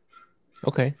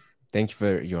 Okay. Thank you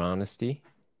for your honesty.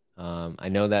 I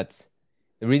know that's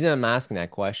the reason I'm asking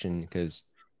that question because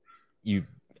you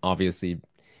obviously,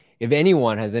 if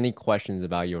anyone has any questions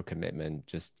about your commitment,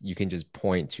 just you can just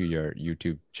point to your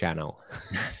YouTube channel.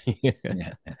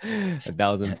 Yeah.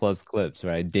 1,000+ clips,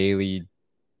 right? Daily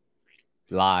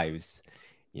lives,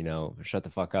 shut the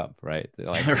fuck up, right?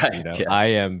 Like, Right. Yeah. I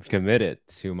am committed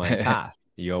to my path.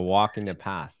 You're walking the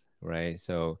path, right?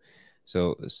 So,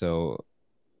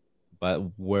 but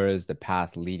where is the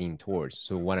path leading towards?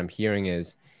 So what I'm hearing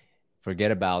is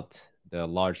forget about the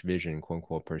large vision, quote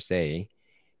unquote, per se.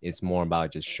 It's more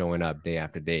about just showing up day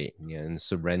after day, and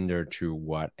surrender to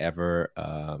whatever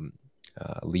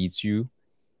leads you.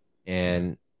 Yeah.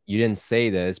 And you didn't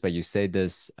say this, but you said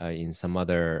this in some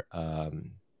other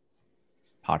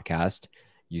podcast.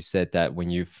 You said that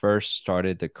when you first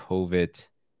started the COVID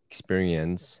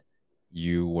experience,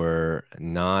 you were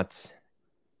not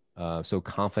so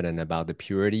confident about the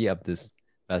purity of this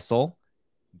vessel,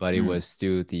 but it Mm. was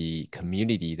still the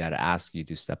community that asked you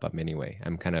to step up anyway.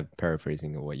 I'm kind of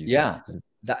paraphrasing what you said. Yeah.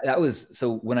 That was,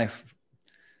 so when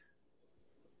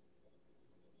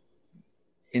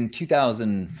in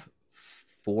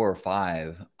 2004 or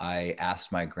five, I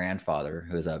asked my grandfather,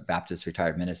 who is a Baptist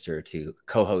retired minister, to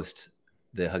co-host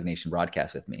the Hug Nation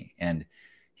broadcast with me. And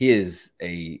he is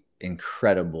a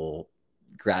incredible,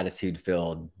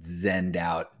 gratitude-filled, zened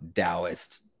out,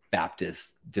 Taoist,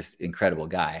 Baptist, just incredible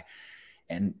guy.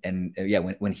 And yeah,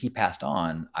 when he passed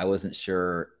on, I wasn't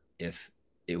sure if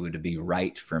it would be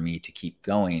right for me to keep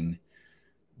going,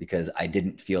 because I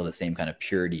didn't feel the same kind of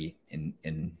purity in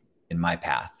my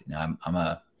path.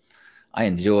 I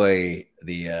enjoy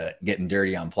the getting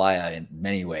dirty on playa in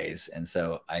many ways, and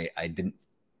so I didn't.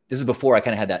 This is before I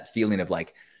kind of had that feeling of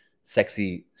like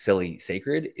sexy, silly,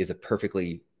 sacred is a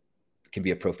perfectly, can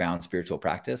be a profound spiritual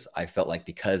practice. I felt like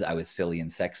because I was silly and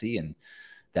sexy, and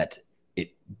that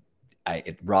it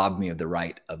robbed me of the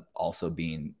right of also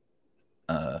being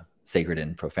sacred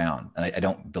and profound, and I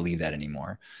don't believe that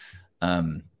anymore.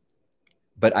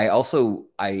 But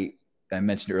I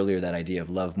mentioned earlier that idea of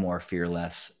love more, fear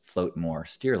less, float more,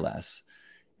 steer less,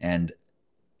 and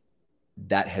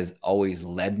that has always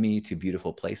led me to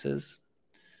beautiful places.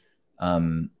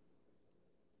 And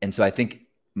so I think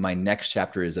my next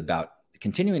chapter is about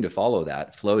continuing to follow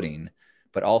that, floating,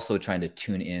 but also trying to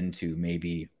tune into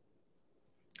maybe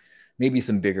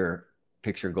some bigger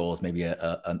picture goals, maybe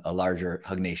a larger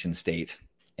Hug Nation state,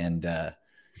 and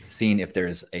seeing if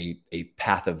there's a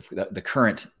path of the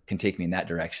current can take me in that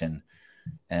direction,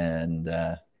 and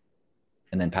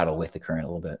then paddle with the current a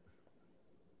little bit.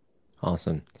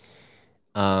 Awesome.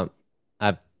 I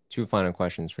have two final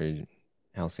questions for you,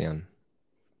 Halcyon.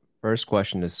 First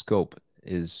question, the scope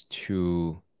is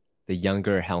to the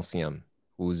younger Halcyon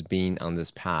who's been on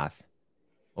this path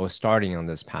or starting on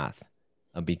this path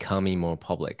of becoming more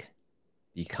public,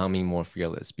 becoming more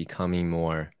fearless, becoming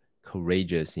more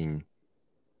courageous in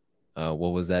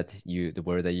what was that the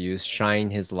word that you used?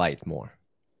 Shine his light more.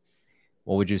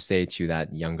 What would you say to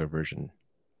that younger version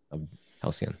of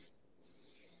Halcyon?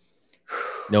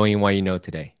 Knowing what you know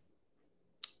today.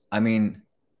 I mean,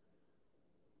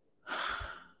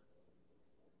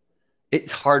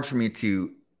 it's hard for me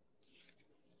to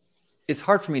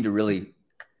really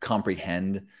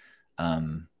comprehend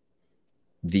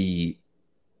the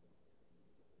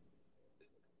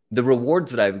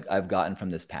rewards that I've gotten from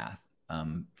this path,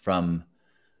 from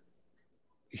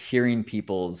hearing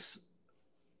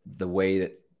the way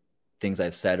that things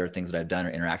I've said or things that I've done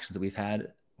or interactions that we've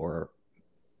had, or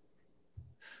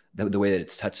the way that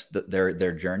it's touched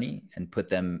their journey and put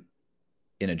them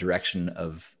in a direction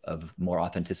of more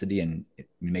authenticity and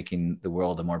making the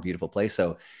world a more beautiful place.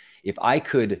 So if I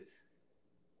could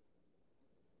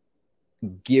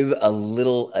give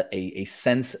a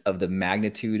sense of the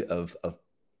magnitude of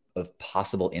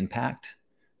possible impact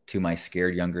to my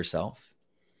scared younger self.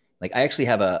 Like, I actually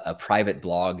have a private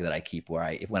blog that I keep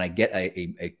where when I get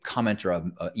a comment or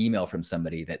an email from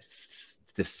somebody that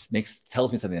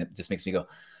tells me something that just makes me go,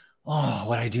 oh,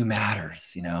 what I do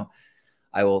matters,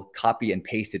 I will copy and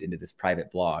paste it into this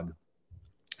private blog,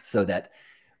 so that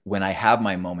when I have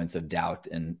my moments of doubt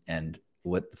and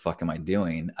what the fuck am I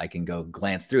doing, I can go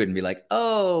glance through it and be like,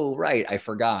 oh, right, I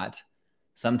forgot.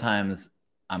 Sometimes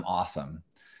I'm awesome.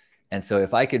 And so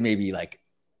if I could maybe like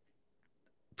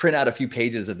print out a few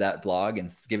pages of that blog and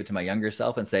give it to my younger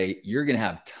self and say, you're going to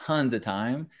have tons of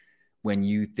time when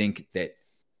you think that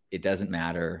it doesn't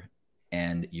matter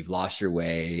and you've lost your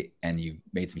way and you've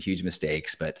made some huge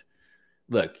mistakes, but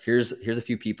look, here's a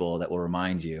few people that will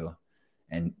remind you,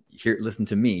 and here, listen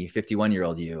to me,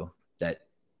 51-year-old you, that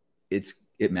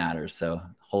it matters. So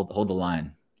hold the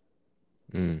line.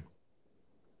 Mm.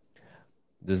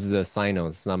 This is a side note.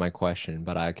 It's not my question,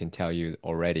 but I can tell you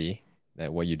already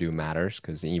that what you do matters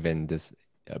because even this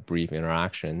brief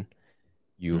interaction,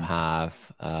 you Mm. have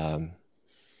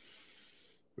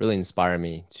really inspired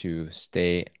me to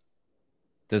stay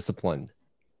disciplined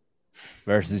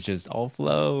versus just all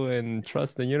flow and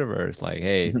trust the universe. Like,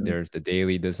 hey, there's the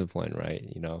daily discipline, right?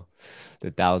 You know, the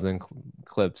 1,000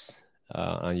 clips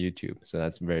on YouTube. So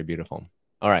that's very beautiful.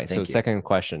 All right. So Thank you. second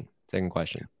question. Second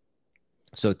question.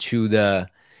 So to the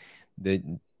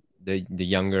the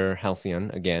younger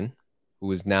Halcyon again,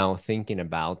 who is now thinking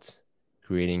about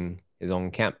creating his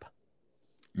own camp.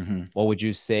 Mm-hmm. What would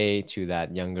you say to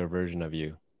that younger version of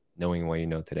you, knowing what you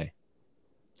know today?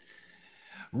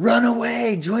 Run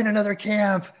away, join another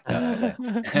camp. No,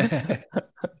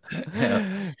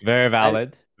 no. Very I,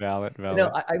 valid, valid, no,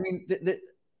 valid. I mean,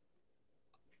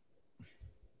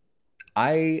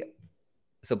 I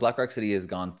so Black Rock City has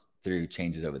gone through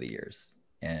changes over the years,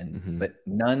 Hmm. but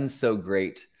none so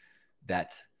great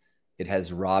that it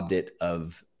has robbed it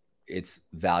of its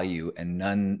value, and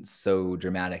none so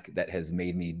dramatic that has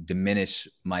made me diminish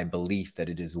my belief that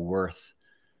it is worth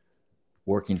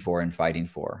working for and fighting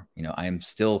for. You know, I am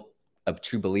still a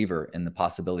true believer in the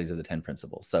possibilities of the 10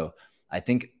 principles. So I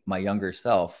think my younger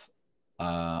self,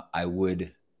 I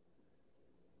would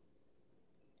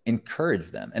encourage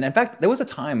them. And in fact, there was a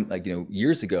time, like, you know,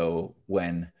 years ago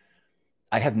when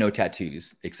I have no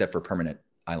tattoos except for permanent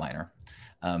eyeliner.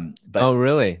 Oh, But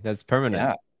really? That's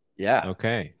permanent. yeah, yeah.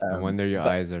 Okay. No wonder your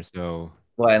But eyes are so,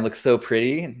 well, I look so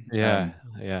pretty. yeah,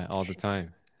 yeah, all the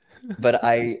time. But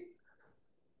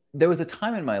there was a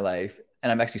time in my life,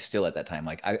 and I'm actually still at that time.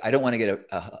 Like, I don't want to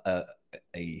get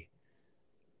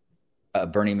a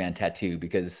Burning Man tattoo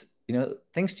because, you know,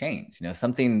 things change. You know,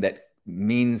 something that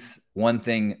means one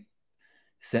thing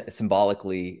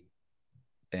symbolically,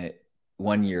 uh,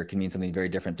 1 year can mean something very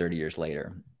different 30 years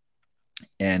later.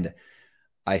 And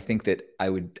I think that I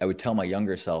would tell my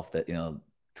younger self that, you know,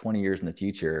 20 years in the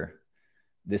future,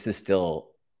 this is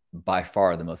still by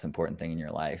far the most important thing in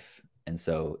your life. And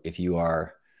so if you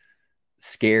are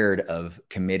scared of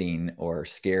committing or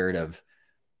scared of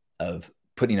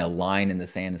putting a line in the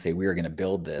sand and say we are going to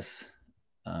build this,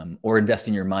 or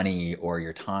investing your money or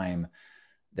your time,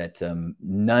 that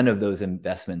none of those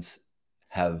investments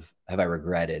have I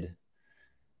regretted.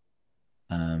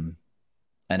 And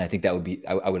I think that would be,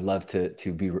 I would love to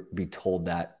be told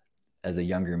that as a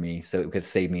younger me, so it could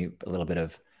save me a little bit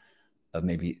of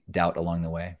maybe doubt along the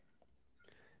way.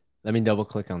 Let me double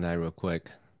click on that real quick.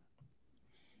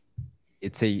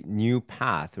 It's a new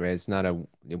path, right? It's not a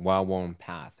well-worn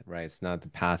path, right? It's not the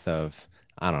path of,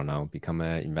 I don't know, become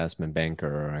an investment banker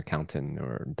or accountant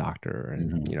or doctor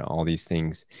and Mm-hmm. you know all these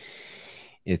things.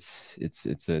 It's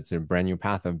a brand new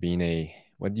path of being a,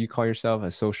 what do you call yourself?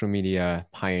 A social media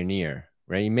pioneer,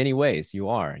 right? In many ways, you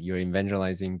are. You're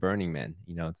evangelizing Burning Man.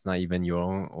 You know, it's not even your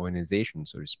own organization,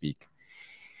 so to speak.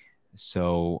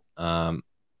 So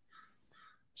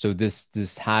so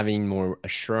this having more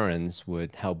assurance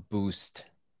would help boost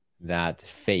that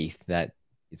faith that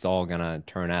it's all gonna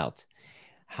turn out.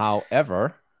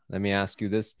 However, let me ask you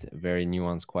this very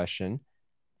nuanced question.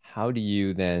 How do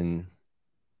you then,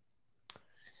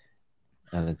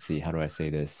 let's see, how do I say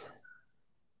this?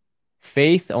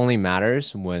 Faith only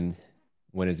matters when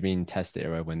it's being tested,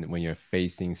 right? When you're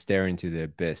facing, staring to the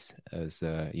abyss, as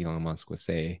Elon Musk would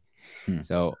say. Hmm.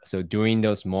 So during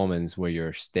those moments where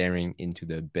you're staring into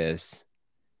the abyss,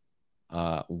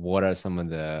 what are some of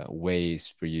the ways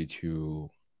for you to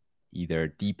either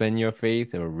deepen your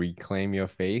faith or reclaim your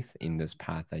faith in this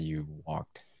path that you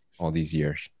walked all these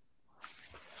years?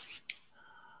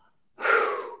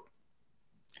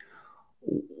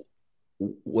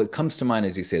 What comes to mind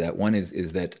as you say that, one is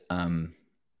that I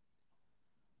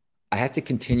have to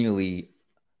continually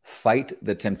fight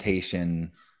the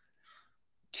temptation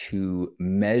to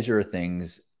measure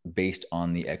things based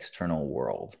on the external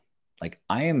world. Like,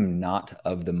 I am not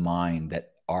of the mind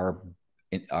that our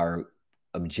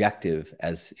objective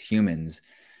as humans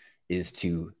is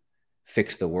to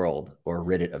fix the world or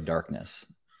rid it of darkness.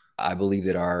 I believe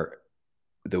that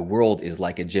the world is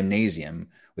like a gymnasium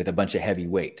with a bunch of heavy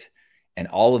weight, and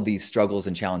all of these struggles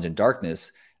and challenge and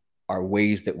darkness are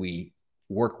ways that we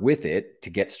work with it to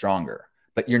get stronger.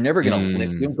 But you're never going to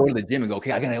lift. You Mm, don't go to the gym and go,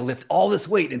 okay, I got to lift all this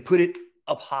weight and put it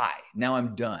up high. Now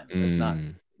I'm done. That's not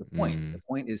mm, the point. The mm,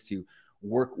 point is to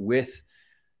work with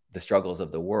the struggles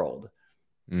of the world.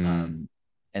 mm.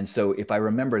 And so if I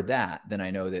remember that, then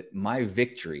I know that my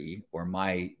victory or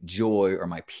my joy or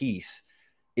my peace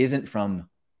isn't from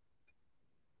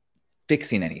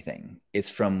fixing anything. It's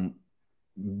from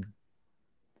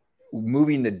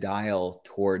moving the dial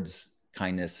towards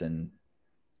kindness and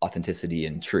authenticity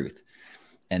and truth.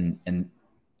 And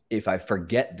if I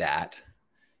forget that,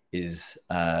 is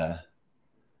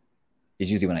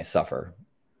usually when I suffer.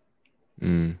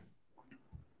 Mm.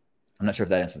 I'm not sure if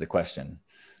that answered the question.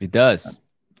 It does.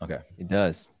 Okay. It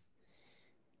does.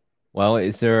 Well,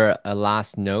 is there a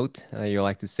last note you'd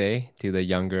like to say to the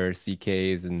younger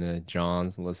CKs and the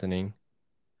Johns listening?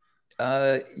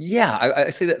 Yeah, I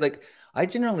say that, like, I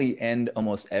generally end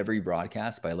almost every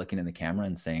broadcast by looking in the camera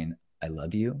and saying, I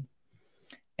love you.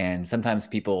 And sometimes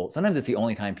it's the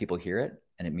only time people hear it,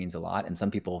 and it means a lot. And some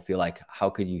people feel like, how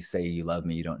could you say you love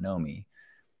me? You don't know me.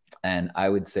 And I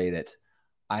would say that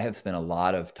I have spent a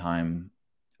lot of time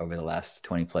over the last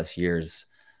 20 plus years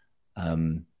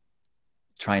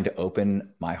trying to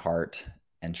open my heart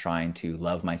and trying to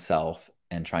love myself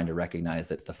and trying to recognize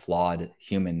that the flawed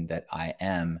human that I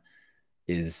am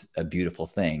is a beautiful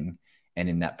thing. And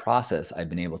in that process, I've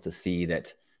been able to see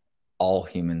that all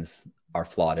humans are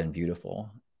flawed and beautiful.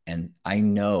 And I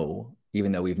know,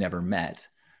 even though we've never met,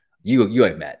 you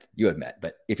have met,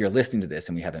 but if you're listening to this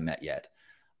and we haven't met yet,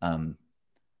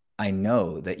 I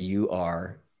know that you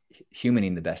are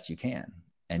humaning the best you can,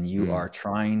 and you are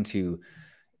trying to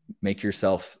make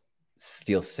yourself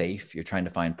feel safe. You're trying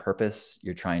to find purpose.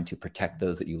 You're trying to protect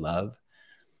those that you love.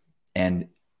 And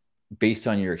based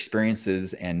on your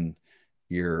experiences and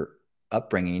your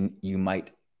upbringing, you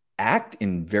might act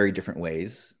in very different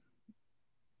ways.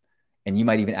 And you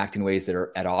might even act in ways that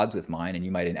are at odds with mine. And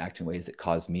you might act in ways that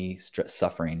cause me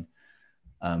suffering.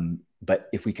 But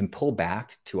if we can pull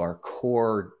back to our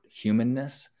core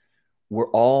humanness,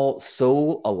 we're all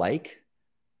so alike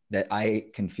that I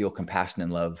can feel compassion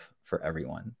and love for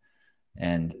everyone.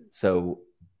 And so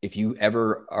if you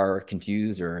ever are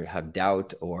confused or have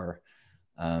doubt or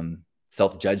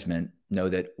self-judgment, know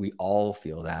that we all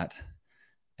feel that.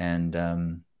 And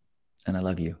I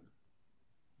love you.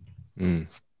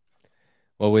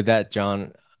 Well, with that,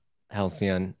 John,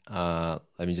 Halcyon, let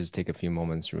me just take a few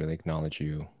moments to really acknowledge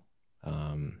you.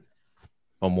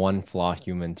 From one flawed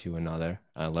human to another,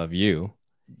 I love you.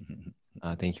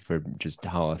 Thank you for just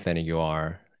how authentic you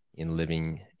are in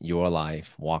living your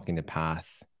life, walking the path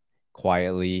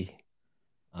quietly,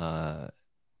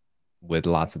 with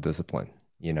lots of discipline.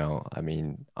 I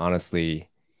mean, honestly,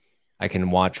 I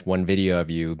can watch one video of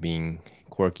you being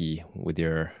quirky with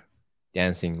your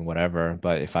dancing, whatever,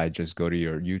 but if I just go to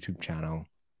your YouTube channel,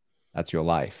 that's your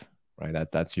life, right?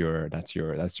 That's your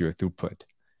throughput.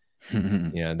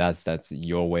 That's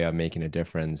your way of making a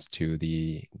difference to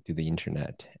the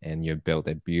internet, and you built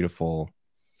a beautiful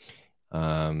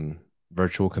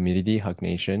virtual community, Hug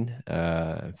Nation,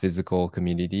 physical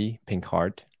community, Pink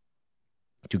Heart,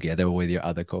 together with your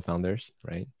other co-founders,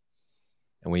 right?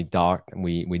 And we dug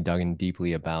in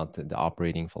deeply about the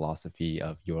operating philosophy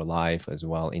of your life as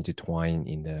well, intertwined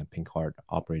in the Pink Heart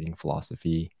operating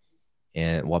philosophy,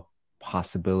 and what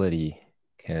possibility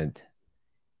can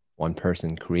one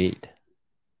person create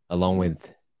along with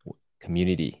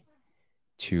community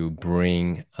to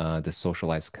bring the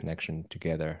socialized connection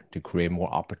together, to create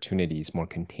more opportunities, more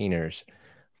containers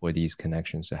for these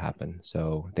connections to happen.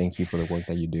 So thank you for the work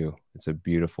that you do. It's a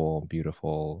beautiful,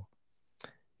 beautiful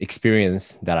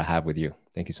experience that I have with you.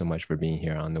 Thank you so much for being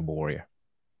here on The Warrior.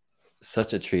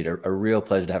 Such a treat, a real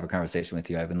pleasure to have a conversation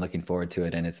with you. I've been looking forward to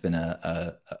it, and it's been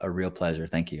a real pleasure.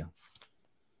 Thank you.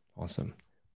 Awesome.